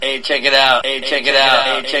Hey, check it out. Hey, check it out.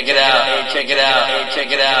 Hey, check it out. Hey, check it out. Hey,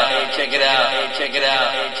 check it out. Hey, check it out. Hey, check it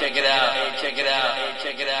out. Hey, check it out. Hey, check it out. Hey,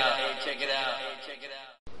 check it out. Hey, check it out. Hey, check it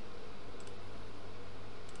out.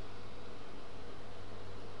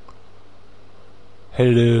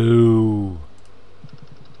 Hello.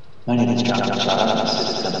 My name is John Shaw.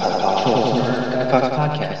 This is the Guy Fox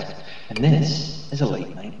Podcast, and this is a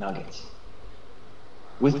Late Night Nuggets.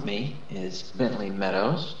 With me is Bentley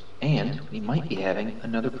Meadows, and we might be having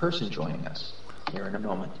another person joining us here in a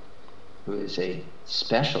moment, who is a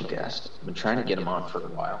special guest. I've been trying to get him on for a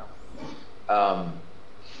while. I'll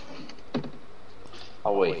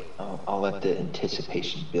wait. I'll let the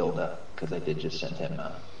anticipation build up, because I did just send him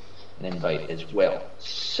an invite as well.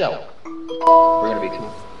 So, we're going to be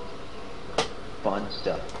cool. Fun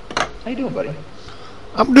stuff. How you doing, buddy?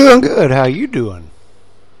 I'm doing good. How you doing?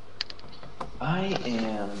 I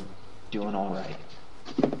am doing all right.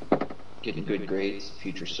 Getting good grades.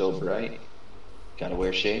 Future's so bright. Gotta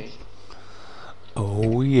wear shades.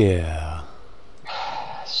 Oh, yeah.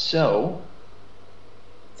 So,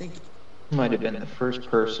 I think you might have been the first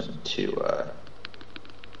person to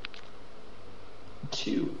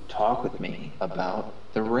talk with me about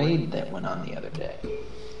the raid that went on the other day.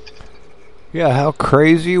 Yeah, how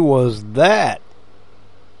crazy was that?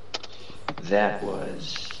 That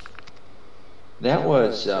was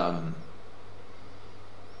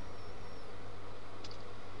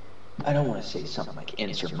I don't want to say something like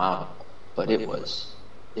insurmountable, but it was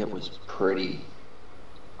pretty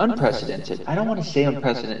unprecedented. I don't want to say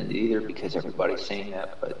unprecedented either, because everybody's saying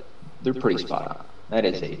that, but they're pretty spot on.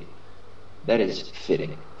 That is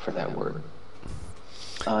fitting for that word.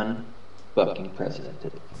 Unfucking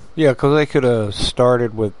precedented. Yeah, because they could have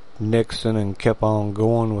started with Nixon and kept on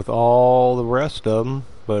going with all the rest of them,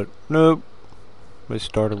 but nope. They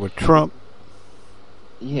started with Trump.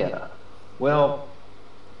 Yeah. Well,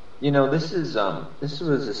 this was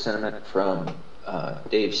a sentiment from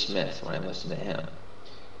Dave Smith when I listened to him.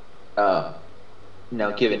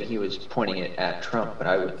 Now, given he was pointing it at Trump, but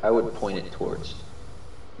I would point it towards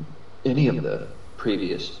any of the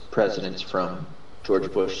previous presidents from George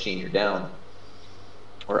Bush Sr. down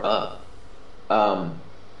or up.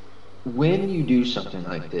 When you do something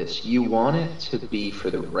like this, you want it to be for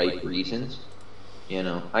the right reasons.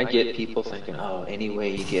 I get people thinking, oh, any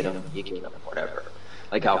way you get them, whatever.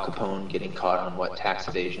 Like Al Capone getting caught on tax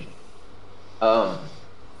evasion. It's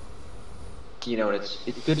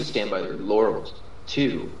good to stand by their laurels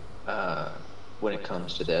too, when it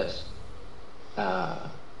comes to this.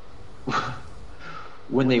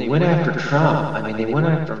 When they went after Trump, they went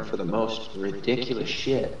after him for the most ridiculous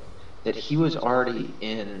shit that he was already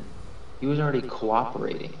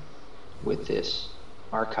cooperating with this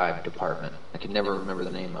archive department. I can never remember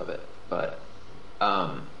the name of it, but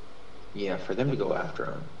for them to go after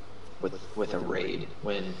him with a raid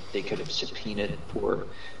when they could have subpoenaed for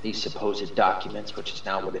these supposed documents, which is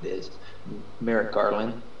not what it is. Merrick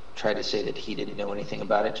Garland tried to say that he didn't know anything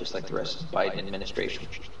about it, just like the rest of the Biden administration,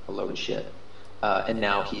 which is a load of shit. And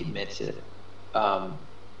now he admits it. Some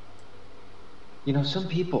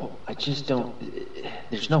people, I just don't.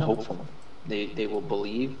 There's no hope for them. They will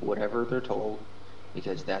believe whatever they're told,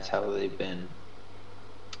 because that's how they've been.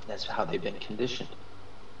 That's how they've been conditioned.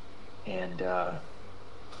 And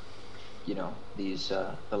these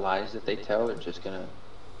the lies that they tell are just gonna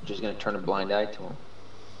turn a blind eye to them.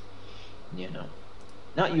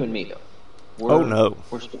 Not you and me though. Oh no,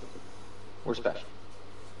 we're special.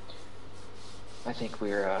 I think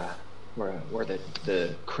we're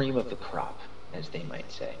the cream of the crop, as they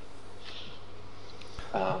might say.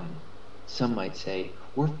 Some might say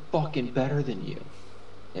we're fucking better than you.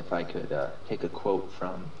 If I could take a quote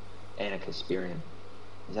from Anna Kasparian.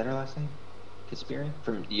 Is that her last name? Kasparian?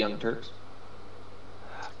 From the Young Turks?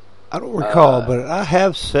 I don't recall, but I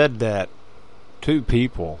have said that to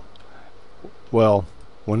people. Well,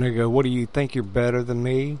 when they go, what do you think, you're better than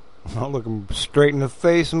me? I'll look them straight in the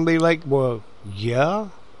face and be like, well, yeah,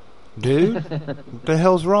 dude. What the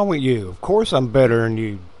hell's wrong with you? Of course I'm better than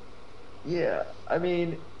you. Yeah,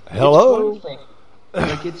 hello?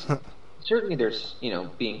 It's certainly there's,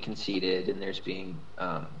 being conceited, and there's being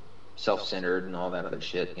self-centered and all that other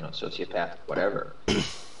shit, sociopath, whatever.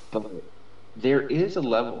 But there is a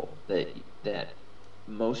level that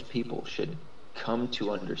most people should come to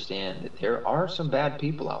understand, that there are some bad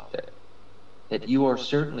people out there that you are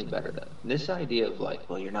certainly better than. This idea of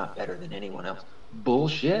well, you're not better than anyone else.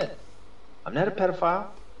 Bullshit. I'm not a pedophile.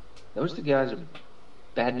 Those two guys are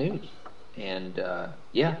bad news. And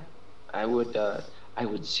I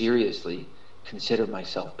would seriously consider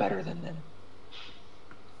myself better than them.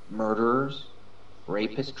 Murderers,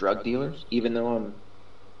 rapists, drug dealers, even though I'm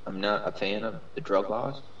I'm not a fan of the drug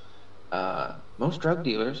laws. Most drug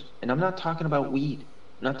dealers, and I'm not talking about weed.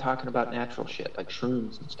 I'm not talking about natural shit like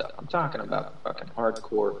shrooms and stuff. I'm talking about fucking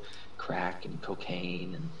hardcore crack and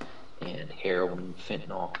cocaine and heroin,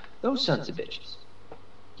 fentanyl. Those sons of bitches.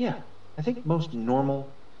 Yeah, I think most normal,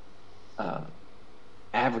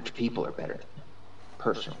 average people are better than them,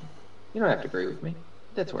 personally. You don't have to agree with me.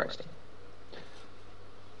 That's where I stand.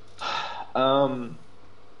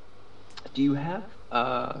 Do you have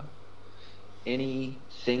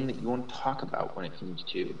anything that you want to talk about when it comes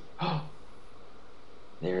to? Oh,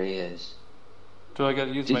 there he is. Do I got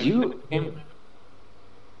to use Did my you? name?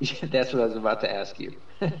 That's what I was about to ask you.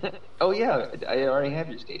 Oh yeah, I already have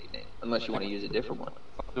your stated name, unless you want to use a different one.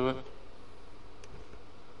 I'll do it.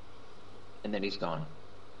 And then he's gone.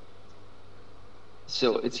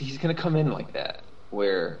 So he's gonna come in like that,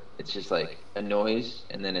 where it's just like a noise,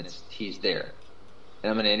 and then he's there.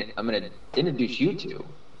 And I'm gonna introduce you to,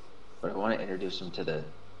 but I want to introduce him to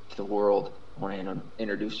the world. I want to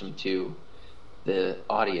introduce him to the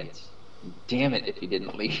audience. Damn it, if he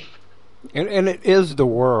didn't leave. And it is the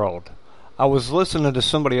world. I was listening to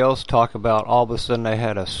somebody else talk about all of a sudden they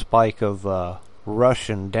had a spike of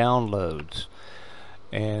Russian downloads,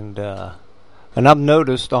 and I've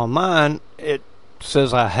noticed on mine it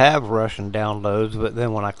says I have Russian downloads, but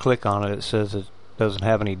then when I click on it, it says it doesn't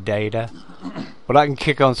have any data. But I can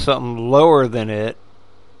kick on something lower than it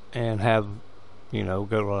and have, go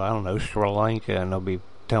to, I don't know, Sri Lanka, and they'll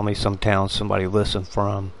tell me some town somebody listened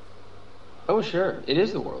from. Oh, sure. It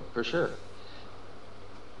is the world, for sure.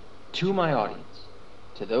 To my audience,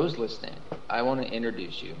 to those listening, I want to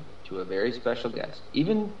introduce you to a very special guest.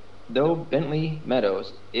 Even though Bentley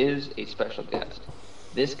Meadows is a special guest,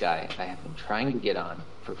 this guy I have been trying to get on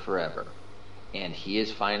for forever, and he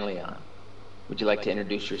is finally on. Would you like to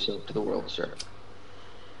introduce yourself to the world, sir?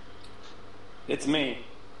 It's me,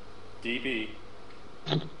 DB.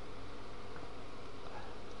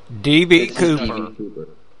 DB This is Cooper. DB Cooper.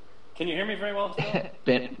 Can you hear me very well still?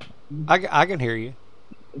 Ben, I can hear you.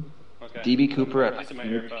 Okay. DB Cooper, I'm using my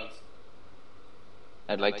earbuds.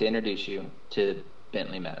 I'd like to introduce you to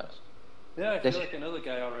Bentley Meadows. Yeah, I feel like I know the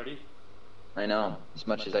guy already. I know, as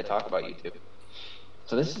much as I talk about you two.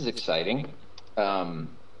 So this is exciting.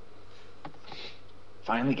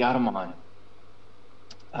 Finally got him on.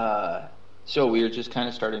 So we were just kind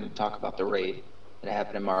of starting to talk about the raid that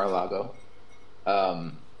happened in Mar-a-Lago.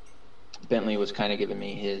 Bentley was kind of giving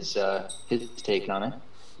me his take on it.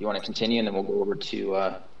 You want to continue, and then we'll go over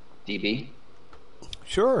to DB?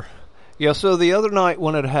 Sure. Yeah, so the other night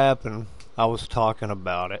when it happened, I was talking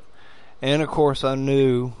about it. And, of course, I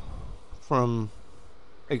knew from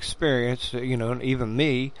experience, and even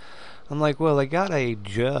me, I'm like, well, they got a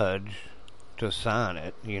judge to sign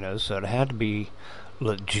it, so it had to be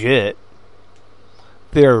legit,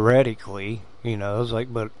 theoretically, I was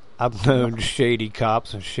like, but I've known shady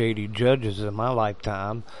cops and shady judges in my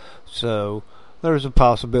lifetime, so there's a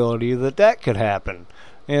possibility that could happen.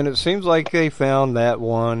 And it seems like they found that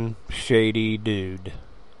one shady dude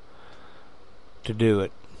to do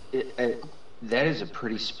it. That is a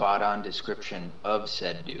pretty spot-on description of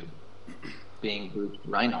said dude, being Bruce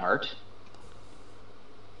Reinhardt,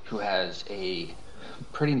 who has a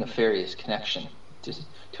pretty nefarious connection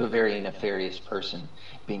to a very nefarious person,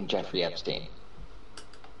 being Jeffrey Epstein.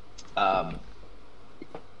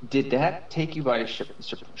 Did that take you by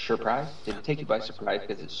surprise? Did it take you by surprise?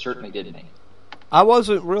 Because it certainly did me. I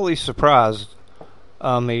wasn't really surprised.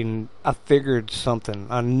 I mean, I figured something.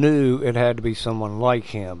 I knew it had to be someone like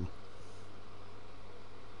him.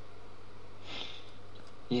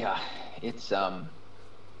 Yeah, it's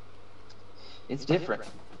different.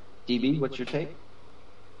 DB, what's your take?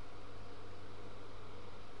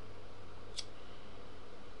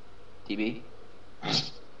 DB?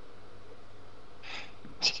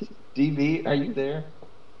 DB, are you there?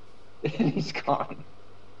 He's gone.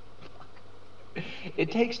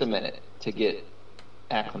 It takes a minute to get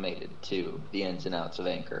acclimated to the ins and outs of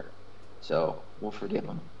Anchor, so we'll forgive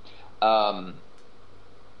him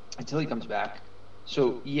until he comes back.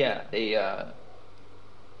 So yeah, they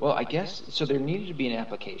well, I guess so. There needed to be an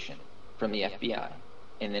application from the FBI,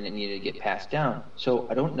 and then it needed to get passed down. So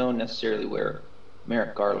I don't know necessarily where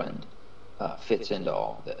Merrick Garland fits into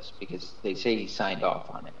all of this, because they say he signed off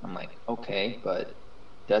on it. I'm like, okay, but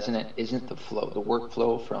isn't the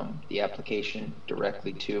workflow from the application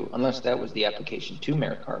directly to, unless that was the application to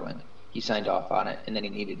Merrick Garland, he signed off on it, and then he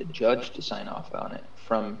needed a judge to sign off on it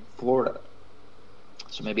from Florida.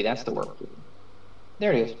 So maybe that's the workflow.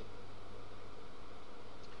 There it is.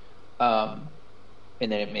 And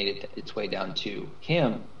then it made its way down to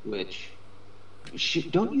him, which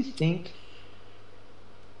don't you think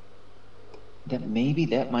that maybe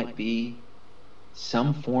that might be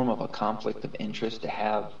some form of a conflict of interest to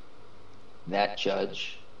have that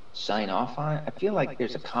judge sign off on it. I feel like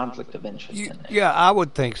there's a conflict of interest in there. Yeah, I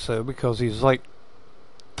would think so, because he's like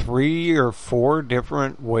 3 or 4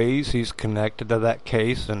 different ways he's connected to that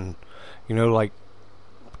case, and like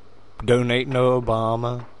donating to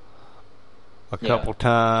Obama a couple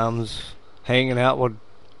times, hanging out with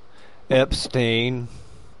Epstein,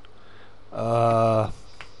 and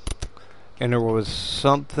there was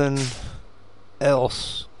something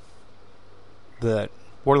else that,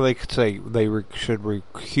 what do they say, they should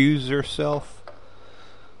recuse themselves,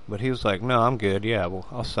 but he was like, no, I'm good, yeah, well,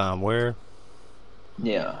 I'll sign where.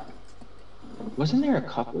 Yeah. Wasn't there a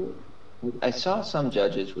couple? I saw some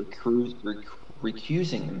judges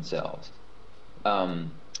recusing themselves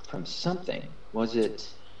from something. Was it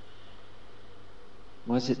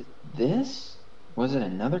this? Was it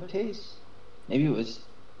another case? Maybe it was.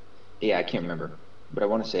 Yeah, I can't remember. But I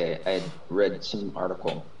want to say I had read some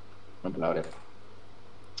article about it.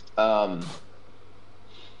 And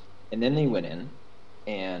then they went in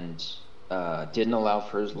and didn't allow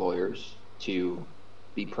for his lawyers to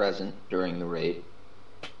be present during the raid.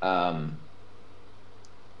 Now,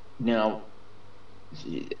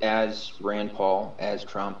 as Rand Paul, as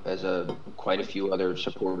Trump, as quite a few other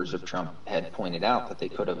supporters of Trump had pointed out, that they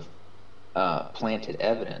could have planted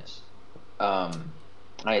evidence.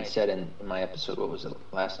 I had said in my episode, what was it,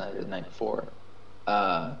 last night or the night before,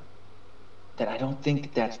 that I don't think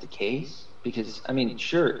that that's the case, because, I mean,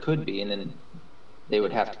 sure, it could be, and then they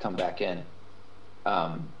would have to come back in,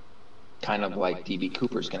 kind of like D.B.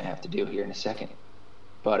 Cooper's going to have to do here in a second.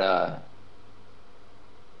 But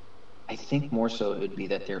I think more so it would be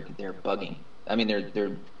that they're bugging. I mean,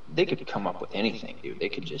 they could come up with anything, dude. They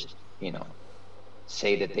could just,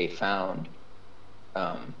 say that they found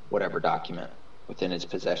whatever document within his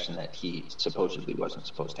possession that he supposedly wasn't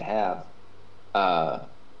supposed to have.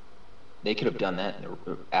 They could have done that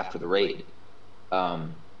after the raid,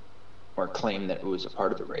 or claim that it was a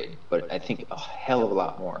part of the raid. But I think a hell of a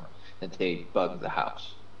lot more that they bugged the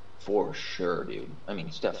house, for sure, dude. I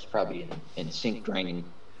mean, stuff's probably in sink draining,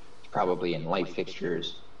 it's probably in light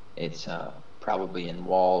fixtures, it's probably in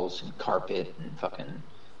walls and carpet and fucking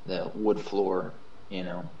the wood floor,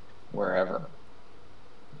 wherever.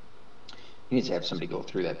 He needs to have somebody go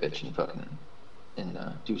through that bitch and fucking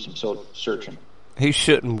do some soul searching. He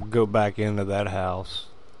shouldn't go back into that house.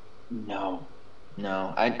 No,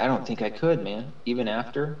 I don't think I could, man. Even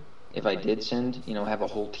after, if I did send, have a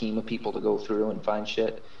whole team of people to go through and find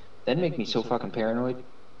shit, that'd make me so fucking paranoid,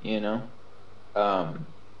 And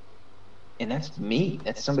that's me.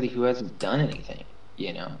 That's somebody who hasn't done anything,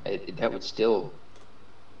 that would still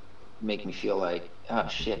make me feel like, oh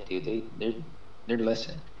shit, dude, they're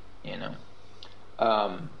listening,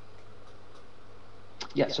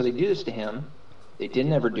 Yeah, so they do this to him. They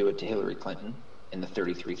didn't ever do it to Hillary Clinton, and the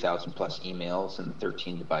 33,000 plus emails and the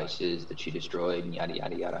 13 devices that she destroyed and yada,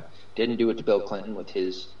 yada, yada. Didn't do it to Bill Clinton with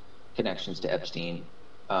his connections to Epstein.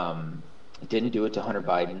 Didn't do it to Hunter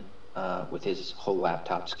Biden with his whole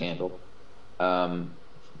laptop scandal.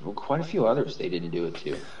 Quite a few others they didn't do it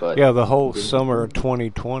to. But yeah, the whole summer of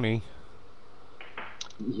 2020.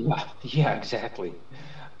 Yeah, exactly.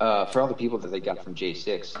 For all the people that they got from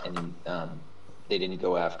J6, and they didn't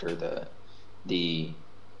go after the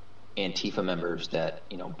Antifa members that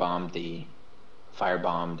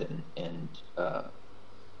firebombed and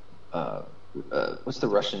what's the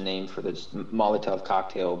Russian name for this Molotov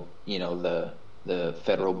cocktail? The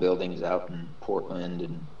federal buildings out in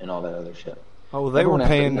Portland and all that other shit. Oh, they were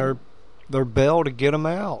paying their bill to get them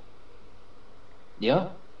out. Yeah.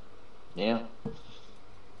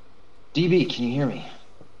 DB, can you hear me?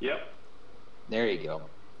 Yep. There you go.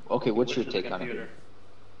 Okay, what's your take on it?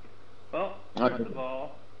 Well, first of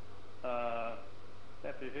all,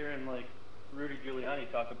 after hearing Rudy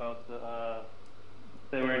Giuliani talk about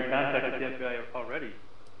they were in contact with the FBI already,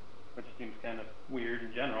 which seems kind of weird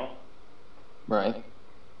in general. Right.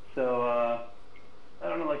 So I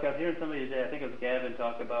don't know. I was hearing somebody today. I think it was Gavin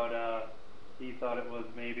talk about he thought it was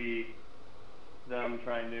maybe them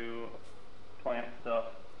trying to plant stuff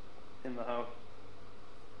in the house.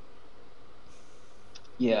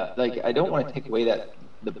 Yeah, I don't want to take away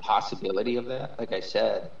the possibility of that, like I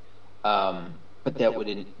said, but that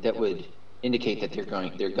would indicate that they're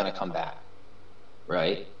going to come back,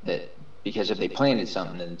 right? That because if they planted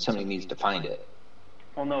something, then somebody needs to find it.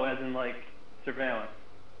 Well, no, as in surveillance.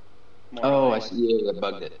 I see. Yeah,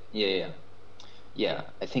 bugged it. Yeah.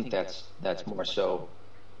 I think that's more so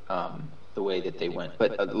the way that they went.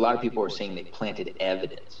 But a lot of people are saying they planted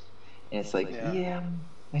evidence, and it's I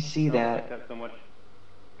see that. Like that so much.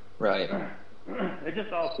 Right. it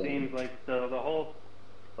just all seems like the whole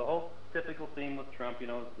typical theme with Trump.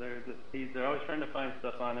 They're always trying to find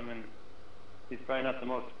stuff on him, and he's probably not the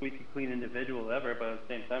most squeaky clean individual ever, but at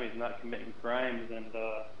the same time, he's not committing crimes, and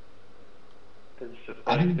it's just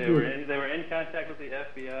like they were in contact with the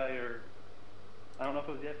FBI, or I don't know if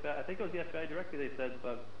it was the FBI. I think it was the FBI directly. They said,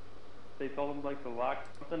 but they told him like to lock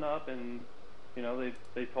something up, and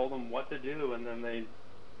they told him what to do, and then they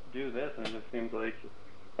do this, and it just seems like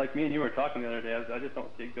me and you were talking the other day. I just don't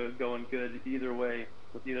see it going good either way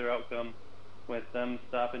with either outcome, with them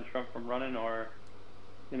stopping Trump from running, or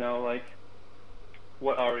like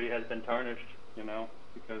what already has been tarnished,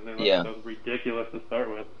 because they look so ridiculous to start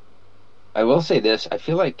with. I will say this: I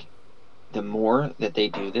feel like the more that they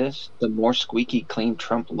do this, the more squeaky clean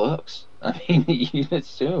Trump looks. I mean, you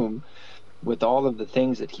assume with all of the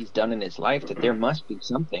things that he's done in his life that there must be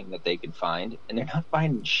something that they could find, and they're not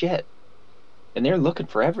finding shit. And they're looking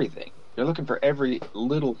for everything. They're looking for every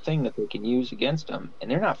little thing that they can use against him, and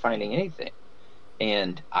they're not finding anything.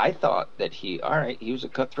 And I thought that he was a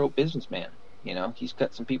cutthroat businessman. He's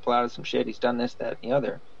cut some people out of some shit. He's done this, that, and the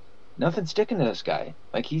other. Nothing's sticking to this guy.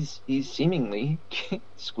 Like, he's seemingly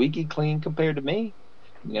squeaky clean compared to me.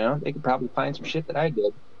 They could probably find some shit that I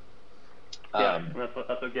did. Yeah, that's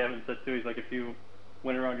what Gavin said too. He's like, if you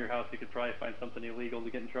went around your house, you could probably find something illegal to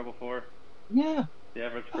get in trouble for. Yeah. The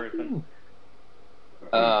average person.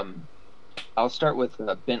 I'll start with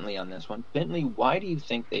Bentley on this one. Bentley, why do you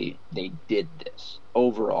think they did this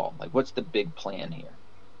overall? Like, what's the big plan here?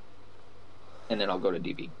 And then I'll go to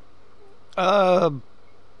DB.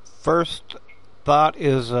 First thought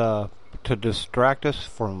is to distract us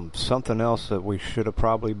from something else that we should have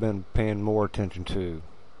probably been paying more attention to.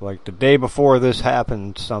 Like the day before this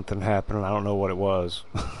happened, something happened, and I don't know what it was.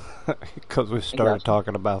 Because we started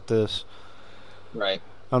talking about this. Right.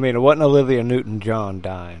 I mean, it wasn't Olivia Newton-John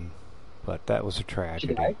dying, but that was a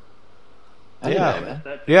tragedy. Yeah,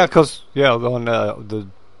 because on the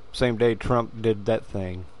same day Trump did that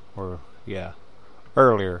thing,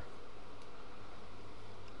 earlier.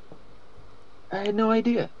 I had no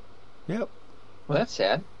idea. Yep. Well, that's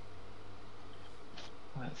sad.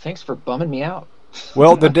 Thanks for bumming me out.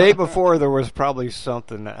 Well, the day before there was probably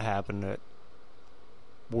something that happened that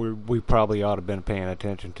we probably ought to have been paying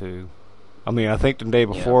attention to. I mean, I think the day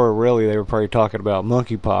before, really, they were probably talking about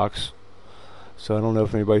monkeypox. So I don't know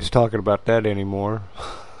if anybody's talking about that anymore.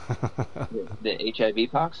 The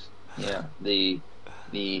HIV pox? Yeah. The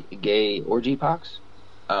gay orgy pox?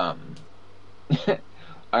 All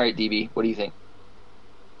right, DB, what do you think?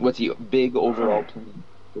 What's the big overall plan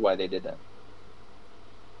for why they did that?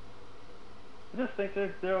 I just think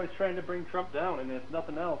they're always trying to bring Trump down, and it's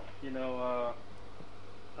nothing else. I'm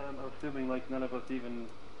assuming like none of us even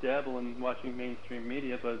dabble in watching mainstream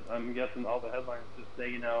media, but I'm guessing all the headlines just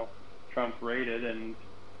say, Trump raided, and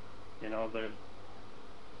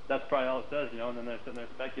that's probably all it says, and then they're sitting there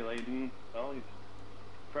speculating, well, he's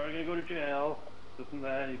probably gonna go to jail, this and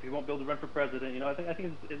that, he won't be able to run for president. I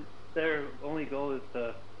think their only goal is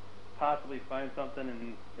to possibly find something,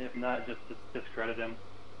 and if not, just to discredit him.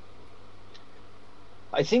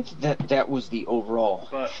 I think that was the overall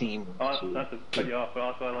theme. Not to cut you off, but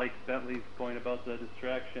also I like Bentley's point about the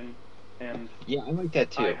distraction. And yeah, I like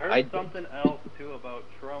that too. I heard something else too about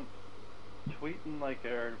Trump tweeting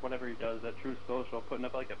or whatever he does at Truth Social, putting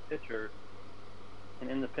up like a picture, and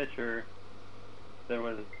in the picture there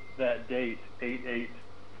was that date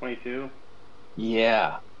 8/8/22.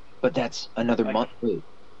 Yeah, but that's another month. Wait,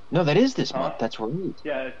 no, that is this month. That's right.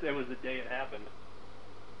 Yeah, it was the day it happened.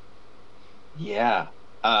 Yeah.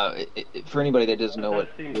 For anybody that doesn't know what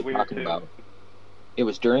we're talking about, it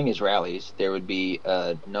was during his rallies. There would be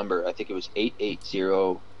a number. I think it was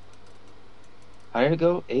 880. How did it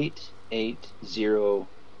go?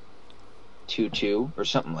 88022 or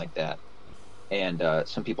something like that. And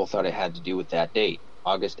some people thought it had to do with that date,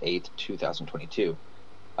 August 8th, 2022.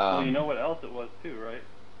 Well, you know what else it was too, right?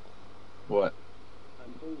 What? I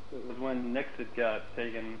believe it was when Nixon got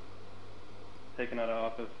taken out of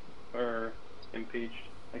office or impeached.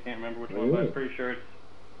 I can't remember which one, but I'm pretty sure it's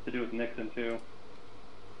to do with Nixon too.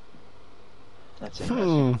 That's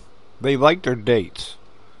interesting. They like their dates.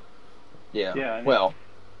 Yeah. Well,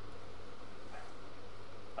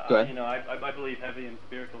 go ahead. I believe heavy in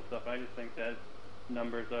spiritual stuff. I just think that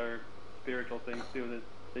numbers are spiritual things too. That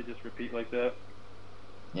they just repeat like that.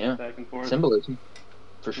 Yeah. Back and forth. Symbolism,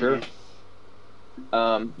 for sure.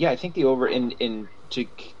 Mm-hmm. I think the to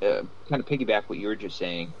kind of piggyback what you were just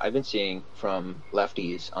saying, I've been seeing from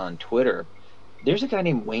lefties on Twitter, there's a guy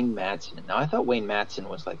named Wayne Madsen. Now, I thought Wayne Madsen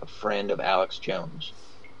was like a friend of Alex Jones.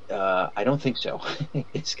 I don't think so.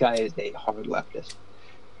 This guy is a hard leftist.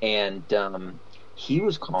 and he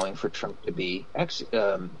was calling for Trump to be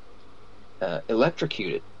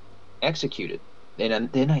electrocuted, executed.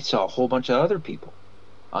 And then I saw a whole bunch of other people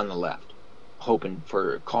on the left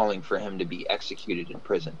calling for him to be executed in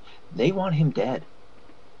prison. They want him dead.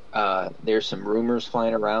 There's some rumors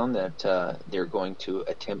flying around that they're going to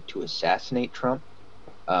attempt to assassinate Trump.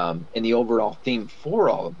 And the overall theme for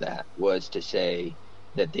all of that was to say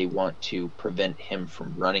that they want to prevent him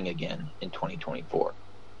from running again in 2024.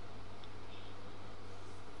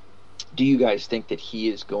 Do you guys think that he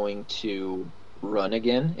is going to run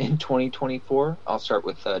again in 2024? I'll start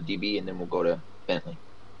with DB, and then we'll go to Bentley.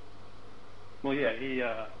 Well, yeah,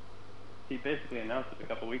 he basically announced it a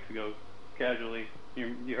couple weeks ago, casually.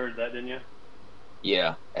 You heard that, didn't you?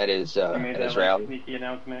 Yeah, at his he made that rally. Sneaky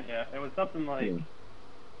announcement. Yeah, it was something like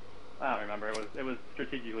I don't remember. It was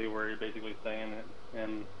strategically worded, basically saying it.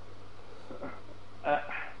 And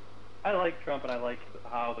I like Trump, and I like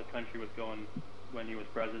how the country was going when he was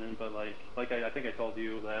president. But like I think I told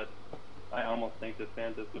you that I almost think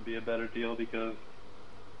DeSantis would be a better deal because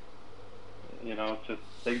just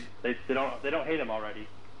they don't hate him already.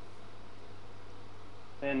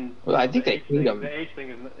 And well, I think they hate him. The age thing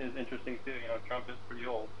is interesting too. Trump is pretty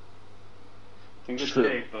old. In good True.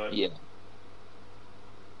 shape, but yeah.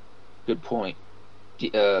 Good point.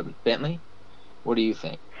 Bentley, what do you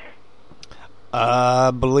think?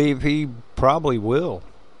 I believe he probably will.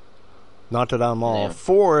 Not that I'm all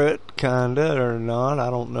for it, kinda, or not. I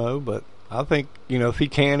don't know, but I think if he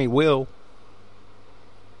can, he will.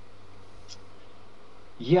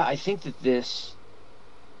 Yeah, I think that this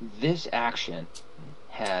action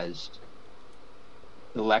has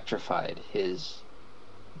electrified his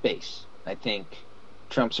base. I think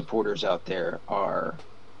Trump supporters out there are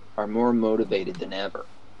more motivated than ever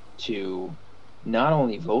to not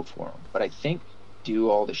only vote for him, but I think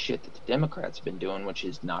do all the shit that the Democrats have been doing, which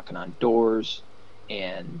is knocking on doors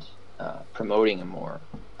and promoting him more,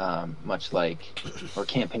 or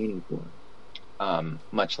campaigning for him,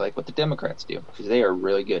 much like what the Democrats do, because they are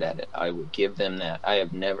really good at it. I would give them that. I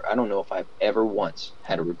don't know if I've ever once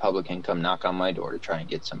had a Republican come knock on my door to try and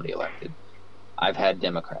get somebody elected. I've had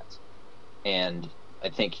Democrats, and I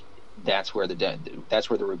think that's where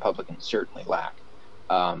the Republicans certainly lack,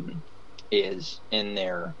 is in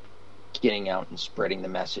their getting out and spreading the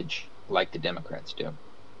message like the Democrats do.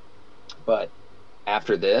 But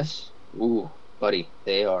after this, buddy,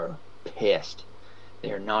 they are pissed.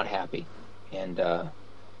 They are not happy, and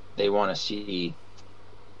they want to see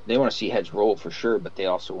heads roll for sure. But they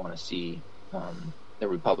also want to see the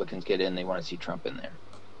Republicans get in. They want to see Trump in there.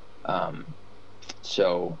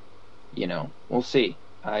 So, we'll see.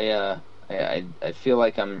 I feel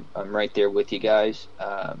like I'm right there with you guys.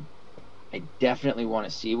 I definitely want to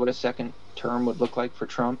see what a second term would look like for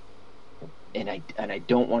Trump, and I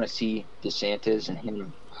don't want to see DeSantis and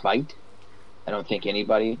him fight. I don't think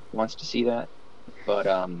anybody wants to see that, but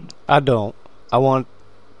I don't. I want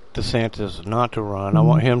DeSantis not to run. I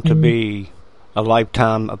want him to be a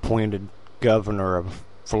lifetime appointed governor of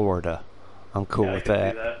Florida. I'm cool with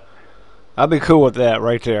that. I'd be cool with that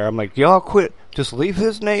right there. I'm like, y'all quit. Just leave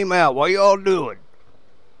his name out. What y'all doing?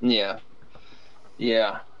 Yeah.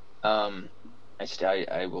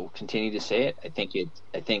 I will continue to say it. I think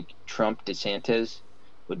Trump DeSantis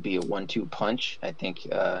would be a 1-2 punch. I think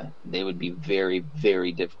they would be very,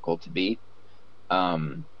 very difficult to beat.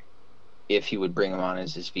 If he would bring him on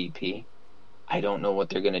as his VP, I don't know what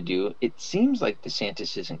they're going to do. It seems like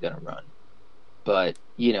DeSantis isn't going to run, but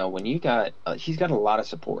when you got he's got a lot of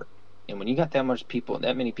support, and when you got that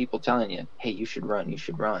many people telling you, "Hey, you should run,"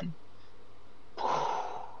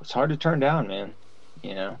 it's hard to turn down, man.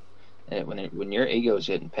 When your ego's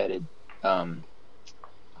getting petted, I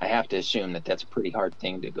have to assume that that's a pretty hard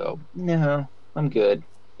thing to go. No, I'm good,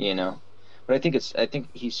 But I think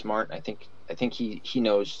he's smart. I think he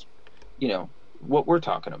knows, what we're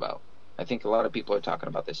talking about. I think a lot of people are talking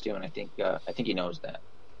about this too, and I think he knows that.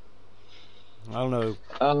 I don't know.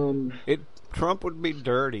 Trump would be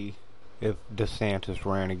dirty if DeSantis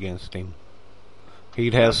ran against him.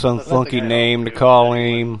 He'd have some funky name to call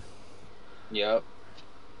him. Yep.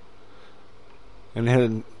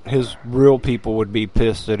 And his real people would be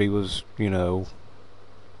pissed that he was,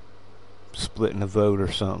 splitting the vote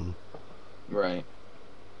or something. Right.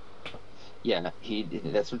 Yeah,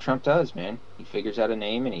 that's what Trump does, man. He figures out a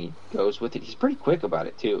name and he goes with it. He's pretty quick about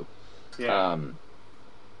it too. Yeah.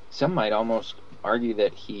 Some might almost argue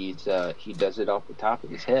that he does it off the top of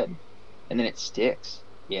his head, and then it sticks,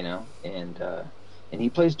 and he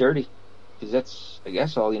plays dirty because that's, I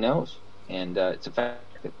guess, all he knows, and it's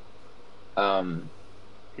effective.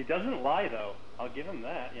 He doesn't lie, though. I'll give him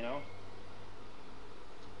that,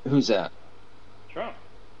 Who's that? Trump.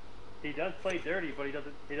 He does play dirty, but he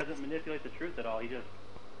doesn't manipulate the truth at all. He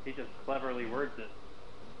just cleverly words it.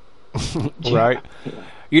 Right?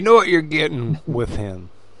 You know what you're getting with him.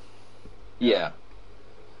 Yeah.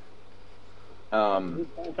 Something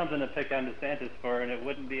to pick on DeSantis for, and it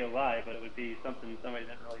wouldn't be a lie, but it would be something somebody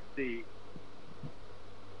didn't really see.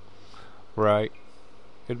 Right.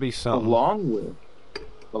 It'd be something.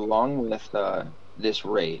 Along with this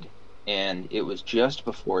raid, and it was just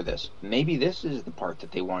before this. Maybe this is the part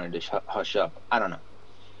that they wanted to hush up. I don't know.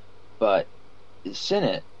 But the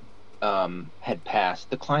Senate had passed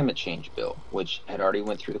the climate change bill, which had already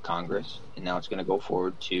went through the Congress, and now it's going to go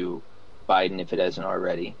forward to Biden if it hasn't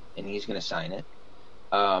already, and he's going to sign it.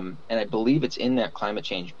 And I believe it's in that climate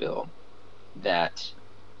change bill that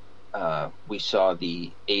we saw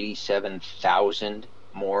the 87,000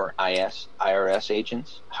 more IRS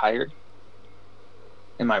agents hired.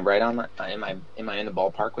 Am I right on that? Am I in the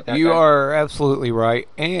ballpark with that? You guy? are absolutely right,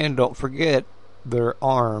 and don't forget they're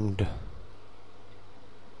armed.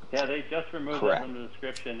 Yeah, they just removed Correct. that from the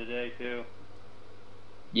description today too.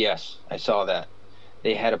 Yes, I saw that.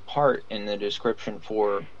 They had a part in the description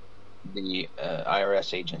for the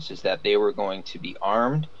IRS agents is that they were going to be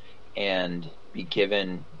armed and be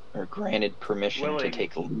given or granted permission to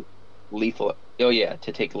take lethal. Oh yeah,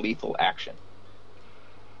 to take lethal action.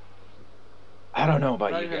 I don't know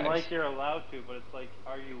about It's not you even guys. like you're allowed to, but it's like,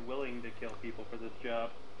 are you willing to kill people for this job?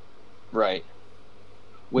 Right.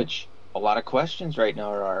 Which a lot of questions right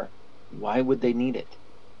now are, why would they need it?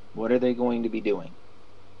 What are they going to be doing?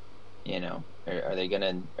 You know, are they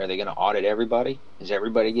gonna audit everybody? Is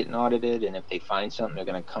everybody getting audited? And if they find something, they're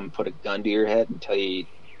gonna come put a gun to your head and tell you,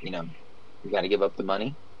 you got to give up the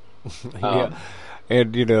money. Yeah.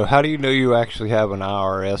 And, how do you know you actually have an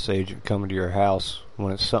IRS agent coming to your house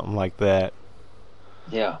when it's something like that?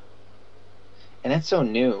 Yeah. And that's so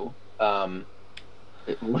new. What are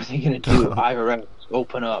they going to do? IRS,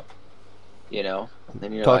 open up. And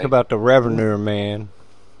then you're Talk about the revenue man.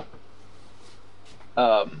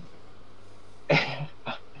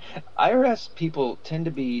 IRS people tend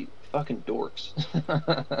to be fucking dorks.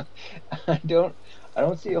 I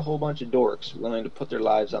don't see a whole bunch of dorks willing to put their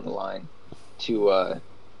lives on the line to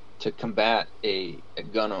combat a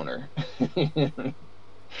gun owner.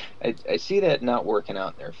 I see that not working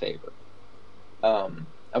out in their favor.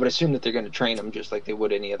 I would assume that they're going to train them just like they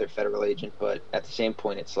would any other federal agent, but at the same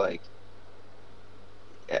point, it's like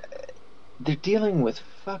they're dealing with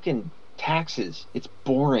fucking taxes. It's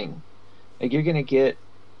boring. Like, you're going to get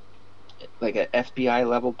like an FBI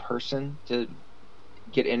level person to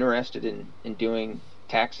get interested in doing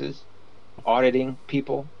taxes, auditing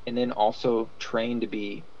people, and then also trained to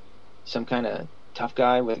be some kind of tough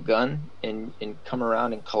guy with a gun and come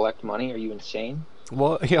around and collect money. Are you insane?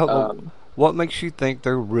 Well, what makes you think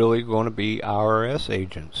they're really going to be IRS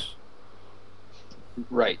agents?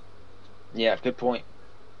 Right. Yeah, good point.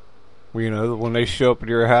 Well, when they show up at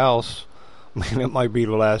your house, it might be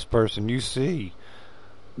the last person you see.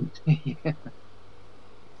 Yeah.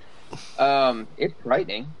 It's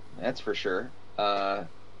frightening, that's for sure. I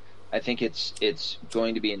think it's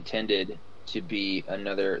going to be intended to be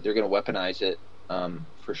another. They're going to weaponize it,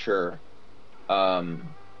 for sure.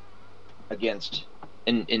 Against,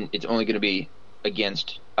 and it's only going to be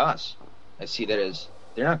against us. I see that as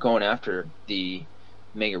they're not going after the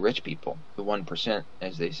mega rich people, the 1%,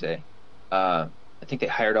 as they say. I think they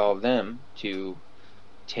hired all of them to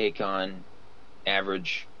take on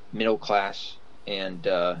average middle class and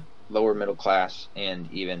lower middle class, and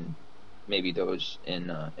even maybe those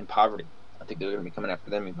in poverty. I think they're going to be coming after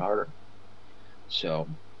them even harder. So,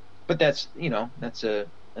 but that's an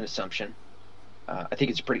assumption. I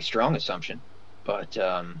think it's a pretty strong assumption, but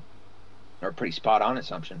or a pretty spot on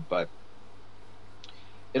assumption. But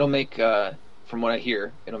it'll make, from what I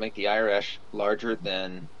hear, it'll make the IRS larger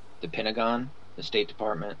than the Pentagon, the State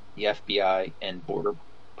Department, the FBI, and Border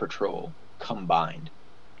Patrol combined.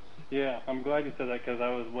 Yeah, I'm glad you said that because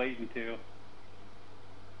I was waiting to.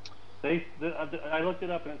 I looked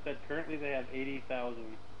it up and it said currently they have 80,000. So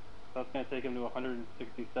that's going to take them to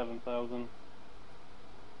 167,000.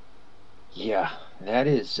 Yeah,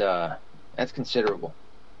 that's considerable.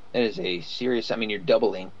 That is a serious. I mean, you're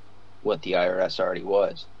doubling what the IRS already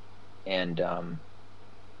was, and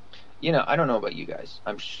I don't know about you guys.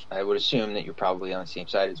 I would assume that you're probably on the same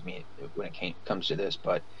side as me when it comes to this,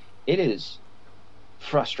 but it is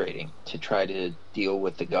frustrating to try to deal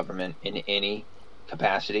with the government in any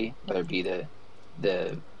capacity, whether it be the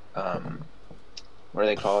what do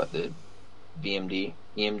they call it, the BMD,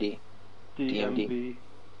 EMD,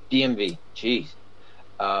 DMV. Jeez.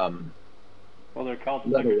 Well, they're called the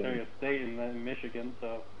Let alone- Secretary of State in Michigan,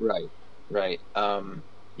 so Right.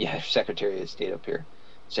 Yeah, Secretary of State up here.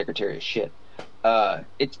 Secretary of shit.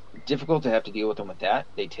 It's difficult to have to deal with them with that.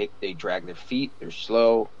 They drag their feet. They're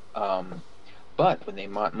slow. But when they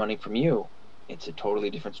want money from you, it's a totally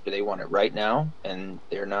different story. They want it right now, and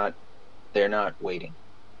they're not waiting.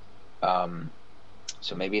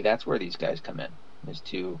 So maybe that's where these guys come in, is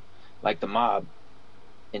to, like the mob,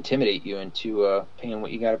 intimidate you into paying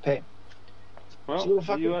what you got to pay. well,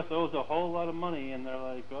 So the U.S. owes a whole lot of money, and they're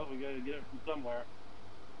like, well, we got to get it from somewhere.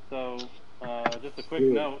 So, just a quick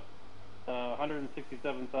note,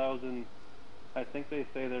 167,000, I think they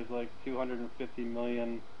say there's like 250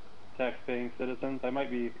 million tax-paying citizens. That might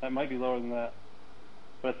be lower than that.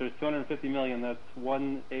 But if there's 250 million, that's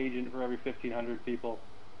one agent for every 1,500 people.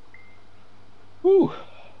 Whew.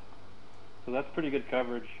 So that's pretty good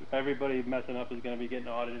coverage. Everybody messing up is going to be getting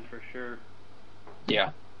audited for sure.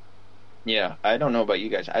 Yeah, I don't know about you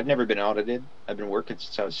guys. I've never been audited. I've been working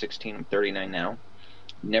since I was 16. I'm 39 now.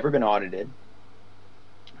 Never been audited.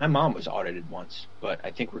 My mom was audited once, but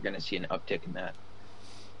I think we're going to see an uptick in that.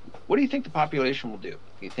 What do you think the population will do?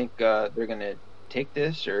 Do you think they're going to take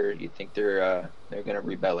this, or do you think they're going to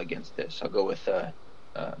rebel against this? I'll go with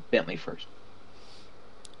Bentley first.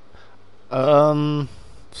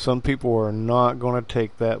 Some people are not going to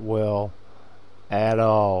take that well at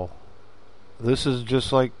all. This is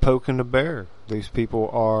just like poking the bear. These people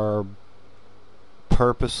are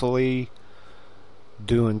purposely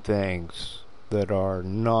doing things that are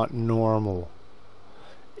not normal.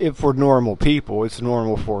 If we're normal people, it's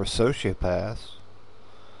normal for a sociopath.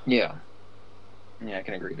 Yeah, I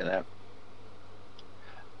can agree to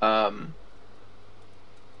that.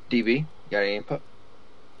 DB, got any input?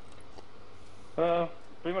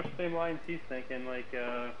 Pretty much the same lines he's thinking. Like,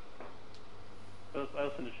 I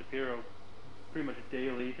listen to Shapiro pretty much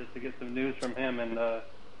daily just to get some news from him. And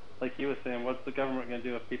like he was saying, what's the government going to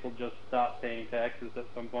do if people just stop paying taxes at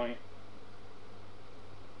some point?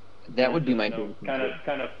 That would be my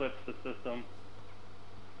kind of flips the system.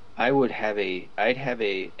 I'd have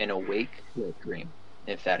an awake dream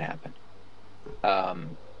if that happened.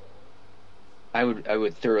 I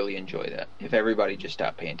would thoroughly enjoy that if everybody just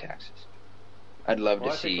stopped paying taxes. I'd love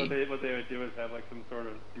to see. I think what they would do is have like some sort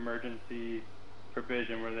of emergency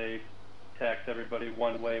provision where they tax everybody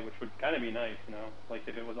one way, which would kind of be nice, you know, like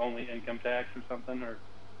if it was only income tax or something, or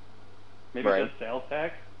maybe just sales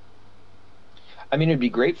tax. I mean, it'd be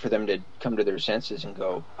great for them to come to their senses and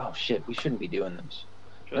go, "Oh shit, we shouldn't be doing this.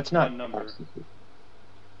 Let's not."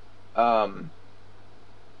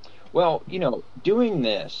 Well, you know, doing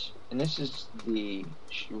this, and this is the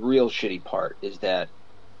real shitty part, is that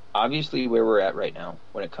obviously where we're at right now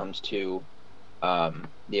when it comes to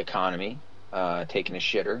the economy taking a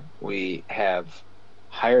shitter, we have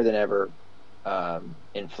higher than ever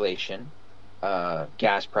inflation,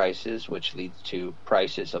 gas prices, which leads to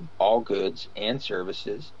prices of all goods and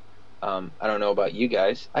services. I don't know about you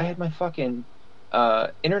guys. I had my fucking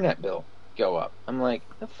internet bill go up. I'm like,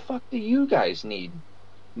 the fuck do you guys need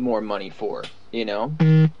more money for? You know,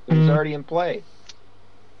 it was already in play.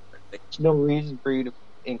 There's no reason for you to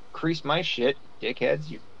increase my shit,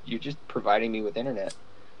 dickheads. You're just providing me with internet.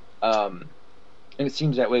 And it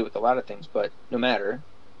seems that way with a lot of things, but no matter,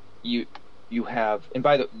 you have, and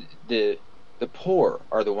by the poor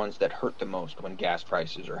are the ones that hurt the most when gas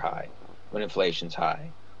prices are high, when inflation's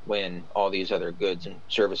high, when all these other goods and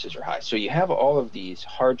services are high. So you have all of these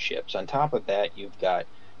hardships. On top of that, you've got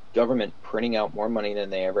government printing out more money than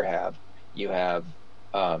they ever have. You have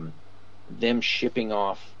them shipping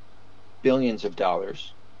off billions of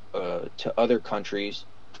dollars to other countries,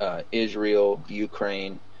 Israel,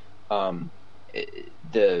 Ukraine, all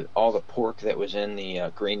the pork that was in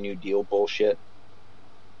the Green New Deal bullshit.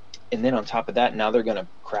 And then on top of that, now they're going to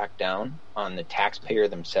crack down on the taxpayer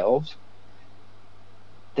themselves.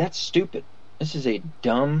 That's stupid. This is a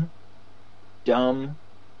dumb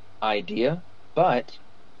idea. But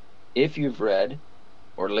if you've read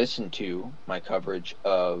or listened to my coverage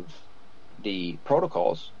of the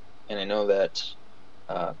protocols, and I know that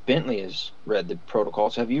Bentley has read the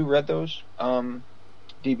protocols. Have you read those,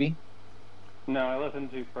 DB? No, I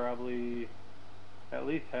listened to probably at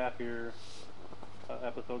least half your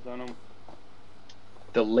episodes on them.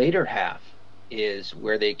 The later half is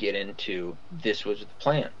where they get into this was the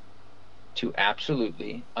plan to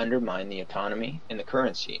absolutely undermine the economy and the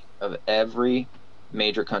currency of every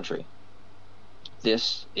major country.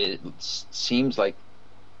 Seems like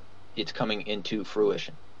it's coming into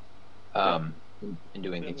fruition in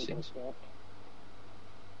doing these things.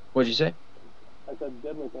 What did you say? I said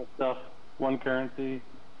biblical stuff. One currency.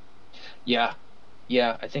 Yeah,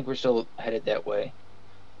 Yeah, I think we're still headed that way.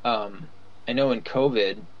 I know in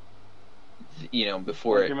COVID,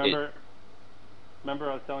 before Like, you remember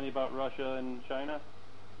I was telling you about Russia and China?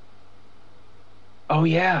 Oh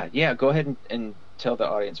yeah. Go ahead and tell the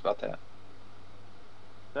audience about that.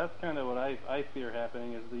 That's kind of what I fear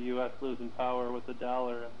happening, is the U.S. losing power with the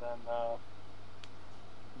dollar, and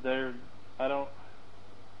then I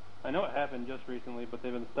know it happened just recently, but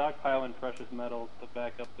they've been stockpiling precious metals to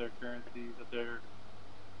back up their currency that they're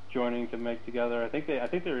joining to make together. I think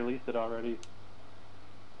they released it already.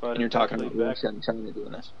 But And you're talking about back, Russia and China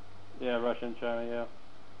doing this. Yeah, Russia and China, yeah.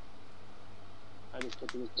 I just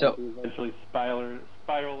think this So- country is eventually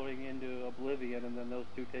spiraling into oblivion, and then those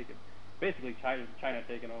two basically China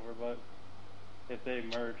taking over. But if they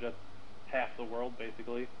merge, that's half the world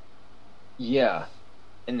basically. Yeah,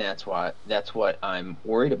 and that's what I'm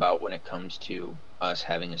worried about when it comes to us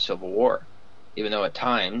having a civil war. Even though at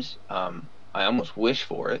times I almost wish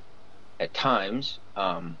for it, at times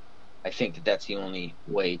I think that that's the only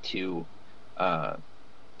way to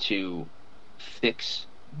fix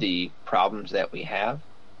the problems that we have.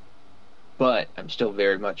 But I'm still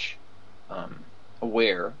very much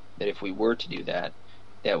aware that if we were to do that,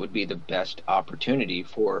 that would be the best opportunity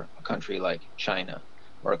for a country like China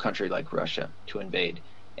or a country like Russia to invade.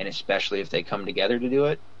 And especially if they come together to do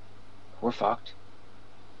it, we're fucked.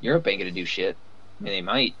 Europe ain't gonna do shit. I mean, they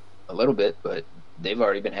might a little bit, but they've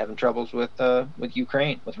already been having troubles with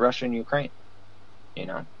Ukraine, with Russia and Ukraine.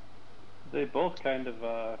 They both kind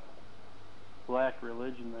of lack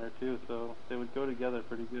religion there too, so they would go together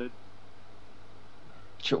pretty good.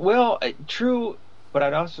 Well, true, but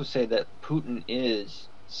I'd also say that Putin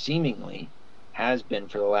has been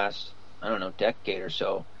for the last, I don't know, decade or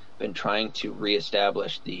so, been trying to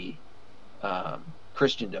reestablish the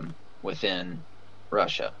Christendom within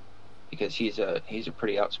Russia, because he's a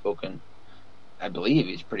pretty outspoken, I believe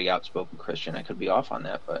he's a pretty outspoken Christian. I could be off on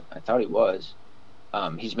that, but I thought he was.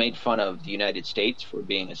 He's made fun of the United States for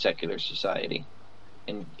being a secular society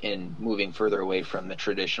and moving further away from the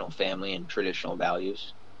traditional family and traditional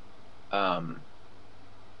values.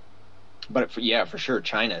 But for sure,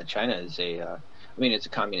 China is it's a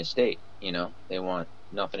communist state. They want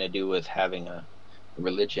nothing to do with having a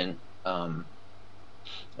religion, and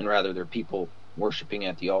rather their people worshiping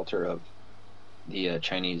at the altar of the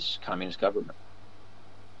Chinese Communist government.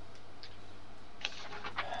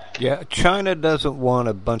 Yeah, China doesn't want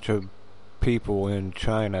a bunch of people in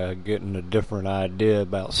China getting a different idea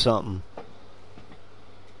about something.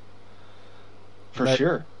 For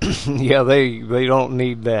sure. Yeah, they don't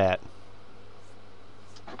need that.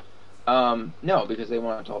 No, because they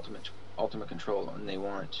want ultimate control, and they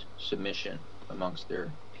want submission amongst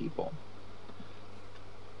their people.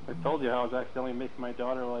 I told you how I was accidentally making my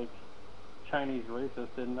daughter like Chinese racist,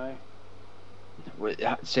 didn't I? Wait,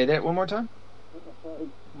 say that one more time.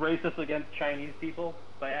 Racist against Chinese people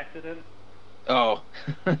by accident. Oh.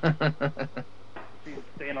 She's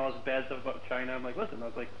saying all this bad stuff about China. I'm like, listen, I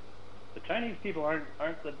was like, the Chinese people aren't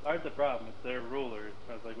the problem. It's their rulers.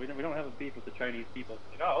 I was like, we don't have a beef with the Chinese people.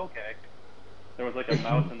 She's like, oh, okay. There was like a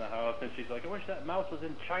mouse in the house, and she's like, I wish that mouse was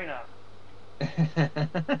in China. It's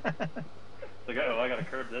like, oh, I gotta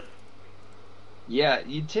curb this. Yeah,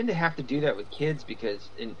 you tend to have to do that with kids because,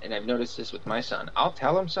 and I've noticed this with my son. I'll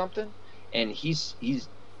tell him something, and he's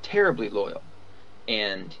terribly loyal,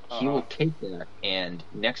 and he will take that. And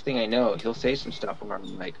next thing I know, he'll say some stuff where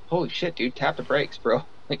I'm like, "Holy shit, dude! Tap the brakes, bro!"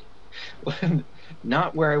 Like,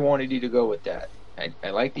 not where I wanted you to go with that. I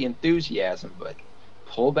like the enthusiasm, but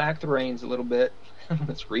pull back the reins a little bit.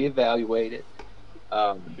 Let's reevaluate it.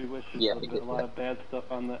 She wishes there was a lot of bad stuff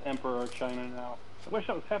on the Emperor of China now. I wish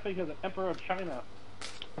I was happy to the Emperor of China.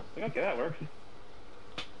 Like, okay, that works.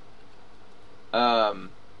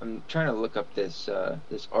 I'm trying to look up this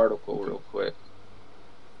article real quick.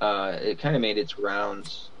 It kind of made its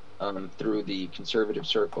rounds through the conservative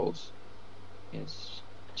circles. Is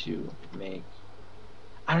to make.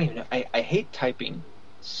 I don't even know. I hate typing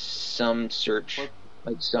some search,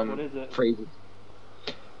 like some phrases.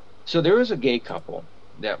 So there was a gay couple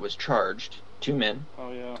that was charged, 2 men.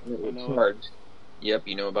 Oh yeah, that were charged. Yep,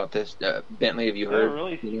 you know about this. Bentley, have you heard? A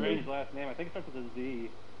really strange last name. I think it starts with a Z.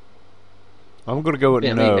 I'm going to go with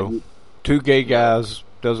Bentley, no. 2 gay guys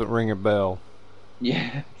doesn't ring a bell.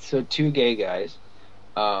 Yeah, so 2 gay guys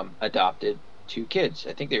adopted 2 kids.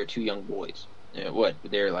 I think they were 2 young boys.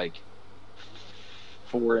 They're like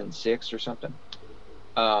 4 and 6 or something.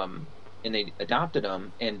 And they adopted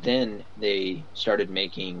them, and then they started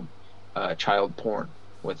making child porn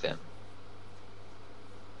with them.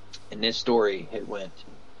 And this story had went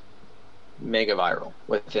mega viral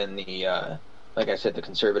within the like I said, the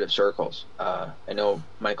conservative circles. I know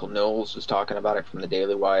Michael Knowles was talking about it from the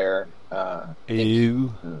Daily Wire.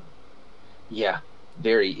 Ew. Yeah,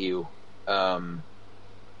 very ew.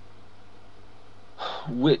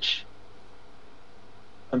 Which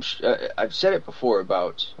I've said it before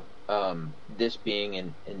about this being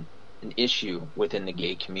an issue within the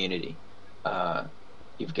gay community.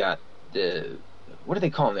 You've got what do they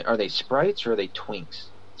call them? Are they sprites or are they twinks?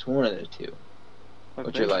 It's one of the two. I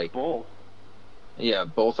Which think are like, both. yeah,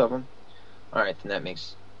 both of them. All right, then that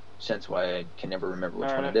makes sense why I can never remember which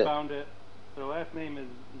All one right, it I is. found it. The last name is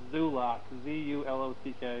Zulock.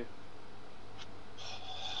 Zulock.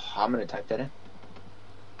 I'm gonna type that in.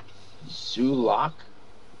 Zulock.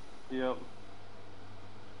 Yep.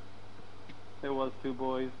 It was two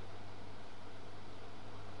boys.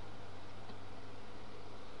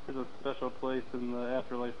 There's a special place in the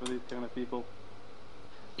afterlife for these kind of people.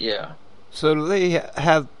 Yeah. So do they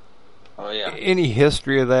have Oh yeah. any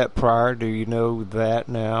history of that prior? Do you know that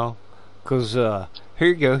now? Because here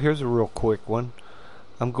you go. Here's a real quick one.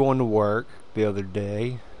 I'm going to work the other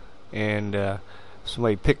day, and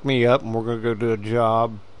somebody picked me up, and we're going to go do a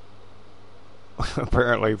job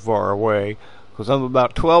apparently far away. Because I'm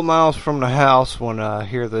about 12 miles from the house when I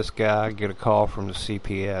hear this guy get a call from the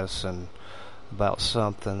CPS and about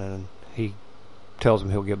something, and he tells him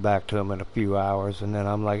he'll get back to him in a few hours, and then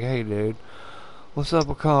I'm like, hey dude, what's up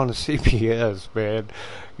with calling the CPS, man?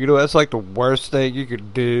 You know, that's like the worst thing you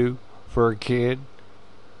could do for a kid.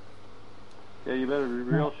 Yeah, you better be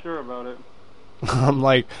real sure about it. I'm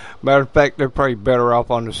like, matter of fact, they're probably better off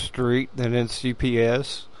on the street than in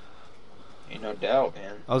CPS. Ain't no doubt,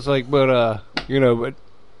 man. I was like, but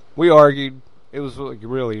we argued. It was like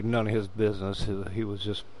really none of his business. He was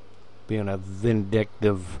just being a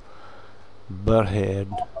vindictive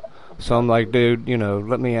butthead. So I'm like, dude,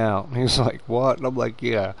 let me out. And he's like, what? And I'm like,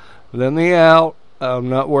 yeah, let me out. I'm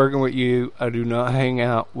not working with you. I do not hang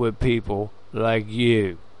out with people like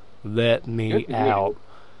you. Let me out.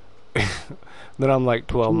 Then I'm like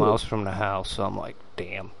 12 miles from the house, so I'm like,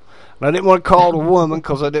 damn. And I didn't want to call the woman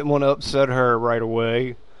because I didn't want to upset her right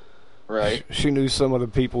away. Right. She knew some of the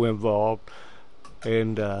people involved.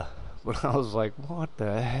 And, but I was like, what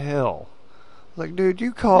the hell? Like, dude,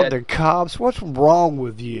 you called the cops. What's wrong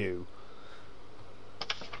with you?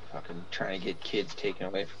 Fucking trying to get kids taken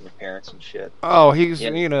away from their parents and shit. Oh, he's,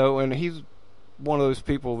 and he's one of those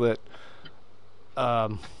people that,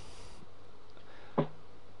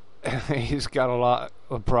 he's got a lot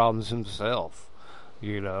of problems himself.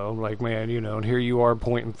 I'm like, man, and here you are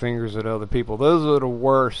pointing fingers at other people. Those are the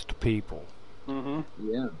worst people.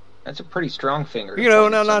 Mm-hmm. Yeah. That's a pretty strong finger.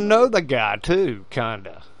 And I know the guy, too,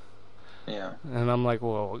 kinda. Yeah. And I'm like,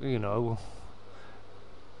 well,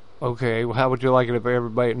 okay, well, how would you like it if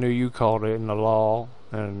everybody knew you called it in the law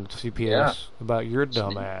and CPS about your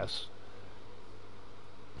dumb ass?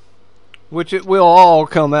 Which it will all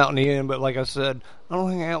come out in the end, but like I said, I don't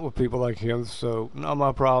hang out with people like him, so not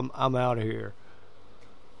my problem. I'm out of here.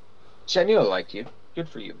 See, I knew I liked you. Good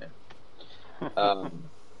for you, man.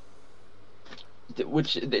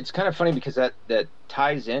 Which, it's kind of funny because that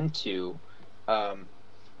ties into, I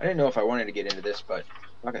didn't know if I wanted to get into this, but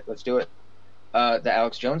okay, let's do it. The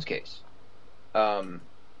Alex Jones case.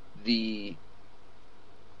 The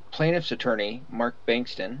plaintiff's attorney, Mark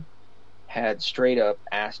Bankston, had straight up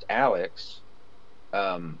asked Alex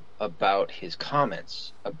about his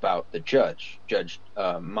comments about the Judge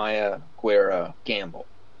Maya Guerra Gamble.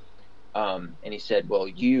 And he said, well,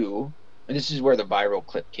 and this is where the viral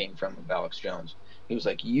clip came from of Alex Jones. He was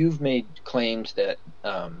like, you've made claims that,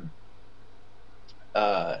 what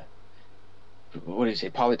do you say,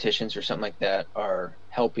 politicians or something like that are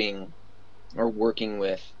helping or working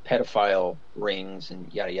with pedophile rings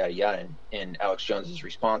and yada, yada, yada. And Alex Jones's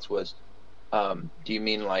response was, do you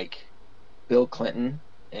mean like Bill Clinton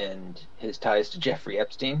and his ties to Jeffrey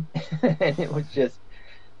Epstein? And it was just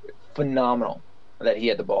phenomenal that he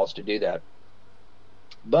had the balls to do that.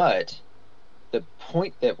 But the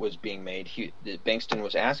point that was being made, Bankston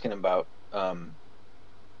was asking about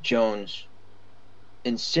Jones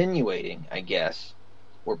insinuating, I guess,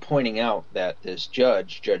 or pointing out that this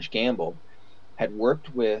Judge Gamble, had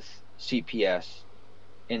worked with CPS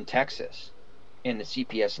in Texas. And the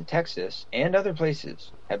CPS in Texas and other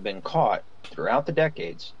places have been caught throughout the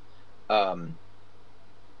decades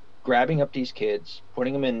grabbing up these kids,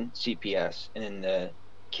 putting them in CPS, and then the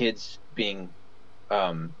kids being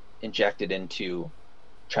injected into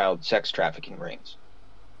child sex trafficking rings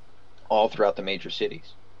all throughout the major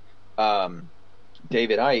cities.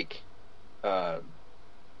 David Icke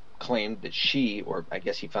claimed that she, or I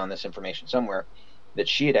guess he found this information somewhere, that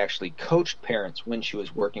she had actually coached parents when she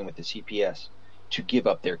was working with the CPS to give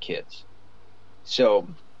up their kids. So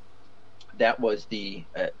that was the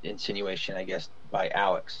insinuation, I guess, by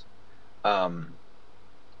Alex. And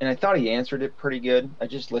I thought he answered it pretty good. I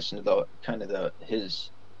just listened to his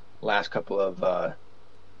last couple of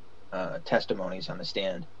testimonies on the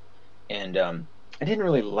stand, and I didn't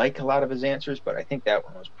really like a lot of his answers, but I think that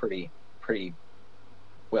one was pretty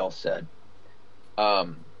well said. I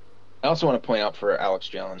also want to point out for Alex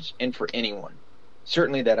Jones and for anyone,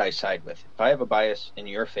 certainly that I side with. If I have a bias in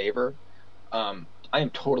your favor, I am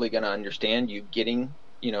totally going to understand you getting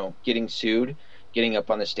sued, getting up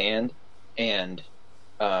on the stand, and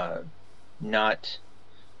not.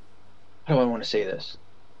 How do I want to say this?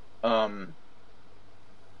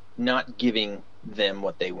 Not giving them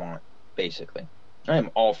what they want, basically. I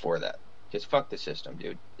am all for that. Because fuck the system,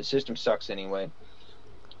 dude. The system sucks anyway.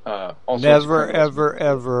 Never, ever,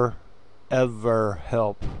 ever, ever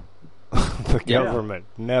help the government.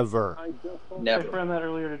 Never. I just told Never. my friend that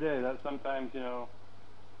earlier today, that sometimes,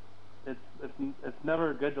 it's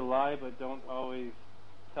never good to lie, but don't always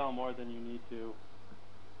tell more than you need to.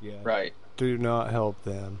 Yeah. Right. Do not help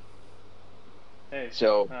them. Hey,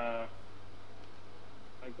 So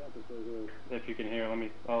I got this right here. If you can hear,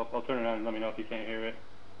 I'll turn it on and let me know if you can't hear it.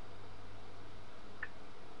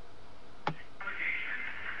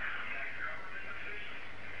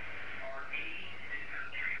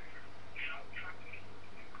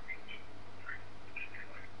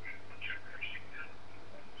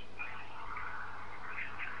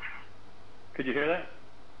 Could you hear that?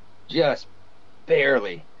 just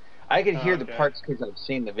barely. I could hear the okay. parts because I've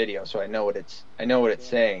seen the video, so I know what it's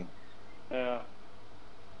saying. Yeah.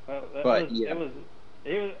 Well, But, he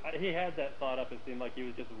had that thought up. It seemed like he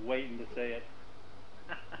was just waiting to say it.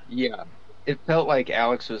 Yeah. It felt like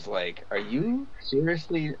Alex was like, "Are you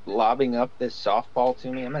seriously lobbing up this softball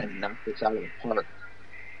to me? I'm going to knock this out of the park."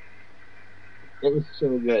 It was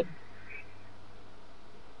so good.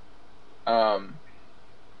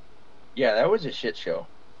 Yeah, that was a shit show.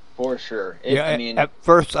 For sure. At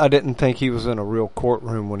first I didn't think he was in a real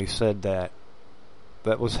courtroom when he said that.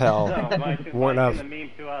 That was how... when I seen the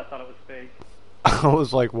meme too, I thought it was fake. I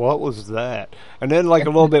was like, what was that? And then like a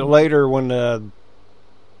little bit later when the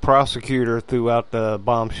prosecutor threw out the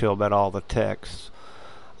bombshell about all the texts,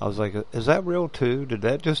 I was like, is that real too? Did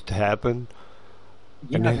that just happen?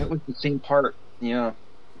 Yeah, that was the same part. Yeah.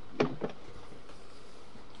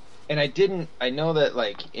 And I know that,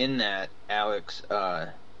 like, in that, Alex,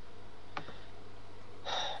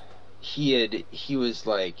 he was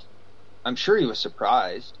like, I'm sure he was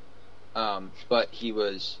surprised, but he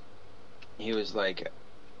was like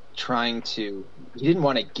trying to, he didn't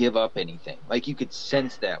want to give up anything. Like, you could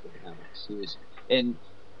sense that with Alex. And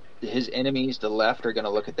his enemies, the left, are going to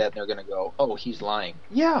look at that and they're going to go, oh, he's lying.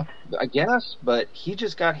 Yeah, I guess, but he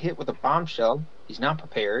just got hit with a bombshell. He's not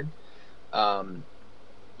prepared.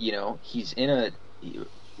 He's in a...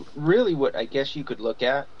 Really what I guess you could look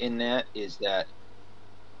at in that is that...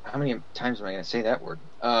 How many times am I going to say that word?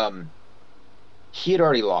 He had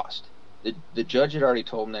already lost. The judge had already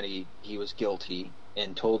told him that he was guilty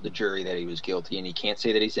and told the jury that he was guilty, and he can't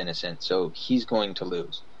say that he's innocent, so he's going to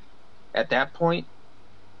lose. At that point,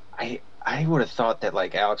 I would have thought that,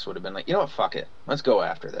 like, Alex would have been like, you know what, fuck it. Let's go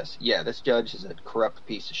after this. Yeah, this judge is a corrupt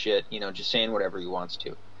piece of shit, just saying whatever he wants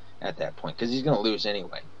to at that point, because he's going to lose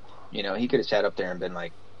anyway. He could have sat up there and been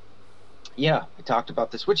like, yeah, I talked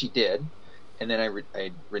about this, which he did, and then I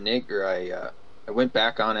went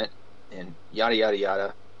back on it, and yada, yada,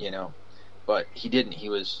 yada, but he didn't. He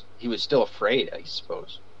was still afraid, I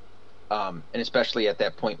suppose. And especially at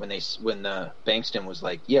that point when the Bankston was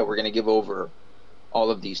like, yeah, we're going to give over all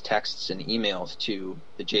of these texts and emails to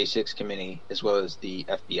the J6 committee as well as the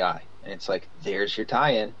FBI. And it's like, there's your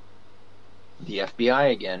tie-in. The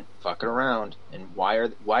FBI again, fucking around. And why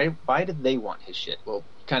did they want his shit? Well,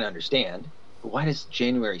 you kind of understand. But why does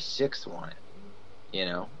January 6th want it?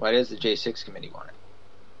 Why does the J6 committee want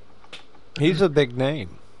it? He's a big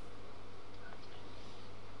name.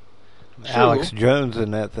 True. Alex Jones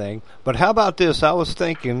in that thing. But how about this? I was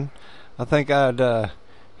thinking, I think I'd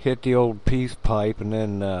hit the old peace pipe and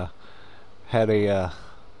then had a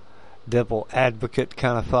devil advocate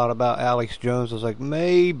kind of thought about Alex Jones. I was like,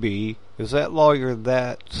 maybe, is that lawyer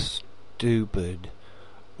that stupid?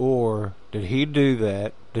 Or did he do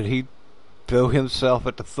that? Did he throw himself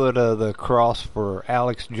at the foot of the cross for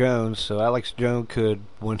Alex Jones so Alex Jones could,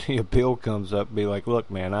 when the appeal comes up, be like,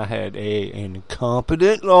 look, man, I had an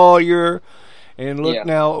incompetent lawyer, and look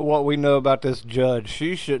now at what we know about this judge.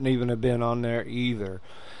 She shouldn't even have been on there either.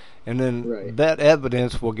 And then that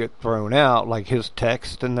evidence will get thrown out, like his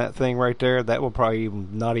text and that thing right there, that will probably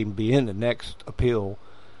not even be in the next appeal.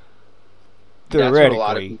 That's what a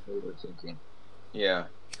lot of Theoretically. people were thinking. Yeah.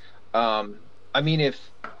 I mean, if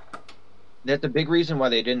that's a big reason why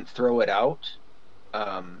they didn't throw it out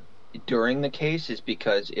during the case is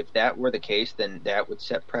because if that were the case, then that would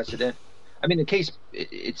set precedent. I mean, the case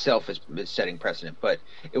itself is setting precedent, but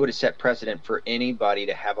it would have set precedent for anybody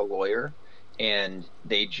to have a lawyer, and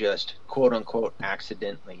they just quote unquote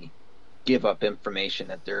accidentally give up information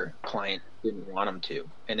that their client didn't want them to,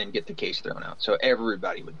 and then get the case thrown out. So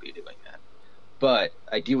everybody would be doing that. But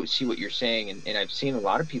I do see what you're saying, and I've seen a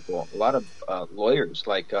lot of people, a lot of lawyers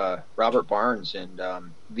like Robert Barnes and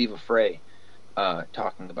Viva Frey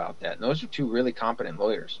talking about that. And those are two really competent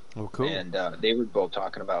lawyers. Oh, cool. And they were both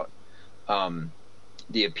talking about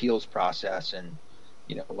the appeals process and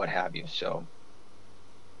what have you. So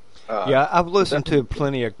yeah, I've listened to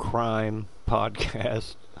plenty of crime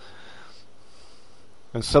podcasts,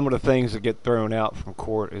 and some of the things that get thrown out from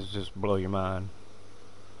court is just blow your mind.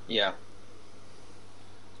 Yeah.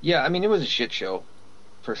 Yeah, I mean, it was a shit show,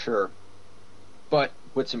 for sure. But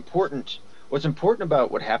what's important about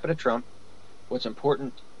what happened to Trump, what's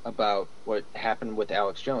important about what happened with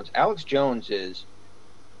Alex Jones. Alex Jones is,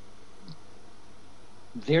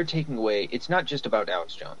 they're taking away, it's not just about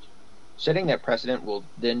Alex Jones. Setting that precedent will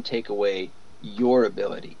then take away your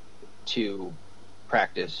ability to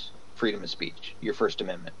practice freedom of speech, your First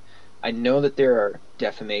Amendment. I know that there are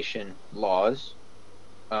defamation laws.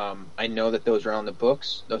 I know that those are on the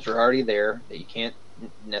books. Those are already there, that you can't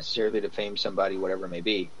necessarily defame somebody, whatever it may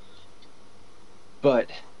be. But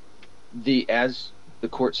as the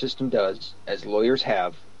court system does, as lawyers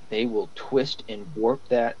have, they will twist and warp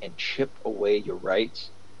that and chip away your rights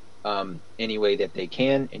any way that they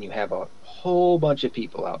can. And you have a whole bunch of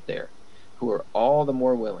people out there who are all the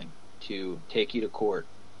more willing to take you to court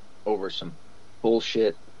over some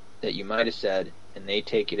bullshit that you might have said, and they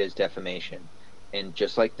take it as defamation. And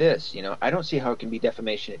just like this, I don't see how it can be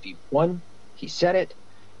defamation if he said it,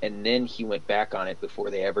 and then he went back on it before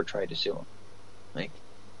they ever tried to sue him. Like,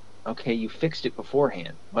 okay, you fixed it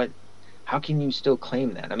beforehand. How can you still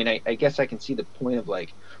claim that? I mean, I guess I can see the point of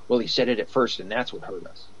like, well, he said it at first, and that's what hurt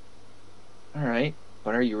us. All right,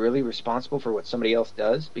 but are you really responsible for what somebody else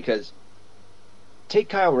does? Because take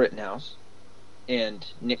Kyle Rittenhouse and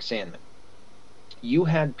Nick Sandmann. You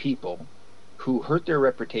had people who hurt their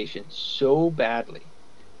reputation so badly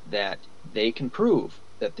that they can prove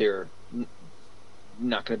that they're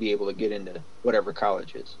not going to be able to get into whatever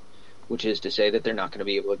college is, which is to say that they're not going to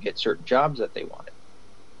be able to get certain jobs that they wanted.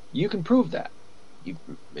 You can prove that. You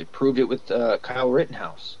proved it with Kyle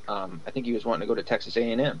Rittenhouse. I think he was wanting to go to Texas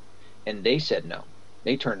A&M, and they said no.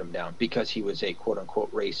 They turned him down because he was a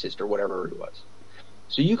quote-unquote racist or whatever he was.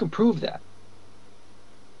 So you can prove that.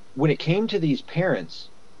 When it came to these parents,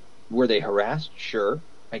 were they harassed? Sure,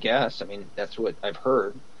 I guess. I mean, that's what I've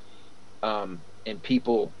heard. And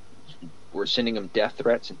people were sending them death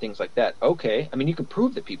threats and things like that. Okay, I mean, you can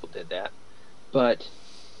prove that people did that. But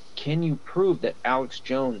can you prove that Alex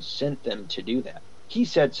Jones sent them to do that? He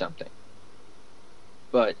said something.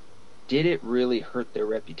 But did it really hurt their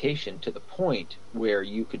reputation to the point where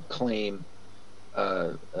you could claim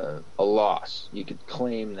a loss? You could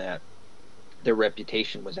claim that their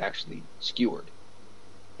reputation was actually skewered.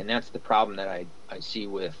 And that's the problem that I see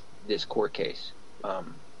with this court case.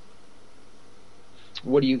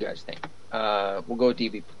 What do you guys think? We'll go with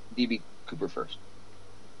DB Cooper first.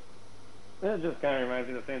 It just kind of reminds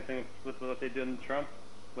me of the same thing with what they did in Trump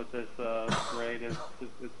with this raid. It's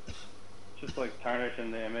just like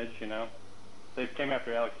tarnishing the image, They came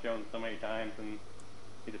after Alex Jones so many times, and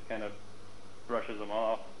he just kind of brushes them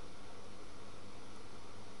off.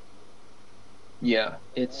 Yeah,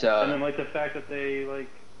 it's and then like the fact that they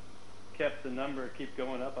kept the number keep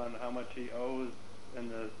going up on how much he owes in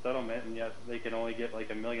the settlement, and yet they can only get like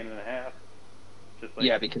 $1.5 million. Just like,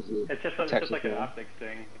 yeah, because it's just like an optics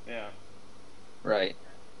thing. Yeah. Right.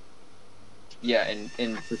 Yeah,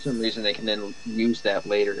 and for some reason they can then use that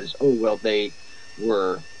later as, oh well, they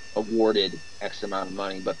were awarded X amount of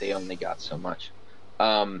money, but they only got so much.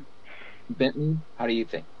 Benton, how do you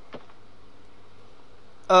think?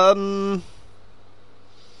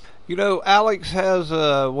 Alex has,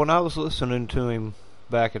 when I was listening to him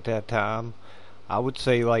back at that time, I would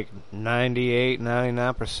say like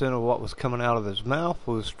 98-99% of what was coming out of his mouth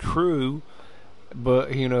was true.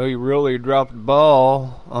 But, he really dropped the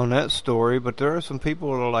ball on that story. But there are some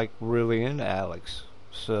people that are, like, really into Alex.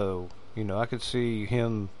 So, I could see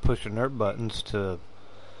him pushing their buttons to...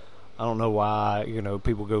 I don't know why,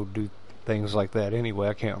 people go do things like that anyway.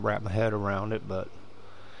 I can't wrap my head around it, but...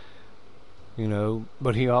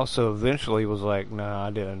 But he also eventually was like, nah, I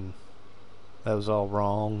didn't. That was all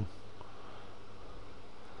wrong.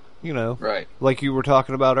 You know, Right. like you were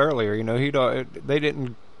talking about earlier. You know, they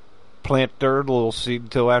didn't plant their little seed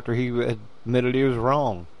until after he admitted he was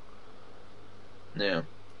wrong. Yeah.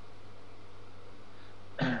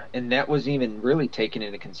 And that was even really taken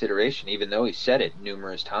into consideration, even though he said it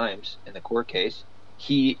numerous times in the court case.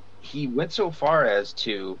 He went so far as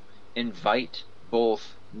to invite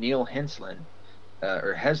both Neil Henslin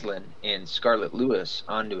or Heslin and Scarlett Lewis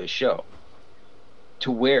onto his show,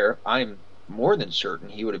 to where I'm more than certain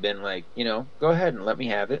he would have been like, go ahead and let me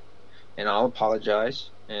have it, and I'll apologize,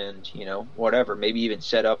 and whatever. Maybe even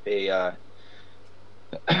set up a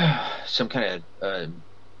some kind of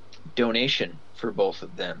donation for both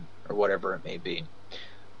of them, or whatever it may be.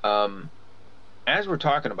 As we're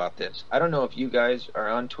talking about this, I don't know if you guys are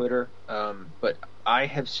on Twitter, but I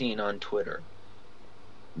have seen on Twitter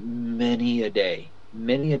many a day,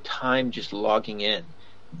 many a time, just logging in,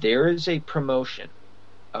 there is a promotion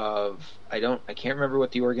of, I can't remember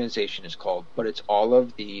what the organization is called, but it's all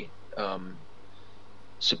of the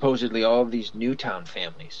supposedly all of these Newtown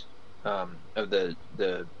families of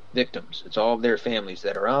the victims. It's all of their families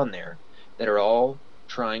that are on there, that are all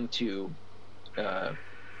trying to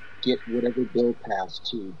get whatever bill passed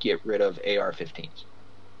to get rid of AR-15s.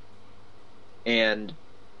 And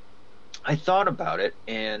I thought about it,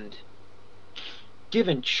 and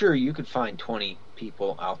given, sure, you could find 20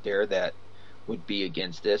 people out there that would be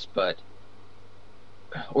against this, but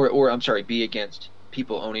or I'm sorry, be against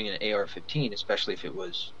people owning an AR-15, especially if it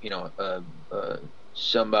was,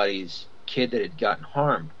 somebody's kid that had gotten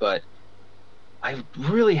harmed. But I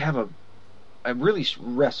really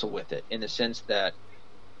wrestle with it, in the sense that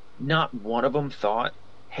not one of them thought,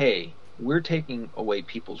 hey, we're taking away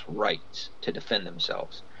people's rights to defend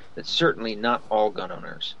themselves. That certainly not all gun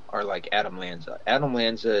owners are like Adam Lanza. Adam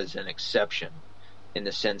Lanza is an exception, in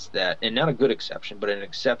the sense that, and not a good exception, but an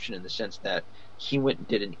exception in the sense that he went and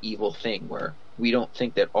did an evil thing, where we don't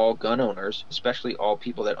think that all gun owners, especially all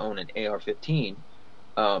people that own an AR-15,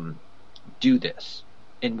 do this.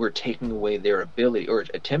 And we're taking away their ability, or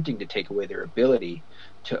attempting to take away their ability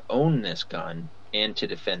to own this gun and to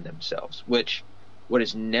defend themselves. Which, what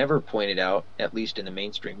is never pointed out, at least in the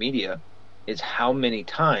mainstream media, is how many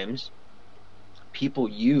times people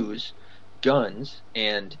use guns,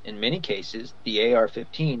 and in many cases the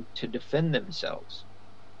AR-15, to defend themselves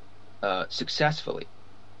successfully.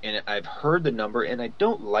 And I've heard the number, and I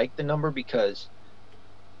don't like the number, because,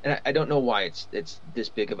 and I don't know why it's this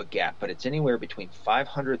big of a gap, but it's anywhere between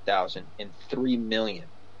 500,000 and 3 million.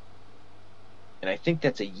 And I think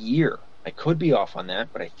that's a year. I could be off on that,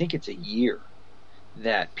 but I think it's a year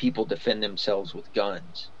that people defend themselves with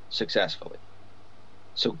guns successfully.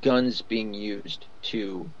 So guns being used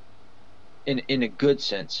to, in a good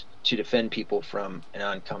sense, to defend people from an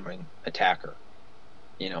oncoming attacker,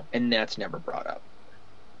 and that's never brought up.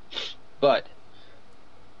 But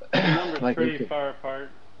the number's pretty far apart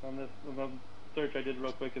on this. The search I did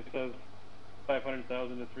real quick, it says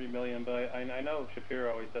 500,000 to 3 million, but I know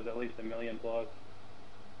Shapiro always says at least 1 million plus,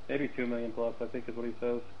 maybe 2 million plus, I think is what he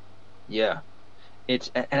says. Yeah.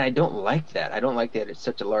 And I don't like that. I don't like that it's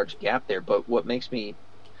such a large gap there. But what makes me,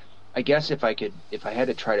 I guess if I had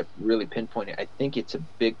to try to really pinpoint it, I think it's a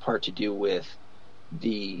big part to do with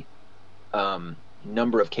the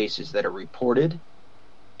number of cases that are reported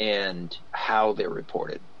and how they're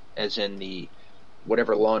reported, as in the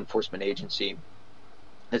whatever law enforcement agency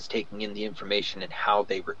that's taking in the information and how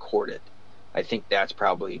they record it. I think that's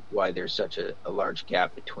probably why there's such a large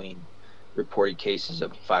gap between reported cases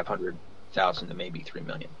of 500,000 to maybe 3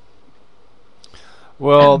 million.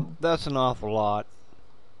 Well, that's an awful lot.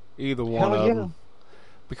 Either one of them.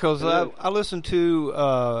 Because I listened to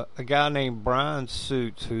a guy named Brian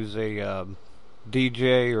Suits, who's a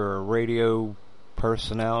DJ or a radio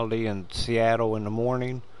personality in Seattle in the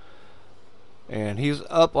morning. And he's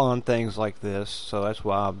up on things like this, so that's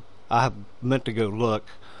why I meant to go look.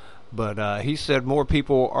 But he said more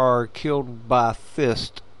people are killed by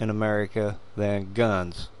fist in America than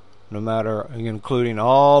guns. No matter, including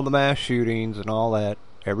all the mass shootings and all that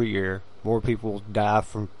every year, more people die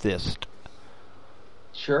from fist.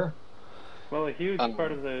 Sure. Well, a huge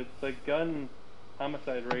part of the gun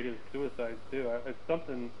homicide rate is suicides too. It's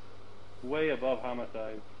something way above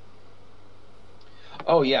homicides.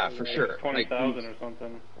 Oh yeah, for sure. 20,000 or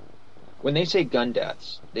something. When they say gun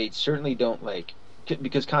deaths, they certainly don't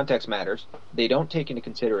because context matters. They don't take into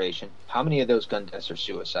consideration how many of those gun deaths are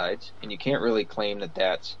suicides, and you can't really claim that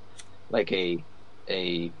that's like a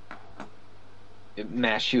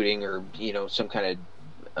mass shooting or some kind of,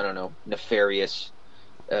 I don't know, nefarious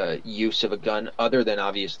use of a gun, other than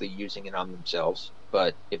obviously using it on themselves.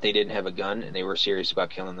 But if they didn't have a gun and they were serious about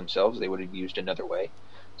killing themselves, they would have used another way.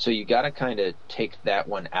 So you got to kind of take that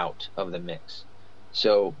one out of the mix.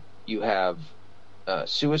 So you have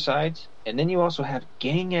suicides, and then you also have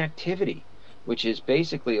gang activity, which is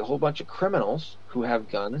basically a whole bunch of criminals who have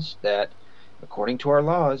guns that, according to our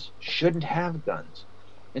laws, shouldn't have guns.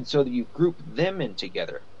 And so you group them in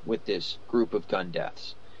together with this group of gun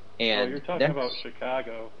deaths. And you're talking about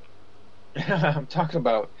Chicago. I'm talking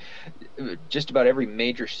about just about every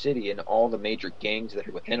major city and all the major gangs that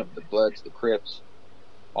are within them, the Bloods, the Crips,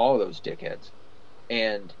 all of those dickheads.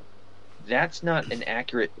 And that's not an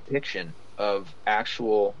accurate depiction of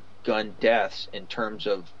actual gun deaths in terms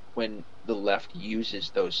of when the left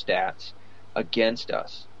uses those stats against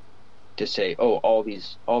us to say, oh, all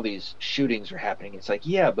these shootings are happening. It's like,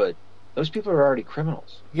 yeah, but those people are already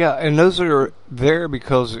criminals. Yeah, and those are there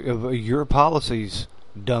because of your policies,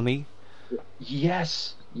 dummy.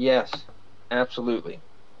 Yes, absolutely.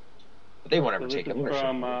 But they won't ever take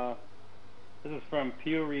ownership. This is from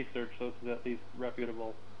Pew Research, so this is at least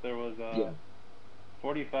reputable. There was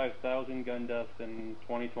 45,000 gun deaths in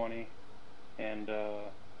 2020, and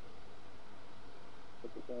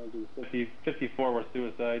 54 were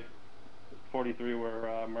suicide, 43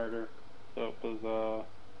 were murder. So it was,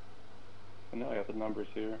 I know I got the numbers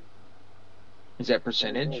here. Is that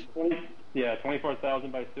percentage?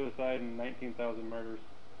 24,000 by suicide and 19,000 murders.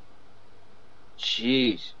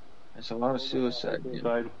 Jeez, that's a lot of suicide.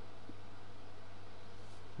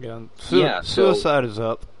 Yeah, suicide is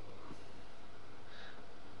up.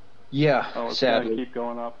 Yeah, it's sadly. gonna keep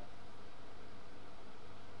going up.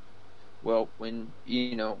 Well, when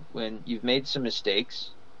you've made some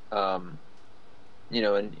mistakes, in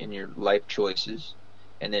your life choices,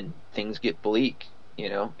 and then things get bleak,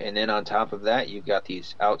 and then on top of that, you've got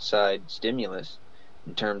these outside stimulus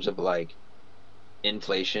in terms of like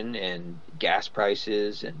inflation and gas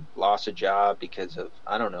prices and loss of job because of,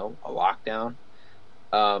 I don't know, a lockdown.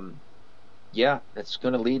 That's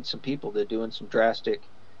going to lead some people to doing some drastic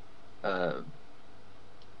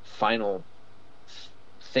final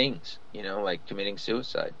things, like committing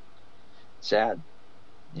suicide. Sad,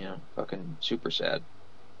 fucking super sad.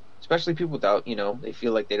 Especially people without, they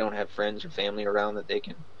feel like they don't have friends or family around that they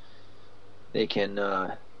can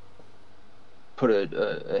put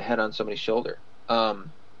a head on somebody's shoulder. Do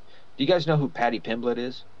you guys know who Patty Pimblett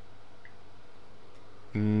is?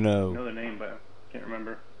 No. I know the name, but I can't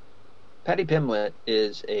remember. Patty Pimblett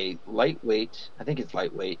is a lightweight, I think it's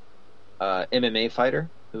lightweight, MMA fighter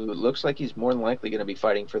who looks like he's more than likely going to be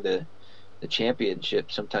fighting for the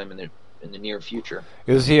championship sometime in the near future.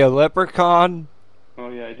 Is he a leprechaun? Oh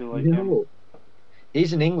yeah, I do like him.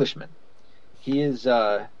 He's an Englishman. He is.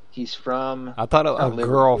 He's from. I thought a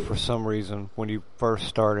girl for some reason when you first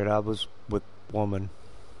started. I was with woman.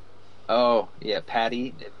 Oh yeah,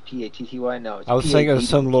 Patty, Patty. No, it's I was thinking of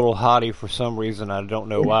some little hottie for some reason. I don't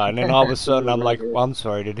know why. And then all of a sudden, I'm like, well, I'm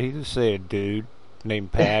sorry. Did he just say a dude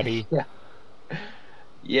named Patty?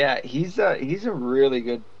 Yeah. He's a really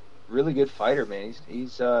good fighter, man. He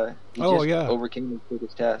just overcame his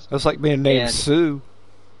biggest test. That's like being named Sue.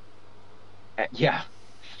 Yeah.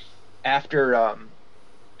 After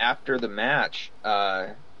the match,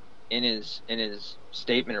 in his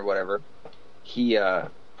statement or whatever, he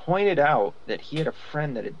pointed out that he had a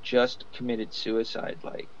friend that had just committed suicide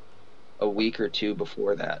like a week or two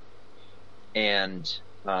before that, and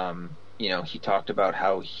he talked about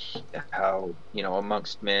how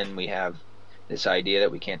amongst men we have this idea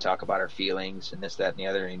that we can't talk about our feelings and this, that, and the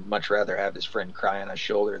other, and he'd much rather have his friend cry on his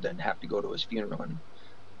shoulder than have to go to his funeral in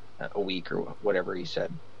a week or whatever he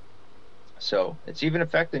said. So it's even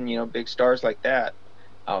affecting, big stars like that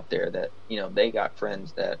out there that, they got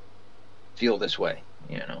friends that feel this way,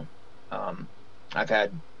 I've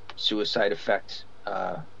had suicide affect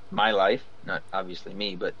my life, not obviously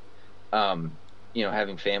me, but,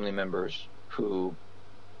 having family members who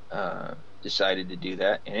decided to do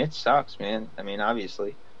that, and it sucks, man. I mean,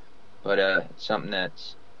 obviously, but it's something that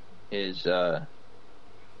is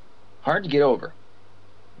hard to get over.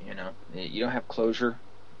 You don't have closure.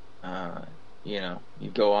 You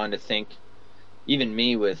go on to think. Even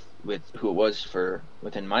me with who it was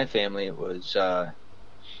within my family, it was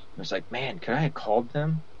like, man, could I have called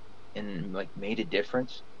them and like made a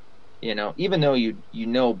difference? Even though you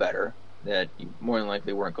know better that you more than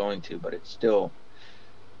likely weren't going to, but it's still.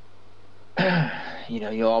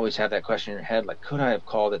 You'll always have that question in your head, like, could I have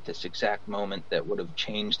called at this exact moment that would have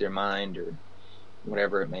changed their mind or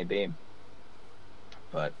whatever it may be?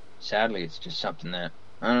 But sadly, it's just something that,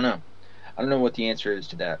 I don't know. I don't know what the answer is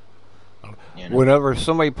to that. Whenever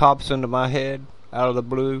somebody pops into my head out of the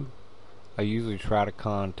blue, I usually try to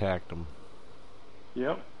contact them.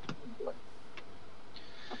 Yep.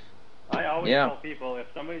 I I always yeah. tell people, if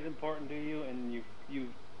somebody's important to you and you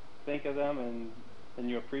think of them and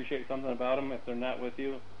you appreciate something about them, if they're not with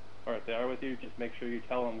you, or if they are with you, just make sure you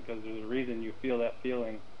tell them, because there's a reason you feel that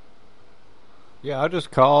feeling. Yeah, I'll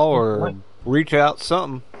just call or reach out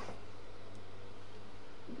something.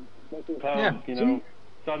 Yeah. You know,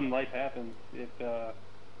 sudden life happens. If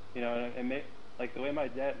you know, like the way my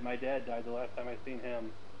dad died the last time I seen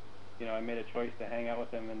him. You know, I made a choice to hang out with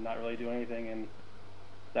him and not really do anything, and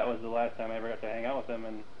that was the last time I ever got to hang out with him,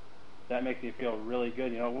 and that makes me feel really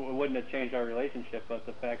good. You know, it wouldn't have changed our relationship, but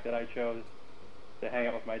the fact that I chose to hang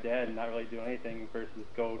out with my dad and not really do anything versus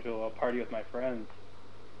go to a party with my friends,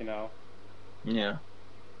 you know. Yeah.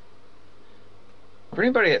 For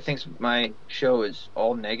anybody that thinks my show is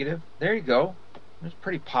all negative, there you go. There's a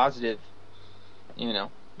pretty positive, you know,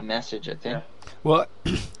 message, I think. Yeah. Well,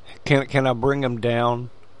 can I bring him down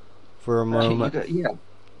for a moment?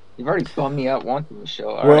 You've already bummed me out once in the show.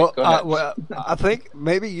 All Well, right, go ahead. I think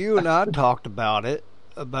maybe you and I talked about it,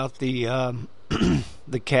 about the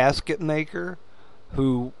the casket maker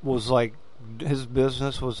who was like, his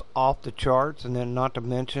business was off the charts, and then not to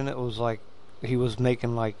mention it was like he was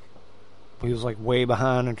making like, he was like way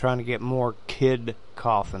behind and trying to get more kid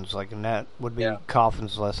coffins, like, and that would be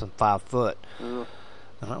coffins less than 5 foot. Ugh.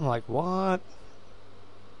 And I'm like, what?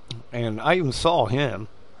 And I even saw him,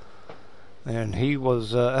 and he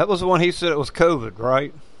was that was the one he said it was COVID,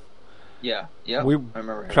 right? Yeah. We I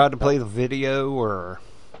remember. tried to play the video or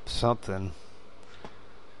something.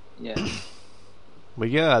 Yeah. But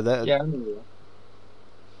yeah, that. Yeah, I remember that.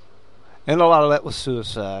 And a lot of that was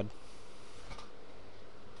suicide.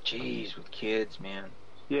 Jeez, with kids, man.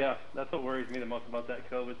 Yeah, that's what worries me the most about that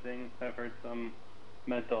COVID thing. I've heard some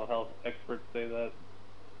mental health experts say that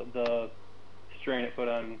the strain it put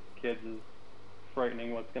on kids is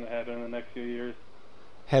frightening what's going to happen in the next few years.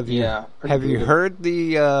 Have you heard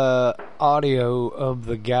the audio of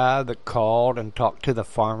the guy that called and talked to the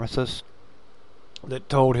pharmacist that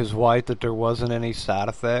told his wife that there wasn't any side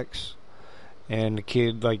effects, and the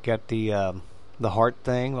kid like got the heart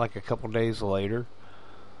thing like a couple days later?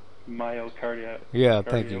 Myocardial. Yeah,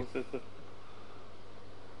 thank you.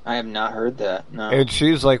 I have not heard that. No. And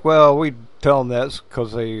she's like, "Well, we tell them that's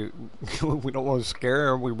because we don't want to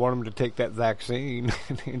scare them. We want them to take that vaccine."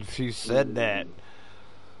 And she said that.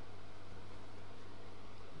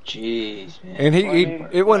 Jeez, man. And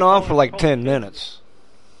it went on for like 10 minutes.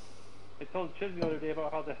 I told Chiz the other day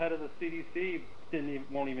about how the head of the CDC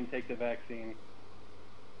won't even take the vaccine.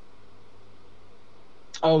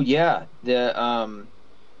 Oh yeah, the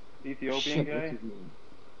Ethiopian guy. what's his name?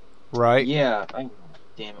 Right? Yeah.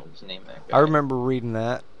 Damn it, what's the name of that guy? I remember reading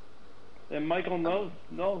that. And Michael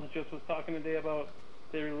Knowles just was talking today about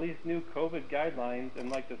they released new COVID guidelines,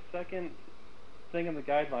 and like the second thing in the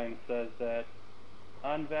guidelines says that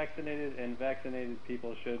unvaccinated and vaccinated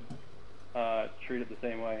people should treat it the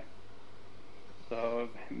same way. So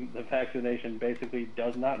the vaccination basically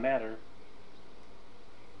does not matter.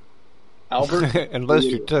 Albert? Unless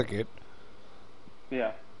you took it.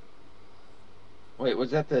 Yeah. Wait,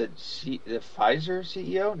 was that the Pfizer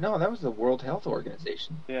CEO? No, that was the World Health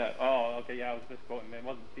Organization. Yeah. Oh, okay. Yeah, I was misquoting. It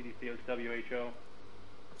wasn't CDC. It was WHO.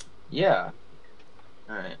 Yeah.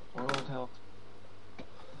 All right. World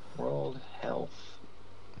Health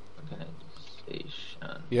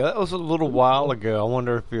Organization. Yeah, that was a little while ago. I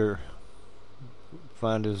wonder if you're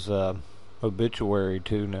find his obituary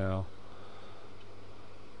too now.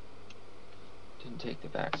 Didn't take the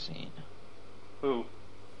vaccine. Who?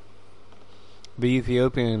 The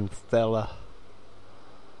Ethiopian fella.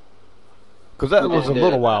 Because that was a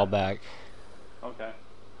little while back. Okay.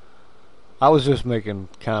 I was just making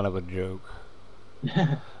kind of a joke.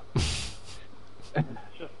 It's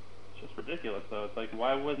just ridiculous, though. It's like,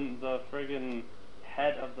 why wouldn't the friggin'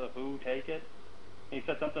 head of the WHO take it? He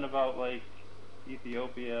said something about, like,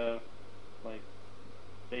 Ethiopia, like,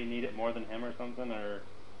 they need it more than him or something, or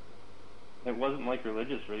it wasn't, like,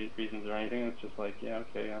 religious reasons or anything. It's just like, yeah,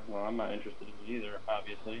 okay, yeah, well, I'm not interested in it either,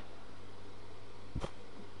 obviously.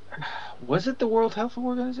 Was it the World Health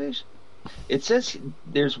Organization? It says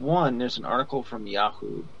there's an article from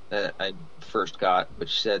Yahoo that I first got,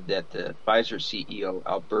 which said that the Pfizer CEO,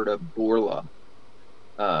 Alberta Bourla,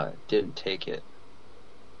 didn't take it.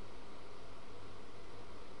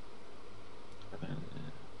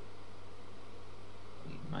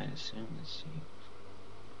 We might assume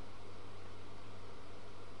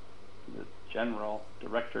The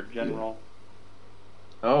Director General.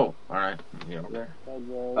 Oh, all right. Yeah, there.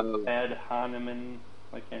 Ed Hahnemann.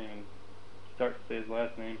 I can't even start to say his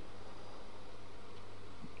last name.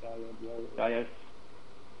 Gaius.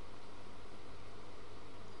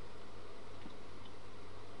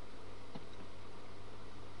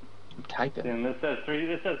 type in. And this says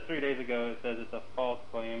 3 days ago. It says it's a false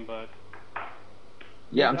claim, but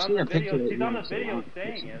Yeah, I'm he's seeing on a the picture. video. that He's you on the said video on the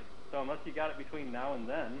saying picture. it. So unless you got it between now and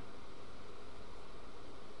then,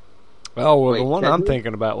 Oh, well, Wait, the one I'm Tedros?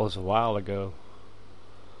 thinking about was a while ago.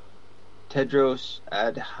 Tedros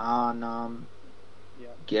Adhanom yeah,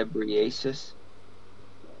 Ghebreyesus.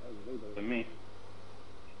 to me.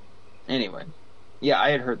 Anyway, yeah, I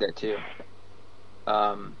had heard that too.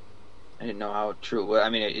 I didn't know how true. Well, I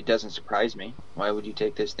mean, it doesn't surprise me. Why would you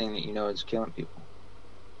take this thing that you know is killing people?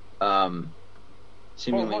 Well,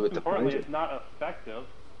 Seemingly most with the importantly, Pfizer. it's not effective.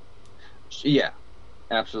 Yeah,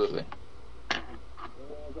 absolutely.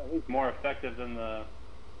 At least more effective than the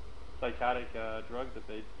psychotic drug that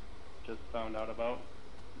they just found out about.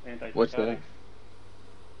 Antipsychotics. What's that?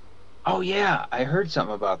 Oh yeah, I heard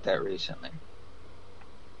something about that recently.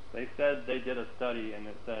 They said they did a study and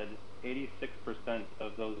it said 86%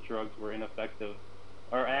 of those drugs were ineffective,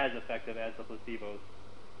 or as effective as the placebos.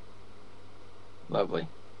 Lovely.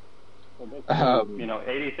 So Um,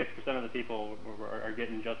 86% of the people are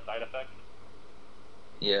getting just side effects.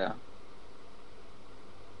 Yeah.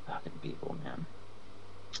 Fucking people, man.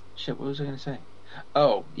 Shit, what was I gonna say?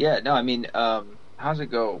 Oh, yeah, no, I mean, how's it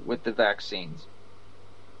go with the vaccines?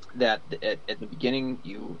 That at the beginning,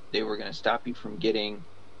 they were gonna stop you from getting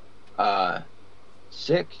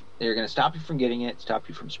sick. They were gonna stop you from getting it, stop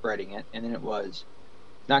you from spreading it, and then it was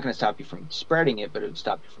not gonna stop you from spreading it, but it would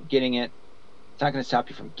stop you from getting it. It's not gonna stop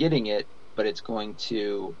you from getting it, but it's going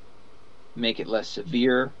to make it less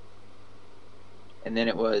severe. And then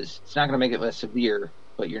it's not going to make it less severe,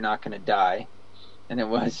 but you're not going to die. And it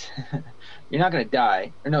was, you're not going to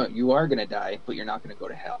die. Or no, you are going to die, but you're not going to go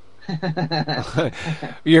to hell.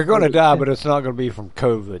 You're going to die, but it's not going to be from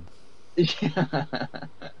COVID.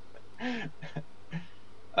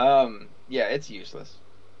 Yeah, it's useless.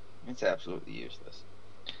 It's absolutely useless.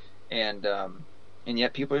 And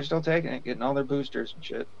yet people are still taking it, getting all their boosters and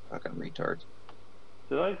shit. Fucking retards.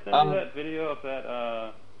 Did I send you that video of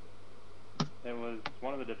that? It was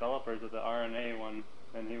one of the developers of the RNA one,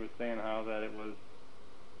 and he was saying how that it was.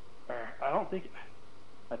 I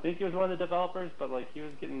think he was one of the developers, but like he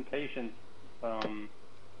was getting patients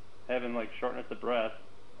having like shortness of breath,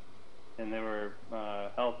 and they were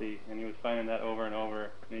healthy, and he was finding that over and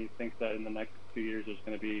over. And he thinks that in the next 2 years there's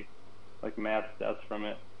going to be like mass deaths from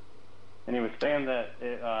it. And he was saying that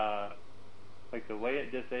it, like the way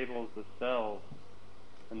it disables the cells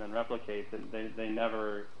and then replicates it, they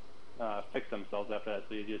never fix themselves after that,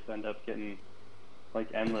 so you just end up getting like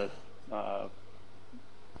endless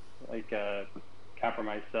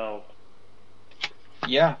compromised cells.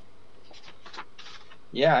 Yeah,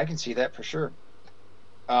 I can see that for sure.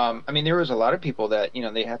 I mean, there was a lot of people that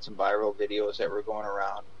they had some viral videos that were going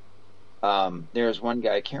around. There was one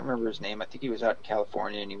guy, I can't remember his name. I think he was out in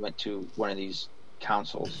California, and he went to one of these town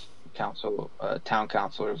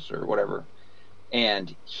councilors or whatever.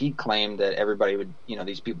 And he claimed that everybody would,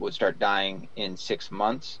 these people would start dying in 6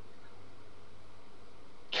 months.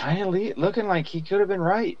 Kind of looking like he could have been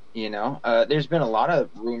right, There's been a lot of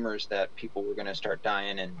rumors that people were going to start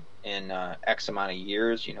dying in X amount of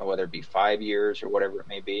years, whether it be 5 years or whatever it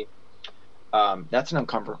may be. That's an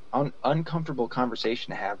uncomfortable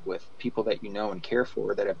conversation to have with people that you know and care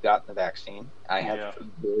for that have gotten the vaccine. I have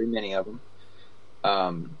very many of them.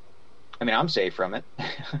 I mean, I'm safe from it.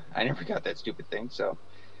 I never got that stupid thing, so.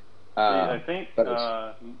 I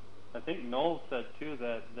think Noel said too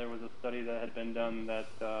that there was a study that had been done that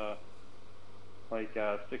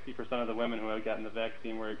 60% of the women who had gotten the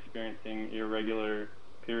vaccine were experiencing irregular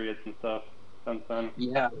periods and stuff since then.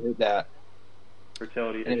 Yeah, I heard that.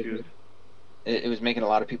 Fertility issues. It was making a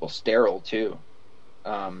lot of people sterile too.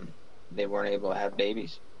 They weren't able to have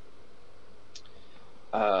babies.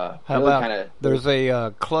 How really about there's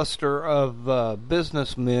a cluster of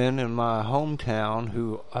businessmen in my hometown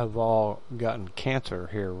who have all gotten cancer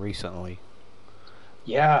here recently.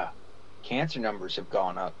 Yeah, cancer numbers have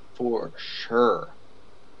gone up for sure.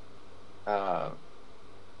 Yeah,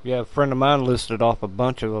 a friend of mine listed off a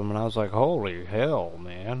bunch of them, and I was like, holy hell,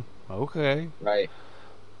 man. Okay. Right.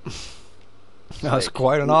 That's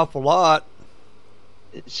quite an awful lot.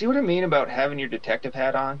 See what I mean about having your detective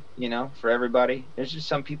hat on, for everybody? There's just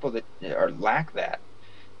some people that lack that,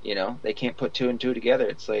 They can't put two and two together.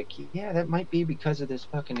 It's like, yeah, that might be because of this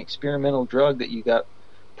fucking experimental drug that you got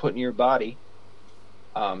put in your body,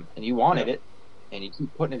 and you wanted it, and you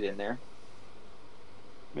keep putting it in there.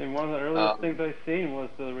 I mean, one of the earliest things I seen was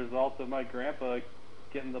the result of my grandpa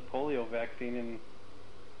getting the polio vaccine and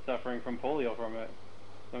suffering from polio from it.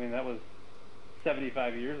 I mean, that was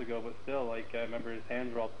 75 years ago, but still, I remember his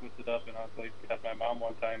hands were all twisted up, and I was like, had my mom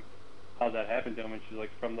one time how'd that happen to him? And she's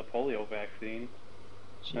like, from the polio vaccine.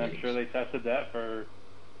 And I'm sure they tested that for,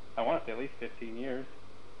 I want to say, at least 15 years.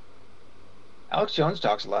 Alex Jones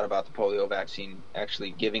talks a lot about the polio vaccine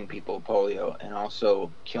actually giving people polio and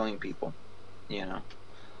also killing people, you know.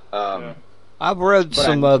 Yeah. I've read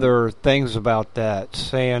some other things about that,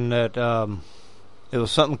 saying that it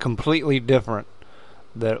was something completely different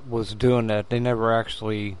that was doing that. They never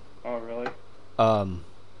actually Oh, really?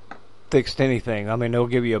 fixed anything. I mean, they'll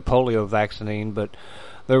give you a polio vaccine, but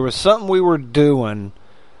there was something we were doing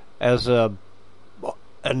as a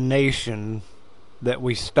nation that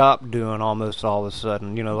we stopped doing almost all of a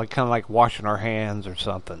sudden. You know, like kind of like washing our hands or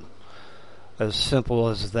something. As simple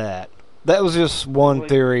as that. That was just one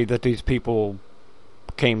theory that these people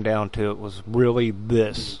came down to. It was really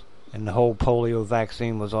this, and the whole polio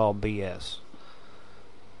vaccine was all BS.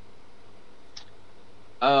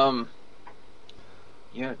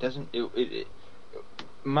 Yeah, it doesn't.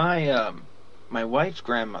 My wife's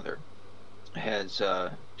grandmother has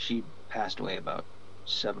she passed away about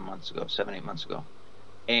 7, 8 months ago,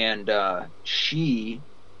 and she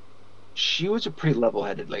was a pretty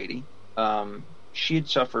level-headed lady. She had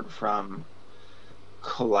suffered from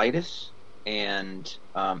colitis, and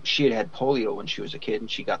she had polio when she was a kid,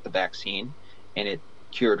 and she got the vaccine, and it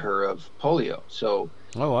cured her of polio. So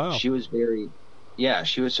oh wow, she was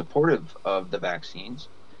she was supportive of the vaccines,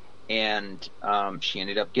 and she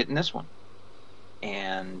ended up getting this one.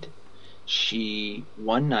 And she,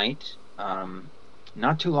 one night,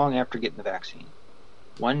 not too long after getting the vaccine,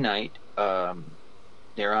 one night,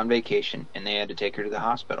 they're on vacation, and they had to take her to the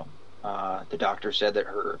hospital. The doctor said that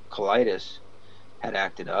her colitis had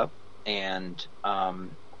acted up, and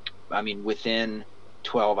within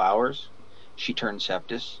 12 hours, she turned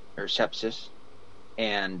sepsis,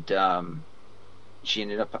 and she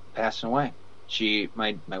ended up passing away.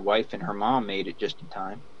 My wife and her mom made it just in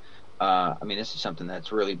time. This is something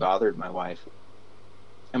that's really bothered my wife,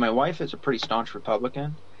 and my wife is a pretty staunch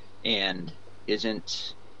Republican, and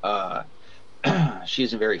isn't she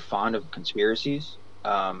isn't very fond of conspiracies.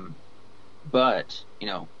 But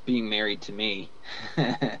being married to me,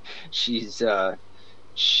 she's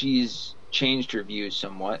changed her views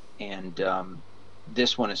somewhat, and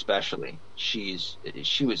this one especially. She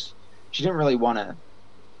didn't really want to,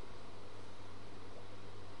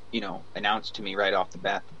 announce to me right off the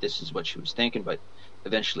bat that this is what she was thinking, but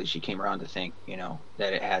eventually she came around to think,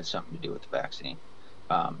 that it had something to do with the vaccine.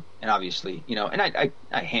 And obviously, and I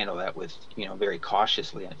handle that with, very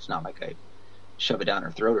cautiously. It's not like I shove it down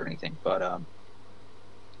her throat or anything, but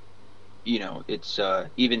it's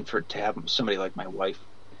even to have somebody like my wife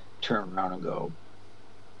turn around and go,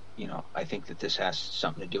 I think that this has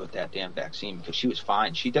something to do with that damn vaccine, because she was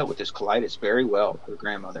fine. She dealt with this colitis very well, her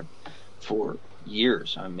grandmother, for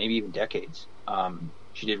years, maybe even decades.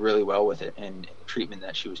 She did really well with it and treatment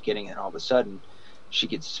that she was getting, and all of a sudden she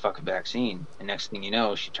gets this fucking vaccine, and next thing you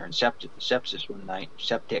know, she turns septic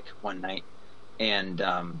one night, and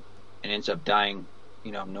ends up dying,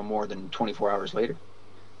 no more than 24 hours later.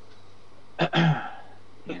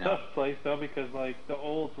 It's a tough place though, because like the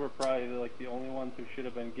olds were probably like the only ones who should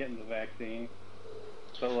have been getting the vaccine.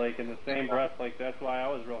 But like in the same breath, like that's why I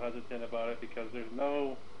was real hesitant about it, because there's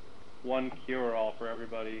no one cure-all for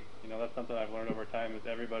everybody. That's something I've learned over time, is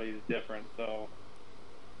everybody's different. So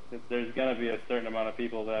there's gonna be a certain amount of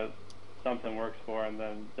people that something works for and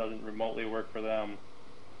then doesn't remotely work for them.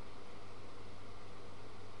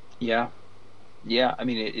 Yeah.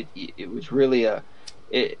 It was really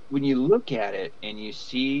when you look at it and you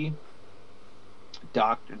see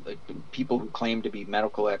people who claim to be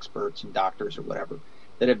medical experts and doctors or whatever,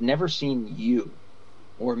 that have never seen you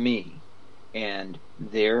or me, and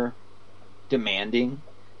they're demanding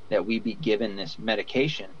that we be given this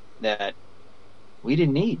medication that we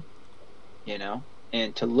didn't need,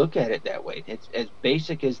 and to look at it that way, it's as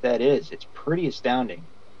basic as that is, it's pretty astounding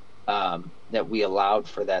that we allowed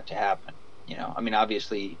for that to happen.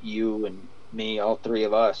 Obviously you and me, all three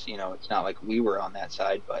of us, it's not like we were on that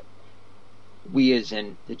side, but we as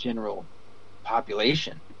in the general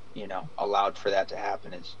population, allowed for that to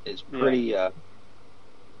happen is pretty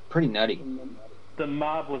pretty nutty. The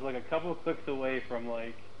mob was like a couple of clicks away from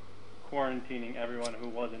like quarantining everyone who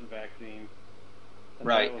wasn't vaccinated. And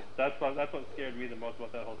right. That's what scared me the most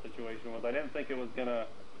about that whole situation, was I didn't think it was gonna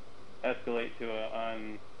escalate to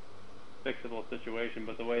an unfixable situation,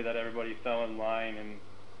 but the way that everybody fell in line and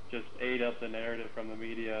just ate up the narrative from the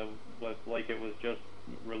media was like it was just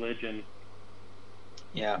religion.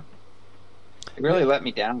 Yeah. It really let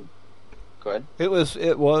me down. Go ahead. It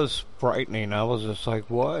was frightening. I was just like,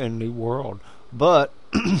 what in the world? But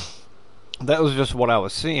that was just what I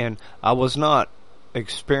was seeing. I was not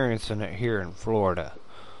experiencing it here in Florida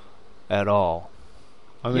at all.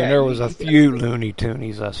 I mean, Yeah, there was a few Looney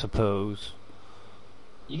Toonies, I suppose.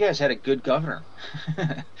 You guys had a good governor.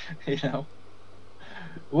 You know.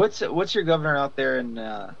 What's your governor out there in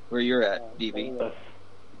where you're at, DB? I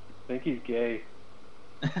think he's gay.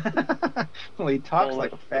 Well, he talks Polish,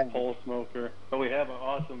 like a fat. pole smoker. But we have an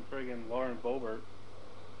awesome friggin' Lauren Boebert.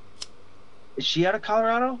 Is she out of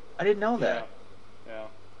Colorado? I didn't know that. Yeah.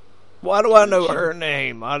 Why do I know her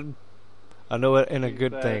name? I know it in a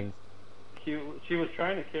good She's, thing. She was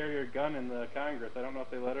trying to carry her gun in the Congress. I don't know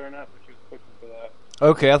if they let her or not, but she was pushing for that.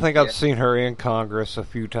 Okay, I think I've seen her in Congress a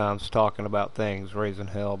few times talking about things, raising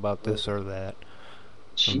hell about this or that.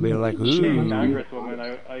 She And being like, She's a ooh.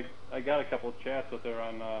 congresswoman. I got a couple of chats with her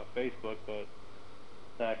on Facebook, but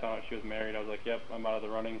then I found out she was married. I was like, yep, I'm out of the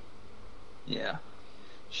running. Yeah.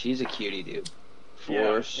 She's a cutie, dude.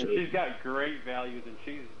 Yeah, and Sure. she's got great values, and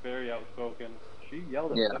she's very outspoken. She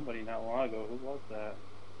yelled at somebody not long ago. Who was that?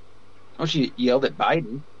 Oh, she yelled at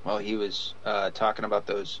Biden while he was talking about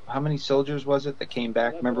those. How many soldiers was it that came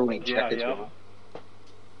back? Remember when he checked his watch?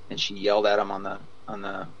 And she yelled at him on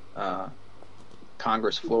the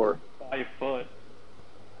Congress floor. 5 foot.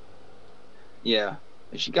 Yeah,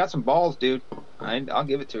 she got some balls, dude. I'll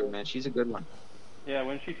give it to her, man. She's a good one. Yeah,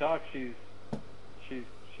 when she talks, she's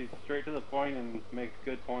straight to the point and makes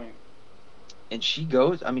good points. And she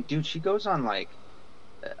goes. I mean, dude, she goes on like.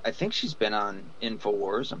 I think she's been on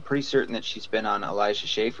InfoWars. I'm pretty certain that she's been on Elijah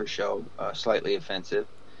Schaefer's show, Slightly Offensive.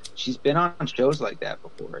 She's been on shows like that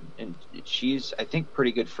before, and she's, I think,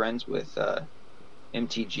 pretty good friends with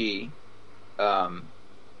MTG.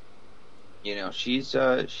 You know, she's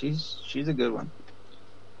a good one.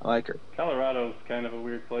 I like her. Colorado's kind of a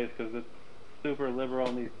weird place because it's super liberal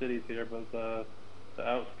in these cities here, but the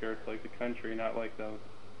outskirts, like the country, not like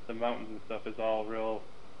the mountains and stuff, is all real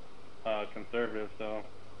conservative. So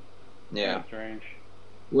Yeah. kind of strange.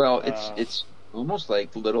 Well, it's almost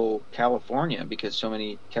like little California because so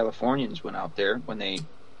many Californians went out there when they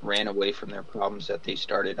ran away from their problems that they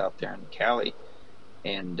started out there in Cali,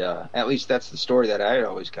 and at least that's the story that I had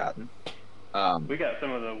always gotten. We got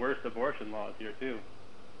some of the worst abortion laws here too.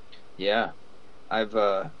 Yeah, I've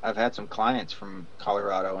had some clients from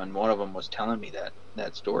Colorado, and one of them was telling me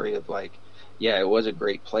that story of like, yeah, it was a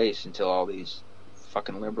great place until all these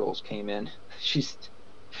fucking liberals came in.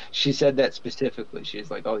 She said that specifically. She's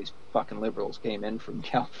like, all these fucking liberals came in from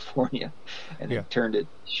California, and they turned it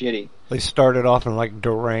shitty. They started off in like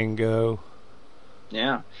Durango.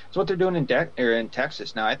 Yeah, it's what they're doing in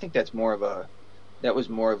Texas now. I think that was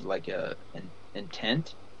more of like an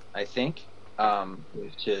intent. I think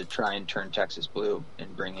to try and turn Texas blue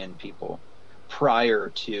and bring in people prior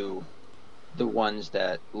to the ones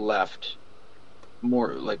that left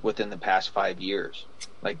more like within the past 5 years,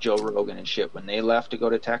 like Joe Rogan and shit, when they left to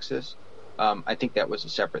go to Texas. I think that was a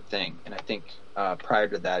separate thing, and I think prior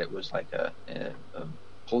to that it was like a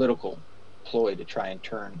political ploy to try and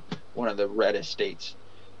turn one of the reddest states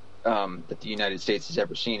that the United States has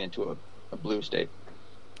ever seen into a blue state.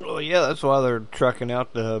 Well, yeah, that's why they're trucking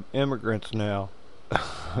out the immigrants now.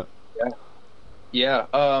 Yeah.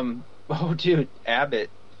 Oh, dude,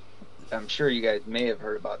 Abbott. I'm sure you guys may have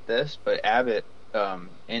heard about this, but Abbott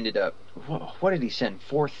ended up. What did he send?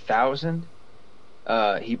 4,000.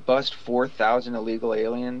 He bussed 4,000 illegal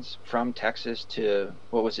aliens from Texas to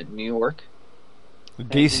what was it? New York.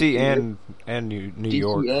 DC and New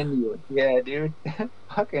York. DC and New York. Yeah, dude.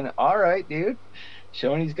 Fucking all right, dude.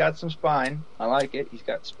 Showing he's got some spine. I like it. He's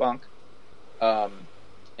got spunk. And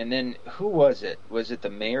then who was it? Was it the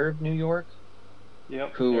mayor of New York?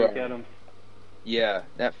 Yep. Who? Eric Adams. Yeah,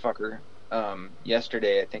 that fucker.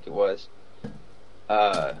 Yesterday, I think it was.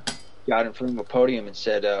 Got in front of a podium and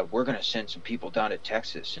said, "We're going to send some people down to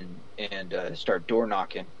Texas and start door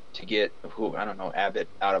knocking to get Abbott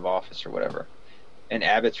out of office or whatever." And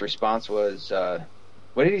Abbott's response was,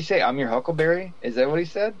 "What did he say? I'm your Huckleberry?" Is that what he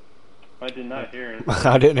said? I did not hear it.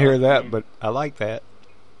 I didn't hear that, but I like that.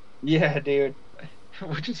 Yeah, dude.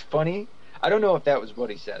 Which is funny. I don't know if that was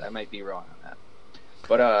what he said. I might be wrong on that.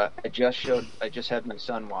 But I just had my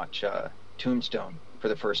son watch Tombstone for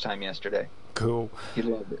the first time yesterday. Cool. He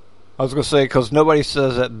loved it. I was going to say, because nobody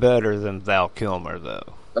says that better than Val Kilmer,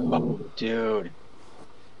 though. Oh, dude.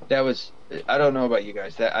 That was, I don't know about you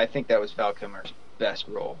guys. I think that was Val Kilmer's best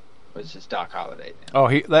role, was his Doc Holliday. Man. Oh,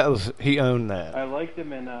 he owned that. I liked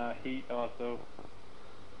him in Heat also.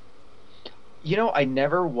 You know, I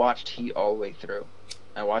never watched Heat all the way through.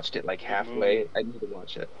 I watched it like halfway. I need to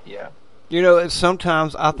watch it. Yeah. You know,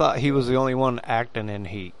 sometimes I thought he was the only one acting in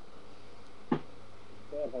Heat. How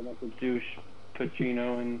much a douche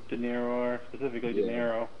Pacino and De Niro are, specifically De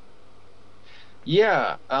Niro.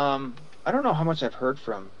 Yeah. I don't know how much I've heard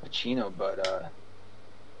from Pacino, but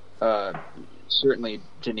uh, certainly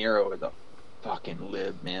De Niro is a fucking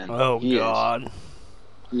lib, man. Oh God,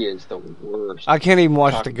 He is the worst. I can't even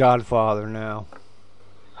watch Talk- The Godfather now.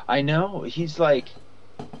 I know. He's like,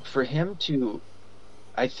 for him to,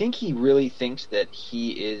 I think he really thinks that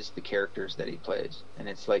he is the characters that he plays. And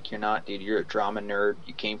it's like, you're not, dude. You're a drama nerd.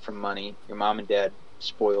 You came from money. Your mom and dad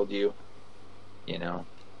spoiled you. You know,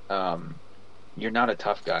 you're not a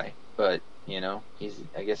tough guy, but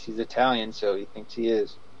I guess he's Italian, so he thinks he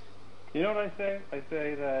is. You know what I say? I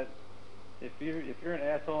say that if you're an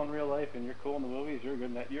asshole in real life and you're cool in the movies, you're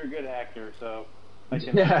a good actor. So I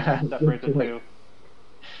can separate the two.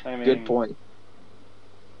 I mean, Good point.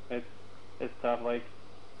 It's tough. Like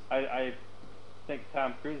I think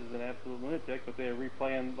Tom Cruise is an absolute lunatic, but they're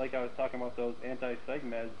replaying, like I was talking about those anti-psych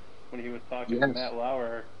meds when he was talking to Yes. Matt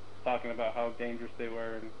Lauer, talking about how dangerous they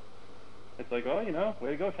were, and it's like, oh,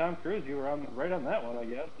 way to go, Tom Cruise, you were right on that one, I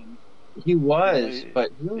guess. And He was, even though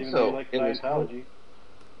but even though you like Scientology.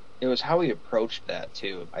 it was how he approached that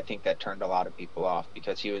too. I think that turned a lot of people off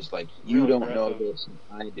because he was like, "You Really don't know aggressive. this,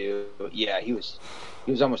 and I do." Yeah, he was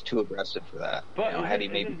almost too aggressive for that. But Had he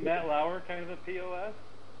maybe, isn't Matt Lauer kind of a POS?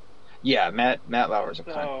 yeah, Matt Lauer's a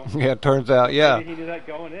So cunt. Yeah, it turns out, yeah. maybe he knew that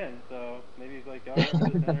going in. So maybe he's like, oh, I'm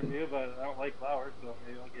in this interview, but I don't like Lauer, so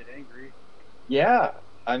maybe I'll get angry. Yeah,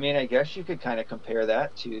 I mean, I guess you could kind of compare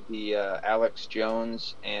that to the Alex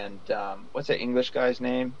Jones and what's that English guy's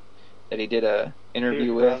name that he did a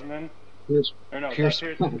interview Pierce with? Brosnan? Pierce, Or no, Pierce,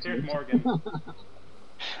 Pierce Morgan,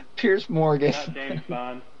 Pierce Morgan. not James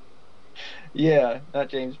Bond. Yeah, not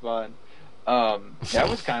James Bond. That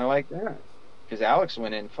was kind of like that because Alex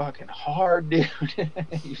went in fucking hard, dude.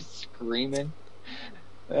 He was screaming.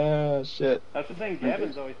 Oh shit. That's the thing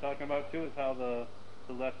Gavin's always talking about too, is how the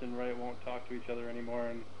left and right won't talk to each other anymore,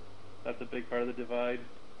 and that's a big part of the divide.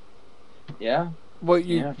 Yeah. Well,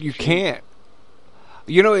 Yeah, you sure. can't.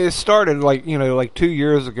 It started like 2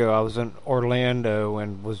 years ago. I was in Orlando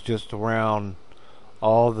and was just around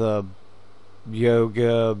all the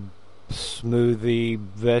yoga, smoothie,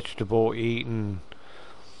 vegetable eating,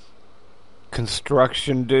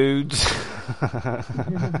 construction dudes. I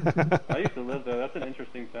used to live there. That's an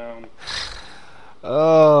interesting town.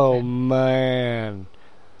 Oh man,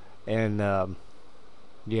 and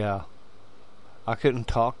yeah, I couldn't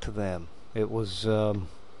talk to them. It was a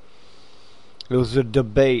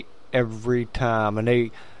debate every time,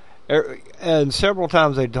 and several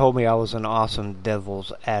times they told me I was an awesome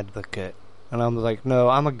devil's advocate, and I was like, no,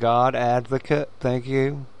 I'm a God advocate, thank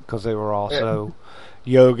you, because they were also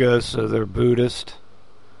yoga, so they're Buddhist.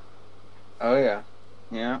 Oh yeah.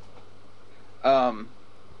 Yeah.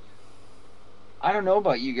 I don't know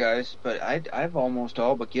about you guys, but I've almost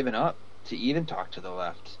all but given up to even talk to the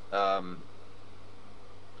left.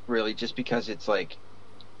 Really, just because it's like,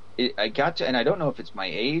 I got to, and I don't know if it's my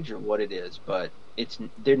age or what it is, but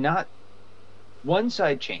they're not. One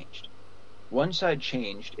side changed. One side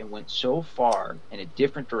changed and went so far in a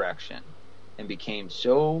different direction, and became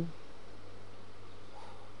so.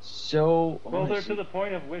 Well, they're to the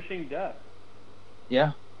point of wishing death.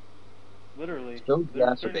 Yeah. Literally. So There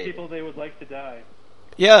are certain exacerbated. people they would like to die.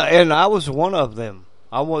 Yeah, and I was one of them.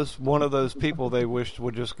 I was one of those people they wished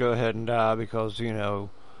would just go ahead and die because,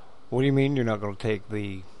 what do you mean you're not going to take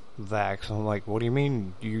the vax? I'm like, what do you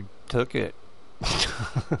mean you took it?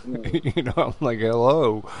 I'm like,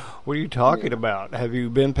 hello, what are you talking about? Have you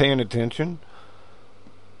been paying attention?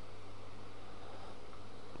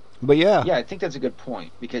 But yeah. Yeah, I think that's a good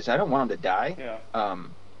point because I don't want him to die. Yeah.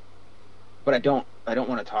 But I don't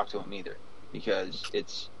want to talk to him either because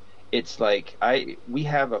it's like we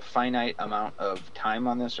have a finite amount of time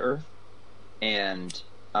on this earth, and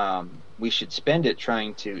we should spend it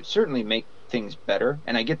trying to certainly make things better.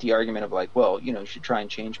 And I get the argument of like, well, you should try and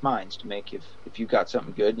change minds to make if you got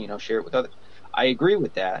something good, share it with others. I agree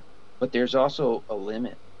with that, but there's also a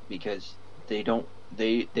limit because they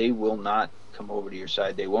will not come over to your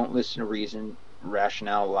side. They won't listen to reason,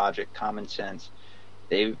 rationale, logic, common sense.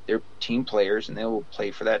 They're team players and they will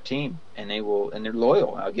play for that team and they're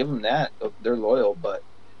loyal. I'll give them that. They're loyal, but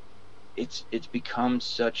it's become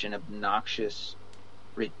such an obnoxious,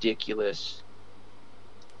 ridiculous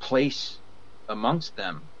place amongst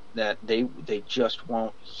them that they just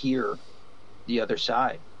won't hear the other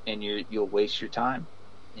side, and you'll waste your time,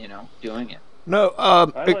 doing it. No, I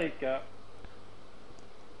like.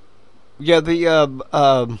 yeah,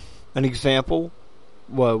 an example,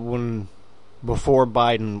 when before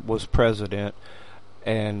Biden was president,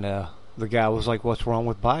 and the guy was like, "What's wrong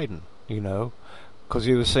with Biden?" Because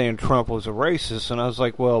he was saying Trump was a racist, and I was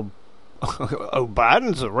like, "Well, oh,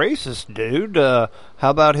 Biden's a racist, dude. How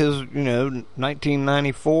about his,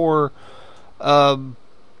 1994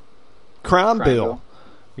 crime bill?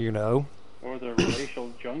 Or the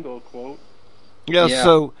racial jungle quote. Yeah,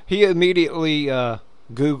 so he immediately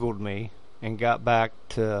Googled me and got back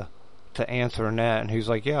to answering that, and he's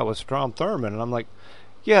like, yeah, it was Strom Thurmond. And I'm like,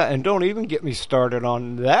 yeah, and don't even get me started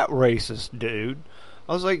on that racist dude.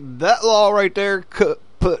 I was like, that law right there could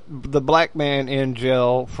put the black man in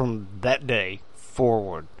jail from that day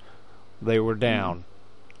forward. They were down.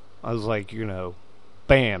 I was like,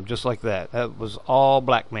 bam, just like that. That was all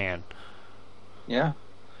black man. Yeah.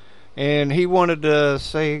 And he wanted to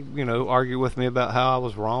say, argue with me about how I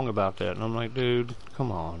was wrong about that. And I'm like, dude,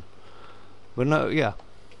 come on. But no, yeah.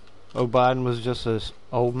 Biden was just this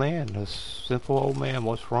old man, this simple old man.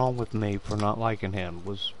 What's wrong with me for not liking him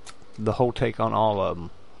was the whole take on all of them.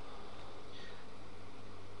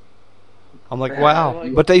 I'm like, wow.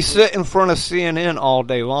 But they sit in front of CNN all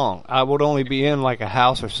day long. I would only be in like a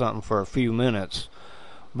house or something for a few minutes.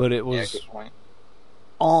 But it was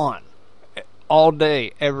on. All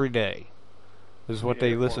day, every day, is what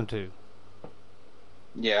they listen to.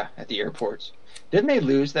 Yeah, at the airports. Didn't they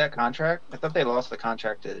lose that contract? I thought they lost the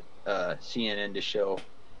contract to CNN to show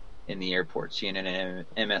in the airport, CNN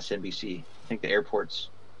and MSNBC. I think the airports,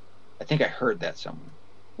 I think I heard that somewhere.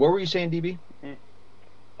 What were you saying, DB?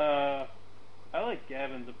 I like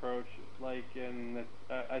Gavin's approach. I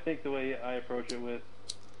think the way I approach it with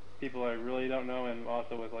people I really don't know, and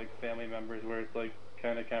also with family members, where it's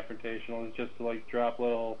kind of confrontational, is just to drop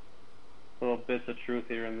little bits of truth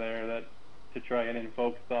here and there to try and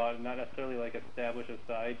invoke thought, and not necessarily establish a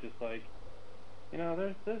side, just there's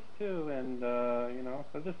this too, and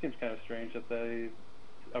it just seems kind of strange that they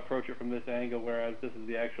approach it from this angle, whereas this is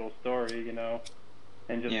the actual story,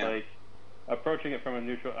 and just approaching it from a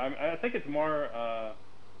neutral. I think it's more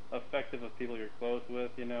effective with people you're close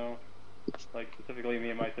with, specifically me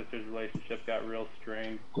and my sister's relationship got real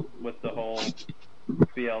strained with the whole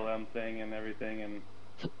BLM thing and everything, and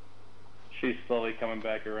she's slowly coming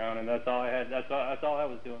back around, and that's all I had. That's all I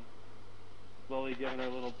was doing. Slowly giving her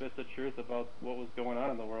little bits of truth about what was going on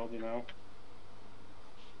in the world,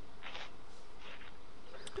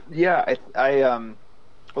 Yeah, I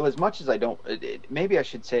well, as much as I don't, maybe I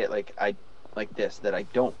should say it like this, that I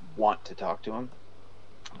don't want to talk to him,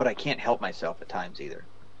 but I can't help myself at times either.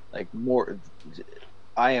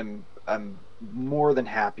 I'm more than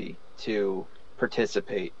happy to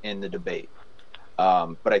participate in the debate.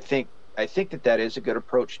 But I think that is a good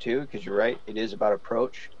approach too, because you're right. It is about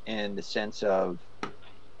approach in the sense of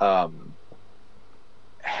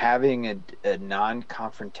having a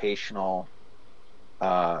non-confrontational,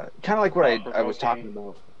 kind of like what I was talking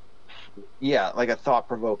about. Yeah, like a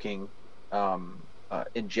thought-provoking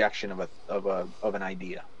injection of an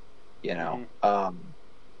idea,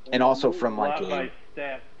 and also from by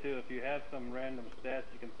stats too. If you have some random stats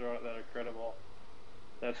you can throw out that are credible,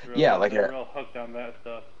 that's real. Yeah, they're real hooked on that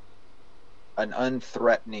stuff. An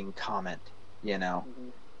unthreatening comment, and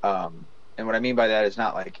what I mean by that is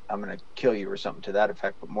not like I'm going to kill you or something to that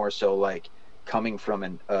effect, but more so like coming from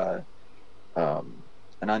an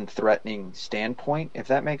unthreatening standpoint, if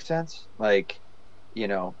that makes sense.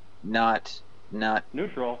 Not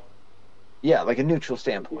neutral. Yeah, like a neutral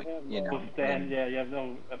standpoint. You have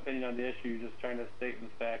no opinion on the issue. You're just trying to state the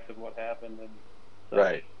facts of what happened. And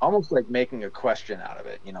right. Almost like making a question out of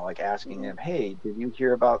it. Like asking them, "Hey, did you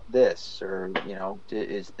hear about this?" Or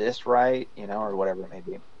is this right? Or whatever it may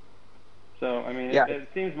be. So I mean, it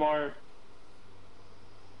seems more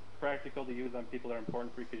practical to use on people that are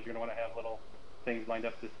important for you, because you're going to want to have little things lined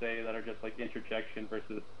up to say that are just like interjection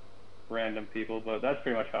versus random people. But that's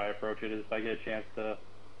pretty much how I approach it. Is if I get a chance to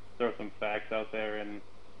throw some facts out there and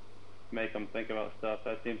make them think about stuff,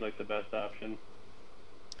 that seems like the best option.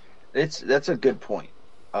 That's a good point.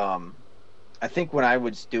 I think when I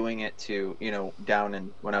was doing it to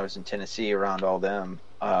when I was in Tennessee around all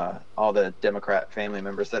the Democrat family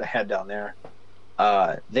members that I had down there,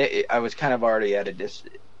 I was kind of already at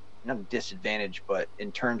not a disadvantage, but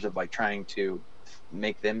in terms of like trying to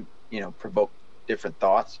make them provoke different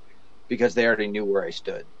thoughts, because they already knew where I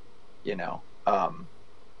stood,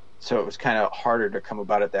 so it was kind of harder to come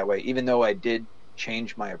about it that way, even though I did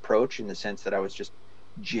change my approach in the sense that I was just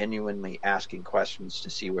genuinely asking questions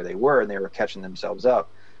to see where they were, and they were catching themselves up.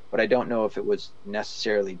 But I don't know if it was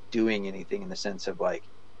necessarily doing anything in the sense of like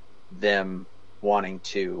them wanting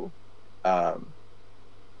to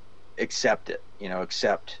accept it,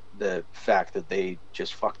 accept the fact that they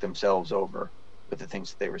just fucked themselves over with the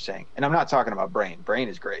things that they were saying. And I'm not talking about Brain. Brain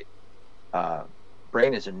is great.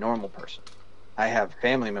 Brain is a normal person. I have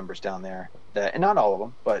family members down there and not all of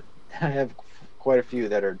them, but I have quite a few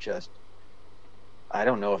that are just, I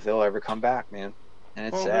don't know if they'll ever come back, man. And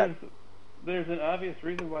it's Well, sad. there's an obvious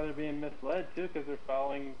reason why they're being misled too, because they're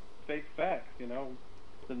following fake facts.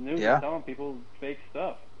 The news Yeah. is telling people fake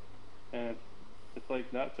stuff, and it's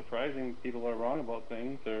like not surprising people are wrong about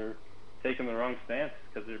things or taking the wrong stance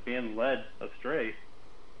because they're being led astray.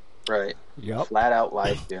 Right. Yep. Flat out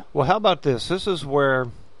lied to. Well, how about this? This is where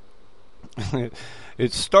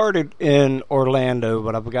it started in Orlando,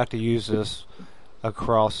 but I've got to use this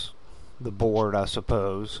across the board, I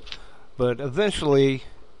suppose. But eventually,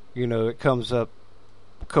 it comes up,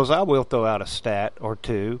 because I will throw out a stat or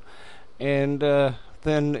two, and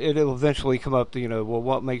then it'll eventually come up to, well,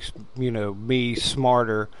 what makes, me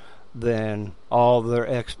smarter than all their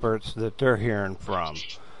experts that they're hearing from?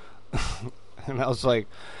 And I was like,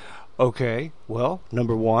 okay, well,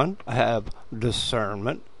 number one, I have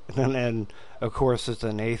discernment. And of course, it's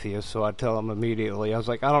an atheist, so I tell him immediately. I was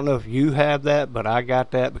like, I don't know if you have that, but I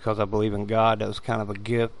got that because I believe in God. That was kind of a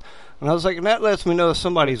gift. And I was like, and that lets me know if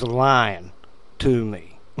somebody's lying to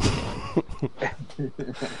me.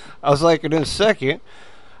 I was like, and in a second,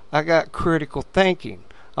 I got critical thinking.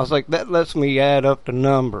 I was like, that lets me add up the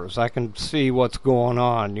numbers. I can see what's going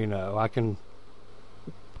on, I can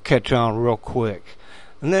catch on real quick.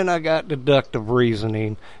 And then I got deductive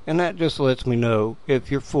reasoning, and that just lets me know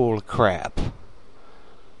if you're full of crap.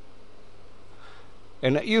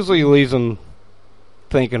 And that usually leaves them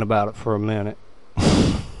thinking about it for a minute.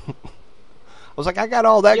 I was like, I got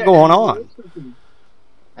all that going on.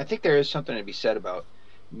 I think there is something to be said about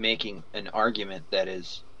making an argument that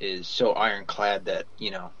is so ironclad that,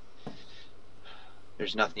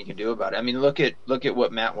 there's nothing you can do about it. I mean, look at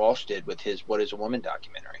what Matt Walsh did with his What Is a Woman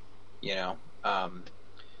documentary.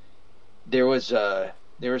 There was a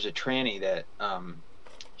tranny that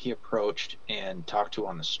he approached and talked to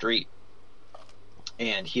on the street,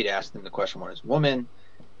 and he had asked them the question, "What is a woman?"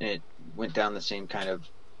 And it went down the same kind of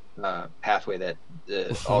pathway that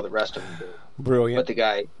all the rest of them did. Brilliant. But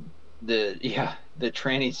the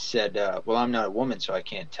tranny said, "Well, I'm not a woman, so I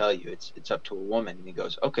can't tell you. It's up to a woman." And he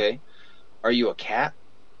goes, "Okay, are you a cat?"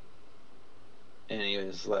 And he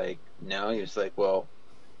was like, "No." He was like, "Well,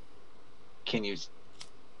 can you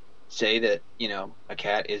say that, a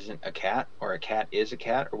cat isn't a cat, or a cat is a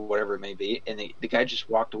cat, or whatever it may be?" And the guy just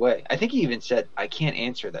walked away. I think he even said, "I can't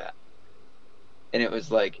answer that." And it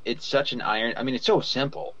was like, it's such an it's so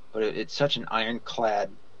simple, but it's such an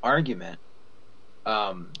ironclad argument.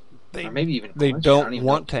 Or maybe even they question. don't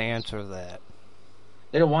want to answer that.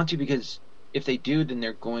 They don't want to, because if they do, then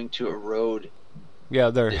they're going to erode. Yeah,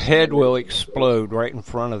 their head will explode right in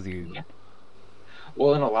front of you. Yeah.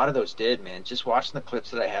 Well, and a lot of those did, man. Just watching the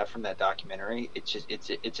clips that I have from that documentary,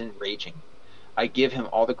 it's enraging. I give him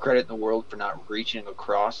all the credit in the world for not reaching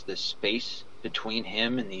across the space between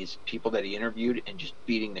him and these people that he interviewed and just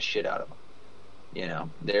beating the shit out of them.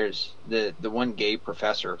 There's the one gay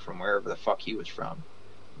professor from wherever the fuck he was from.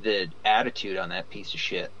 The attitude on that piece of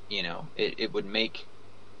shit, it would make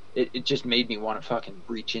it just made me want to fucking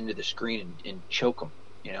reach into the screen and choke him,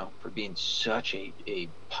 for being such a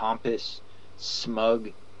pompous,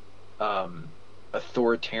 smug,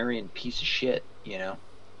 authoritarian piece of shit.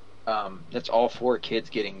 That's all for kids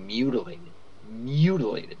getting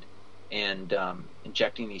mutilated, and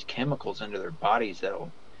injecting these chemicals into their bodies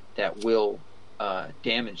that will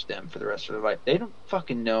damage them for the rest of their life. They don't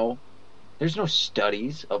fucking know. There's no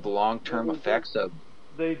studies of long-term effects of.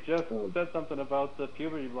 They just said something about the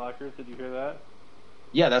puberty blockers. Did you hear that?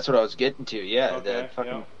 Yeah, that's what I was getting to. Yeah, Okay, the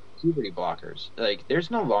fucking yeah. puberty blockers. Like, there's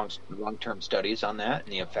no long-term studies on that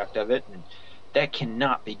and the effect of it, and that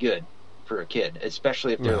cannot be good for a kid,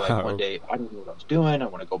 especially if they're like, one day, I don't know what I was doing, I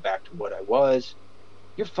want to go back to what I was.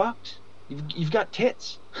 You're fucked. You've got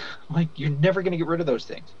tits. Like, you're never going to get rid of those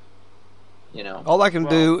things. All I can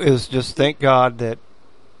do is just thank God that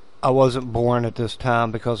I wasn't born at this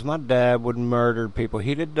time, because my dad would murder people.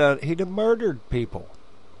 He'd have murdered people.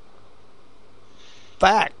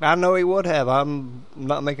 Fact, I know he would have. I'm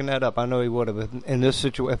not making that up. I know he would have. In this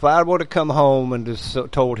situation, if I would have come home and just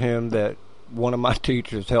told him that one of my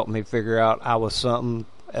teachers helped me figure out I was something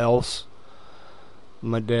else,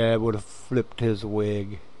 my dad would have flipped his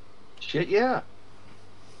wig. Shit, yeah.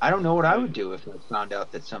 I don't know what I would do if I found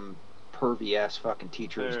out that some pervy ass fucking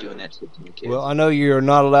teacher was doing that shit to my kids. Well, I know you're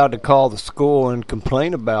not allowed to call the school and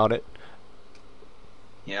complain about it.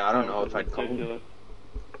 Yeah, I don't know if I'd call them.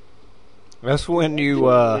 That's when you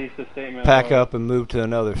pack up and move to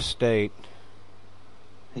another state.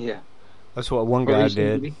 Yeah. That's what one guy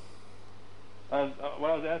did. What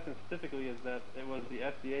I was asking specifically is that it was the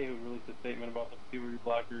FDA who released a statement about the puberty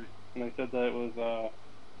blockers, and they said that it was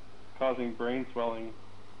causing brain swelling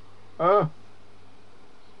Oh,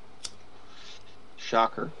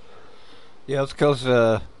 shocker. Yeah, it's because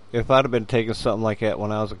if I'd have been taking something like that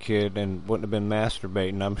when I was a kid and wouldn't have been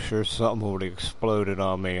masturbating, I'm sure something would have exploded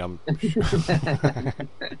on me. I'm sure.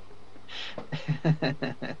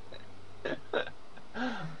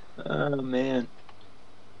 Oh man.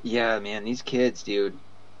 Yeah, man, these kids, dude.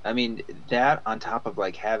 I mean, that on top of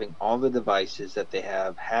like having all the devices that they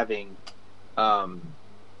have, having um,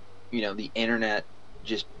 the internet,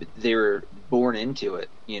 just they were born into it,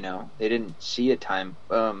 They didn't see a time.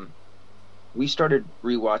 We started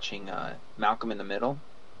rewatching Malcolm in the Middle,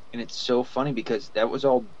 and it's so funny because that was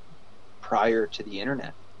all prior to the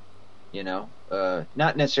internet,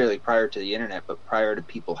 not necessarily prior to the internet, but prior to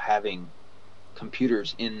people having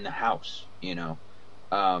computers in the house,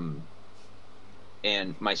 Um,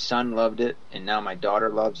 and my son loved it, and now my daughter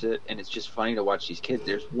loves it, and it's just funny to watch these kids.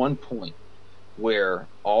 There's one point where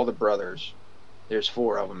all the brothers, there's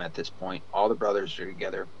 4 of them at this point, all the brothers are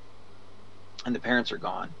together, and the parents are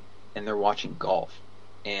gone, and they're watching golf,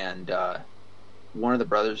 and one of the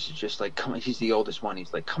brothers is just like, come on, he's the oldest one,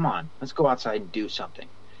 he's like, come on, let's go outside and do something.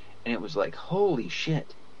 And it was like, holy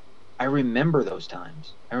shit, I remember those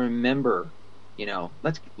times. I remember,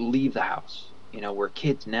 let's leave the house. We're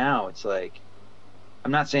kids now, it's like,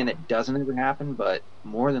 I'm not saying it doesn't ever happen, but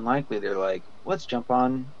more than likely they're like, let's jump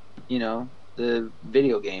on, the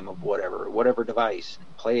video game of whatever device,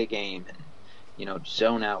 and play a game, and,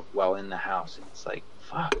 zone out while in the house. And it's like,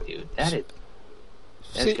 fuck, dude, that's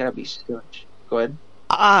gotta be such. Go ahead.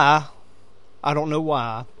 I don't know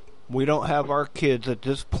why we don't have our kids at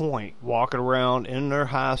this point walking around in their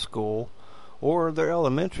high school or their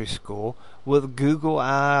elementary school with Google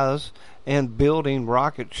Eyes and building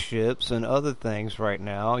rocket ships and other things right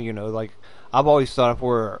now. Like, I've always thought if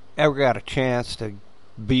we're ever got a chance to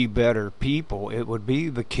be better people, it would be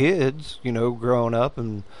the kids, growing up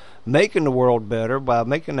and making the world better by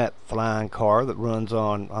making that flying car that runs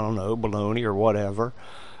on, I don't know, baloney or whatever.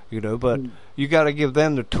 But you got to give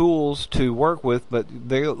them the tools to work with, but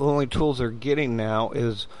the only tools they're getting now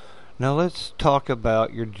is, now let's talk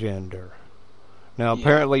about your gender. Now,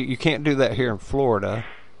 apparently, you can't do that here in Florida.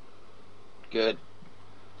 Good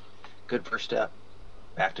first step.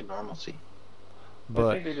 Back to normalcy. But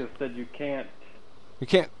I think they just said you can't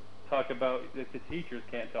talk about, the teachers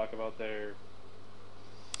can't talk about their...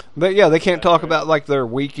 But yeah, they can't talk about like their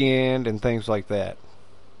weekend and things like that.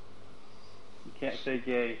 You can't say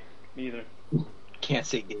gay either. Can't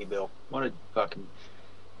say gay, Bill. What a fucking...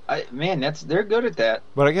 they're good at that.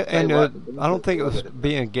 But I don't think it was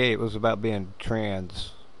being gay. It was about being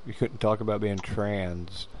trans. You couldn't talk about being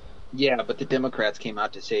trans. Yeah, but the Democrats came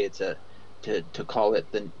out to say it's to call it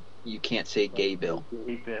you can't say gay bill.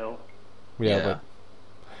 Gay bill. Yeah.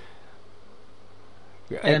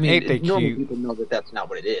 But and I mean, normal people know that that's not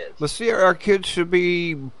what it is. Let's see, our kids should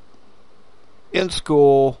be in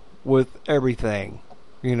school with everything,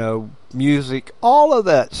 music, all of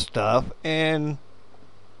that stuff, and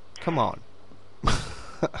come on.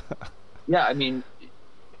 Yeah, I mean,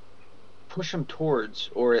 push them towards,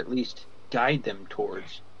 or at least guide them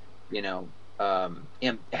towards,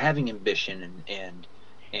 having ambition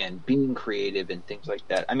and being creative and things like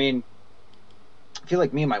that. I mean, I feel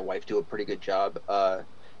like me and my wife do a pretty good job. I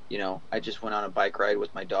just went on a bike ride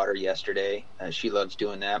with my daughter yesterday. She loves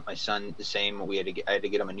doing that. My son, the same. I had to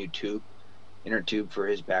get him a new inner tube for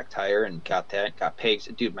his back tire, and got pegs.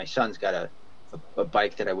 Dude, my son's got a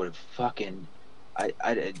bike that I would have fucking, I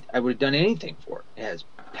would have done anything for. It has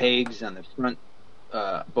pegs on the front,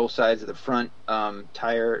 both sides of the front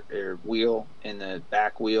tire or wheel, and the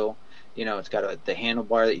back wheel. It's got the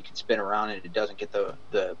handlebar that you can spin around, and it doesn't get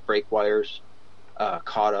the brake wires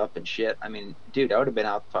caught up and shit. I mean, dude, I would have been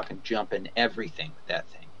out fucking jumping everything with that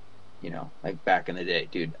thing, like back in the day,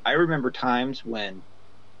 dude. I remember times when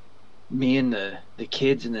me and the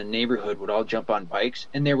kids in the neighborhood would all jump on bikes,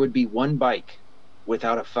 and there would be one bike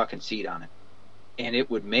without a fucking seat on it, and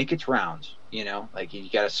it would make its rounds, like you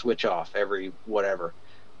got to switch off every whatever.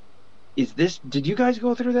 Did you guys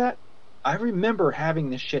go through that? I remember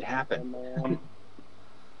having this shit happen.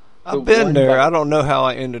 I've been there. I don't know how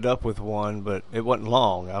I ended up with one, but it wasn't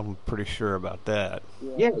long. I'm pretty sure about that.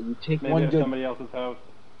 Yeah, you take maybe one good... somebody else's house.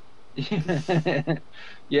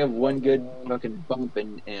 You have one good fucking bump,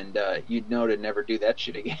 and you'd know to never do that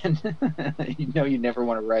shit again. You never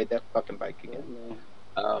want to ride that fucking bike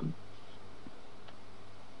again.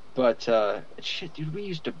 But shit, dude, we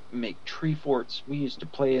used to make tree forts. We used to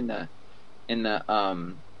play in the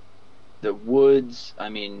woods. I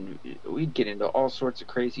mean, we'd get into all sorts of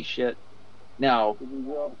crazy shit. Now, did you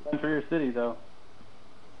grow up country or city, though?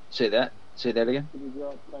 Say that again. Did you grow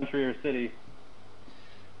up country or city?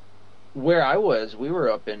 where I was, we were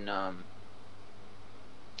up in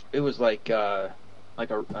it was like a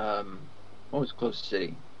what was the closest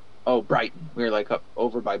city? Oh, Brighton. We were like up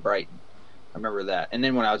over by Brighton. I remember that. And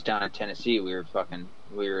then when I was down in Tennessee, we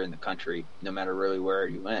were in the country no matter really where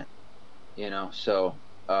you went. You know, so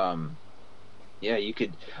yeah, you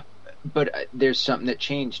could. But there's something that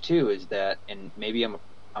changed too, is that, and maybe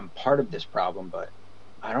I'm part of this problem, but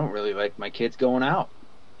I don't really like my kids going out.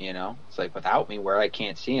 You know, it's like without me, where I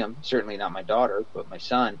can't see them. Certainly not my daughter, but my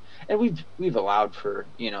son. And we've allowed for,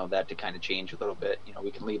 you know, that to kind of change a little bit. You know, we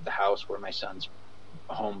can leave the house where my son's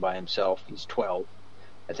home by himself. He's 12.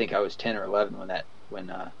 I think I was 10 or 11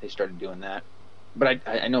 when they started doing that. But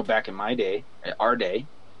I know back in my day, our day,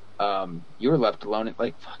 you were left alone at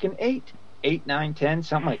like fucking 8, 9, 10,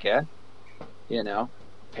 something like that. You know,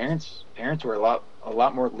 parents were a lot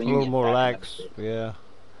more lenient. A little more back lax, in yeah.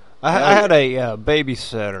 I had a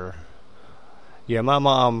babysitter. Yeah, my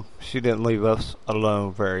mom, she didn't leave us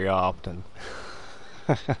alone very often.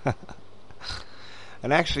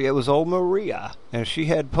 And actually, it was old Maria, and she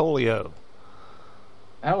had polio.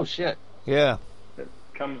 Oh, shit. Yeah. It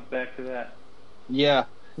comes back to that. Yeah,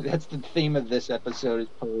 that's the theme of this episode is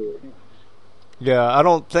polio. Yeah, I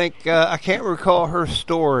don't think, I can't recall her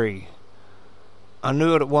story. I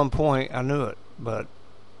knew it at one point, but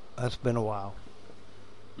that's been a while.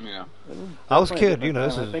 Yeah. I was a kid, you know,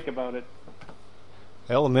 this I is think about it.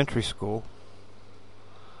 elementary school.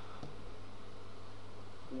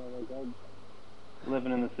 You know, like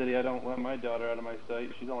living in the city, I don't let my daughter out of my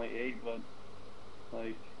sight. She's only 8, but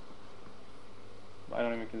like I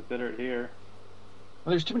don't even consider it here.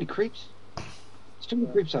 Well, there's too many creeps. There's too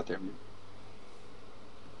many creeps out there, man.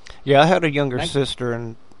 Yeah, I had a younger sister,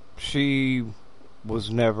 and she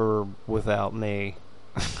was never without me.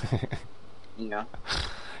 Yeah.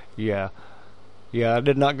 Yeah. Yeah, I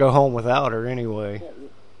did not go home without her anyway.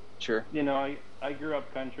 Sure. You know, I grew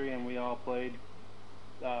up country, and we all played.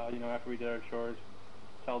 You know, after we did our chores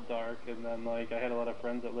till dark, and then like I had a lot of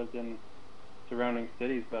friends that lived in surrounding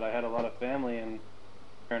cities, but I had a lot of family in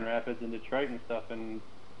Grand Rapids and Detroit and stuff, and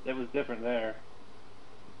it was different there.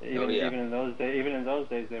 Even in those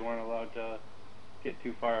days, they weren't allowed to get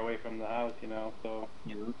too far away from the house, you know. So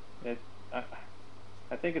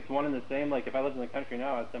I think it's one and the same. Like if I lived in the country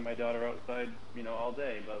now, I'd send my daughter outside, you know, all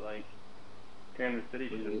day. But like here in the city,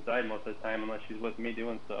 she's inside most of the time unless she's with me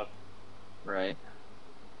doing stuff. Right.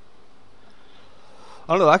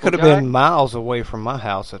 I don't know, I could have been miles away from my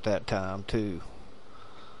house at that time, too,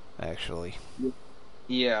 actually.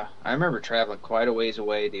 Yeah, I remember traveling quite a ways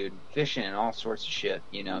away, dude. Fishing and all sorts of shit,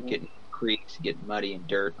 you know, getting creeks, getting muddy and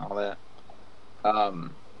dirt and all that. I'll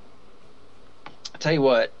tell you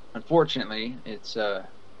what, unfortunately, it's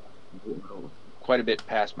quite a bit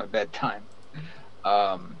past my bedtime.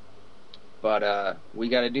 But we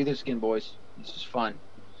got to do this again, boys. This is fun.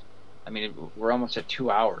 I mean, we're almost at 2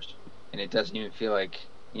 hours, and it doesn't even feel like,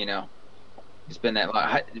 you know, it's been that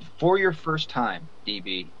long. For your first time,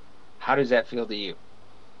 DB, how does that feel to you?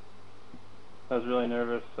 I was really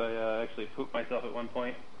nervous. I actually pooped myself at one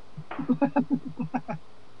point.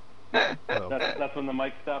 That's when the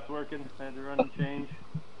mic stopped working. I had to run and change.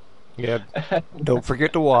 Yeah, don't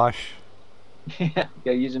forget to wash. Yeah,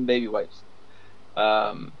 using baby wipes.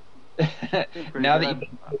 Now that you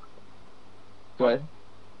go ahead.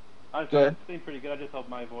 It's been pretty good. I just hope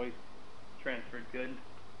my voice transferred good.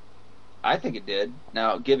 I think it did.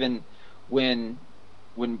 Now, given when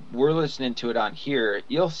we're listening to it on here,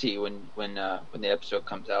 you'll see when the episode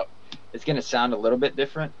comes out, it's going to sound a little bit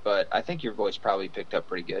different. But I think your voice probably picked up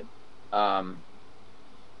pretty good. I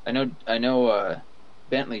know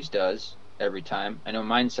Bentley's does every time. I know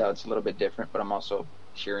mine sounds a little bit different, but I'm also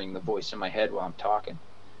hearing the voice in my head while I'm talking.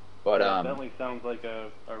 But Bentley sounds like a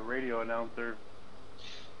radio announcer.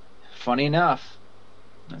 Funny enough,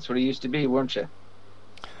 that's what he used to be, weren't you?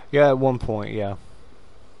 Yeah, at one point, yeah.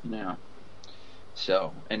 Yeah.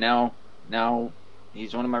 So, and now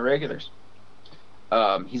he's one of my regulars.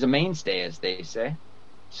 He's a mainstay, as they say.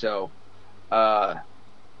 So,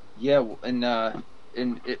 yeah, and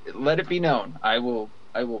let it be known, I will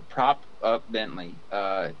prop up Bentley.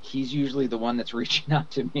 He's usually the one that's reaching out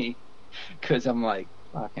to me because I'm like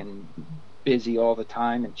fucking busy all the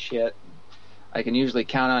time and shit. I can usually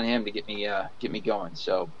count on him to get me going.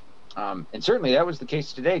 So, and certainly that was the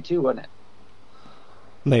case today too, wasn't it?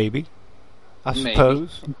 Maybe. I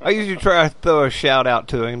suppose. I usually try to throw a shout out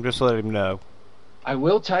to him, just let him know. I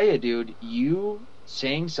will tell you, dude, you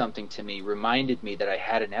saying something to me reminded me that I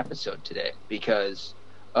had an episode today because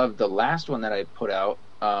of the last one that I put out.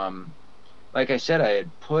 Like I said, I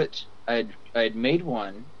had made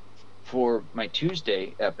one for my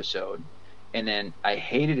Tuesday episode, And then I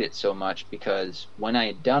hated it so much because when I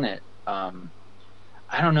had done it, I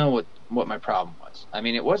don't know what my problem was. I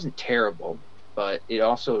mean, it wasn't terrible, but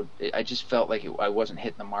I just felt like I wasn't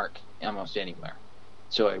hitting the mark almost anywhere.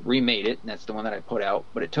 So I remade it, and that's the one that I put out.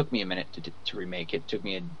 But it took me a minute to remake it. It took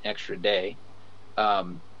me an extra day.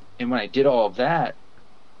 And when I did all of that,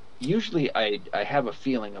 usually I have a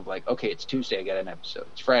feeling of like, okay, it's Tuesday, I got an episode.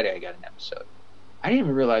 It's Friday, I got an episode. I didn't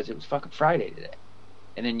even realize it was fucking Friday today.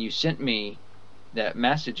 And then you sent me that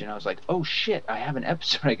message, and I was like, oh shit, I have an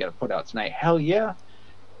episode I got to put out tonight. Hell yeah.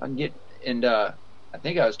 I can get, and I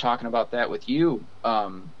think I was talking about that with you,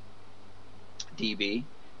 DB.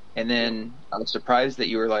 And then I was surprised that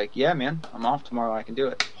you were like, yeah, man, I'm off tomorrow. I can do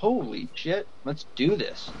it. Holy shit. Let's do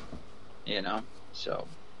this. You know? So,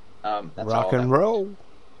 that's rock all and that. roll.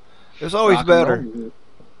 It's always Rock and better. roll.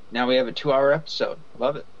 Now we have a 2-hour episode.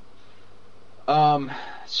 Love it.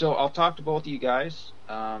 So I'll talk to both of you guys,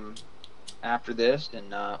 after this,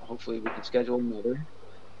 and, hopefully we can schedule another,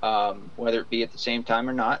 whether it be at the same time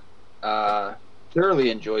or not. Thoroughly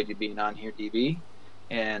enjoyed you being on here, DB.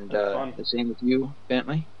 And, the same with you,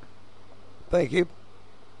 Bentley. Thank you.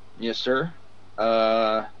 Yes, sir.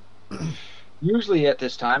 Usually at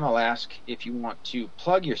this time, I'll ask if you want to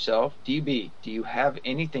plug yourself. DB, do you have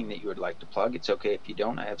anything that you would like to plug? It's okay if you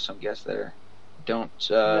don't. I have some guests that don't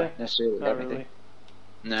necessarily not have really. anything.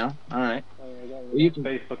 No? All right. I got Well, you can-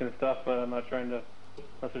 Facebook and stuff, but I'm not trying to.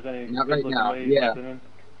 Unless there's any Not good right looking now, ladies yeah. listening.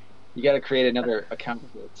 You got to create another account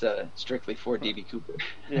that's strictly for DB Cooper.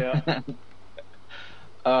 Yeah.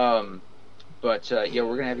 But yeah,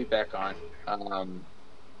 we're gonna have you back on.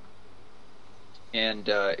 And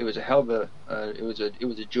it was a hell of a it was a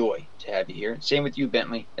joy to have you here. Same with you,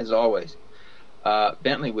 Bentley, as always.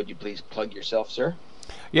 Bentley, would you please plug yourself, sir?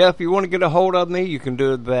 Yeah, if you want to get a hold of me, you can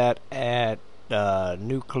do that at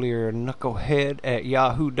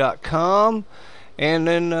nuclearknucklehead@yahoo.com, and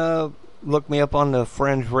then look me up on the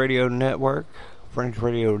Fringe Radio Network,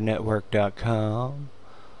 fringeradionetwork.com.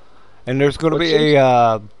 And there's going to be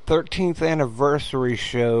a 13th anniversary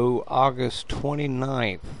show August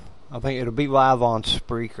 29th. I think it'll be live on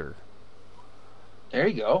Spreaker. There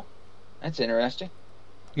you go. That's interesting.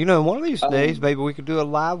 You know, one of these days, maybe we could do a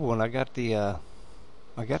live one. I got the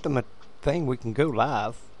thing. We can go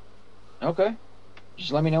live. Okay.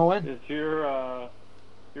 Just let me know when. Is your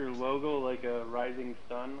logo like a rising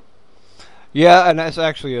sun? Yeah, and that's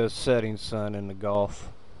actually a setting sun in the Gulf.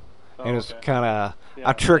 Oh, And it's okay. kind of, Yeah,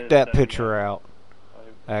 I tricked it is that setting, picture yeah. out,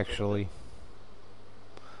 actually.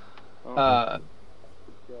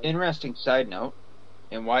 Interesting side note,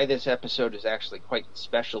 and why this episode is actually quite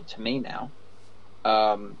special to me now.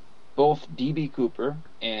 Both DB Cooper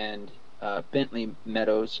and Bentley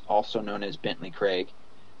Meadows, also known as Bentley Craig,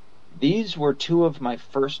 these were two of my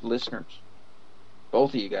first listeners.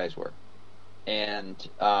 Both of you guys were. And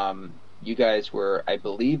you guys were, I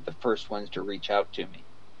believe, the first ones to reach out to me.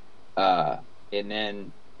 And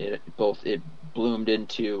then it bloomed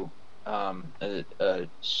into a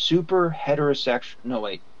super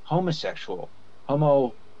homosexual,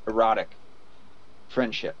 homoerotic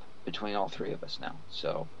friendship between all three of us now.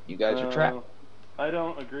 So you guys are trapped. I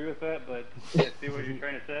don't agree with that, but I see what you're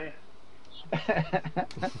trying to say.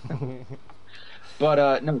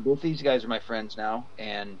 But no, both these guys are my friends now,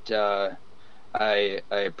 and I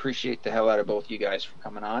appreciate the hell out of both you guys for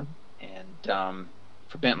coming on, and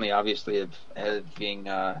for Bentley, obviously, of being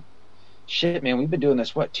shit, man. We've been doing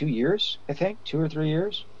this 2 years? I think 2 or 3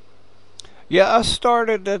 years. Yeah, I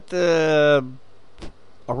started at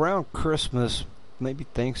around Christmas, maybe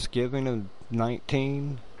Thanksgiving of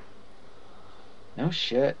 19. No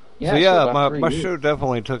shit. So yeah, about my 3 years. show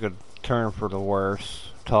definitely took a turn for the worse,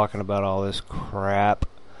 talking about all this crap.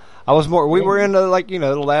 We were into,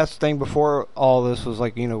 the last thing before all this was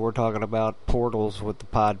we're talking about portals with the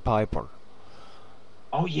Pied Piper.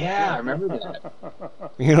 Oh yeah, I remember that.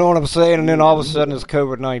 You know what I'm saying? And then all of a sudden it's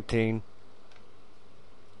COVID-19.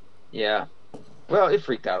 Yeah. Well, it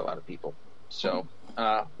freaked out a lot of people. So,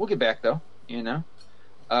 we'll get back though,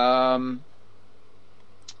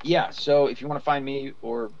 Yeah, so if you want to find me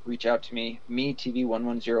or reach out to me,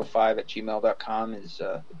 metv1105@gmail.com is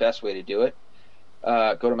the best way to do it.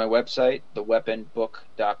 Go to my website,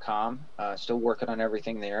 theweaponbook.com. Still working on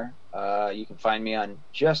everything there. You can find me on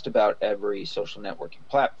just about every social networking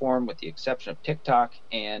platform with the exception of TikTok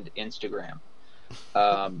and Instagram.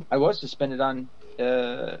 I was suspended on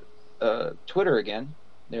Twitter again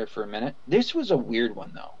there for a minute. This was a weird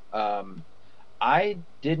one, though. I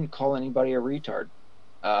didn't call anybody a retard.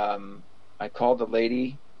 I called the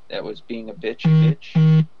lady that was being a bitch,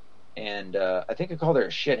 and I think I called her a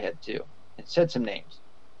shithead, too. It said some names.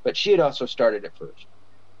 But she had also started it first.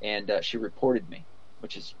 and she reported me,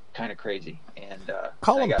 which is kind of crazy. And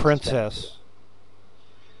Call I him got princess.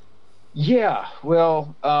 Yeah,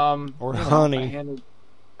 well, Or honey.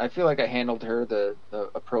 I feel like I handled her the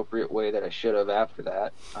appropriate way that I should have after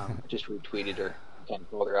that. I just retweeted her, kind of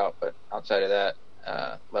called her out, but outside of that,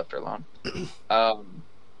 left her alone.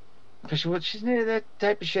 Because she's that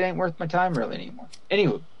type of shit ain't worth my time really anymore.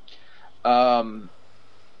 Anywho,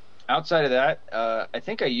 outside of that, I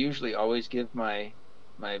think I usually always give my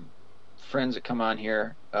friends that come on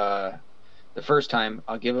here the first time,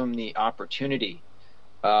 I'll give them the opportunity.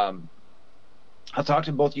 I'll talk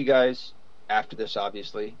to both you guys after this,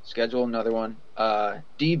 obviously. Schedule another one.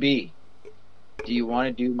 DB, do you want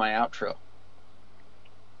to do my outro?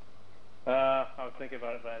 I was thinking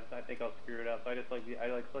about it, but I think I'll screw it up. I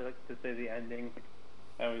like to say the ending.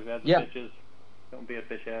 I always add the bitches. Don't be a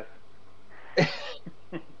bitch ass.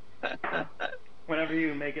 Whenever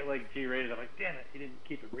you make it like G-rated, I'm like, damn it, you didn't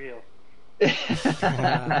keep it real.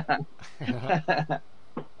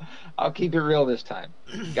 I'll keep it real this time.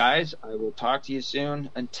 Guys, I will talk to you soon.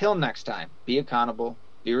 Until next time, be accountable,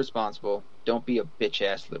 be responsible, don't be a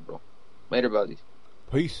bitch-ass liberal. Later, buddies.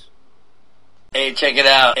 Peace. Hey, check it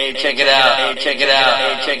out. Hey, check it out. Hey, check it out.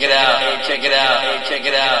 Hey, check it out. Hey, check it out. Hey, check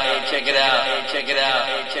it out. Hey, check it out. Hey, check it out.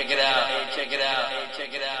 Hey, check it out. Hey, check it out. Hey,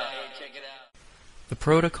 check it out. Hey, check it out. The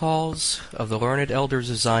Protocols of the Learned Elders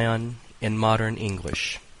of Zion in Modern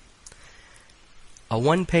English. A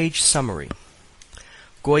one-page summary.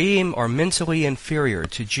 Goyim are mentally inferior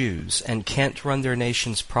to Jews and can't run their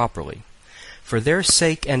nations properly. For their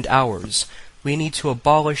sake and ours, we need to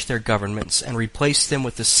abolish their governments and replace them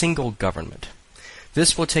with a single government.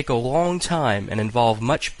 This will take a long time and involve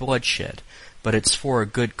much bloodshed, but it's for a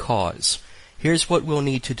good cause. Here's what we'll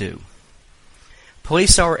need to do.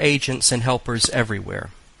 Place our agents and helpers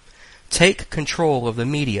everywhere. Take control of the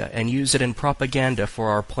media and use it in propaganda for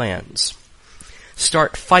our plans.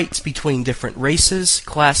 Start fights between different races,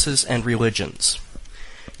 classes, and religions.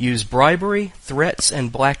 Use bribery, threats,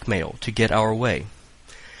 and blackmail to get our way.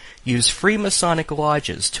 Use free Masonic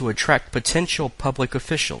lodges to attract potential public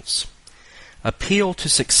officials. Appeal to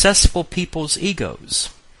successful people's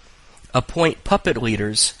egos. Appoint puppet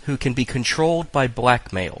leaders who can be controlled by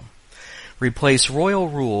blackmail. Replace royal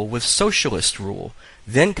rule with socialist rule,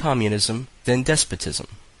 then communism, then despotism.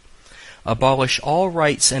 Abolish all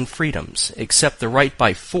rights and freedoms except the right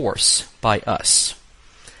by force by us.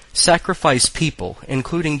 Sacrifice people,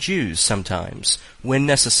 including Jews sometimes, when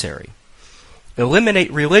necessary.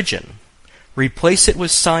 Eliminate religion. Replace it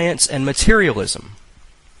with science and materialism.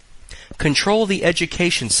 Control the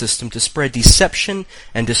education system to spread deception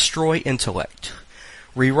and destroy intellect.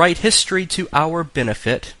 Rewrite history to our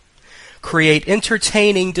benefit. Create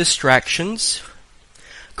entertaining distractions.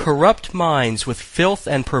 Corrupt minds with filth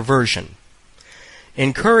and perversion.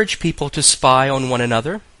 Encourage people to spy on one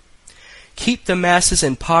another. Keep the masses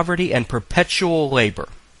in poverty and perpetual labor.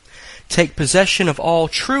 Take possession of all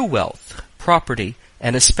true wealth, property,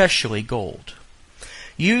 and especially gold.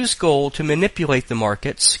 Use gold to manipulate the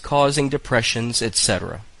markets, causing depressions,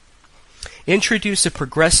 etc. Introduce a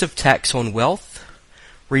progressive tax on wealth.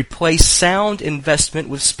 Replace sound investment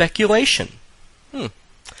with speculation.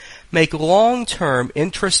 Make long-term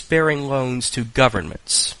interest-bearing loans to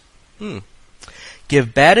governments.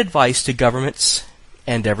 Give bad advice to governments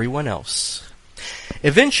and everyone else.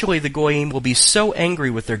 Eventually, the Goyim will be so angry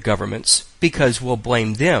with their governments, because we'll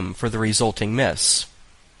blame them for the resulting mess,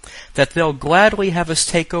 that they'll gladly have us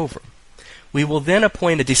take over. We will then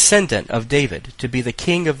appoint a descendant of David to be the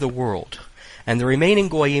king of the world, and the remaining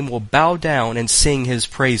Goyim will bow down and sing his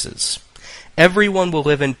praises. Everyone will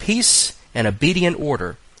live in peace and obedient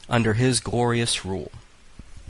order under his glorious rule.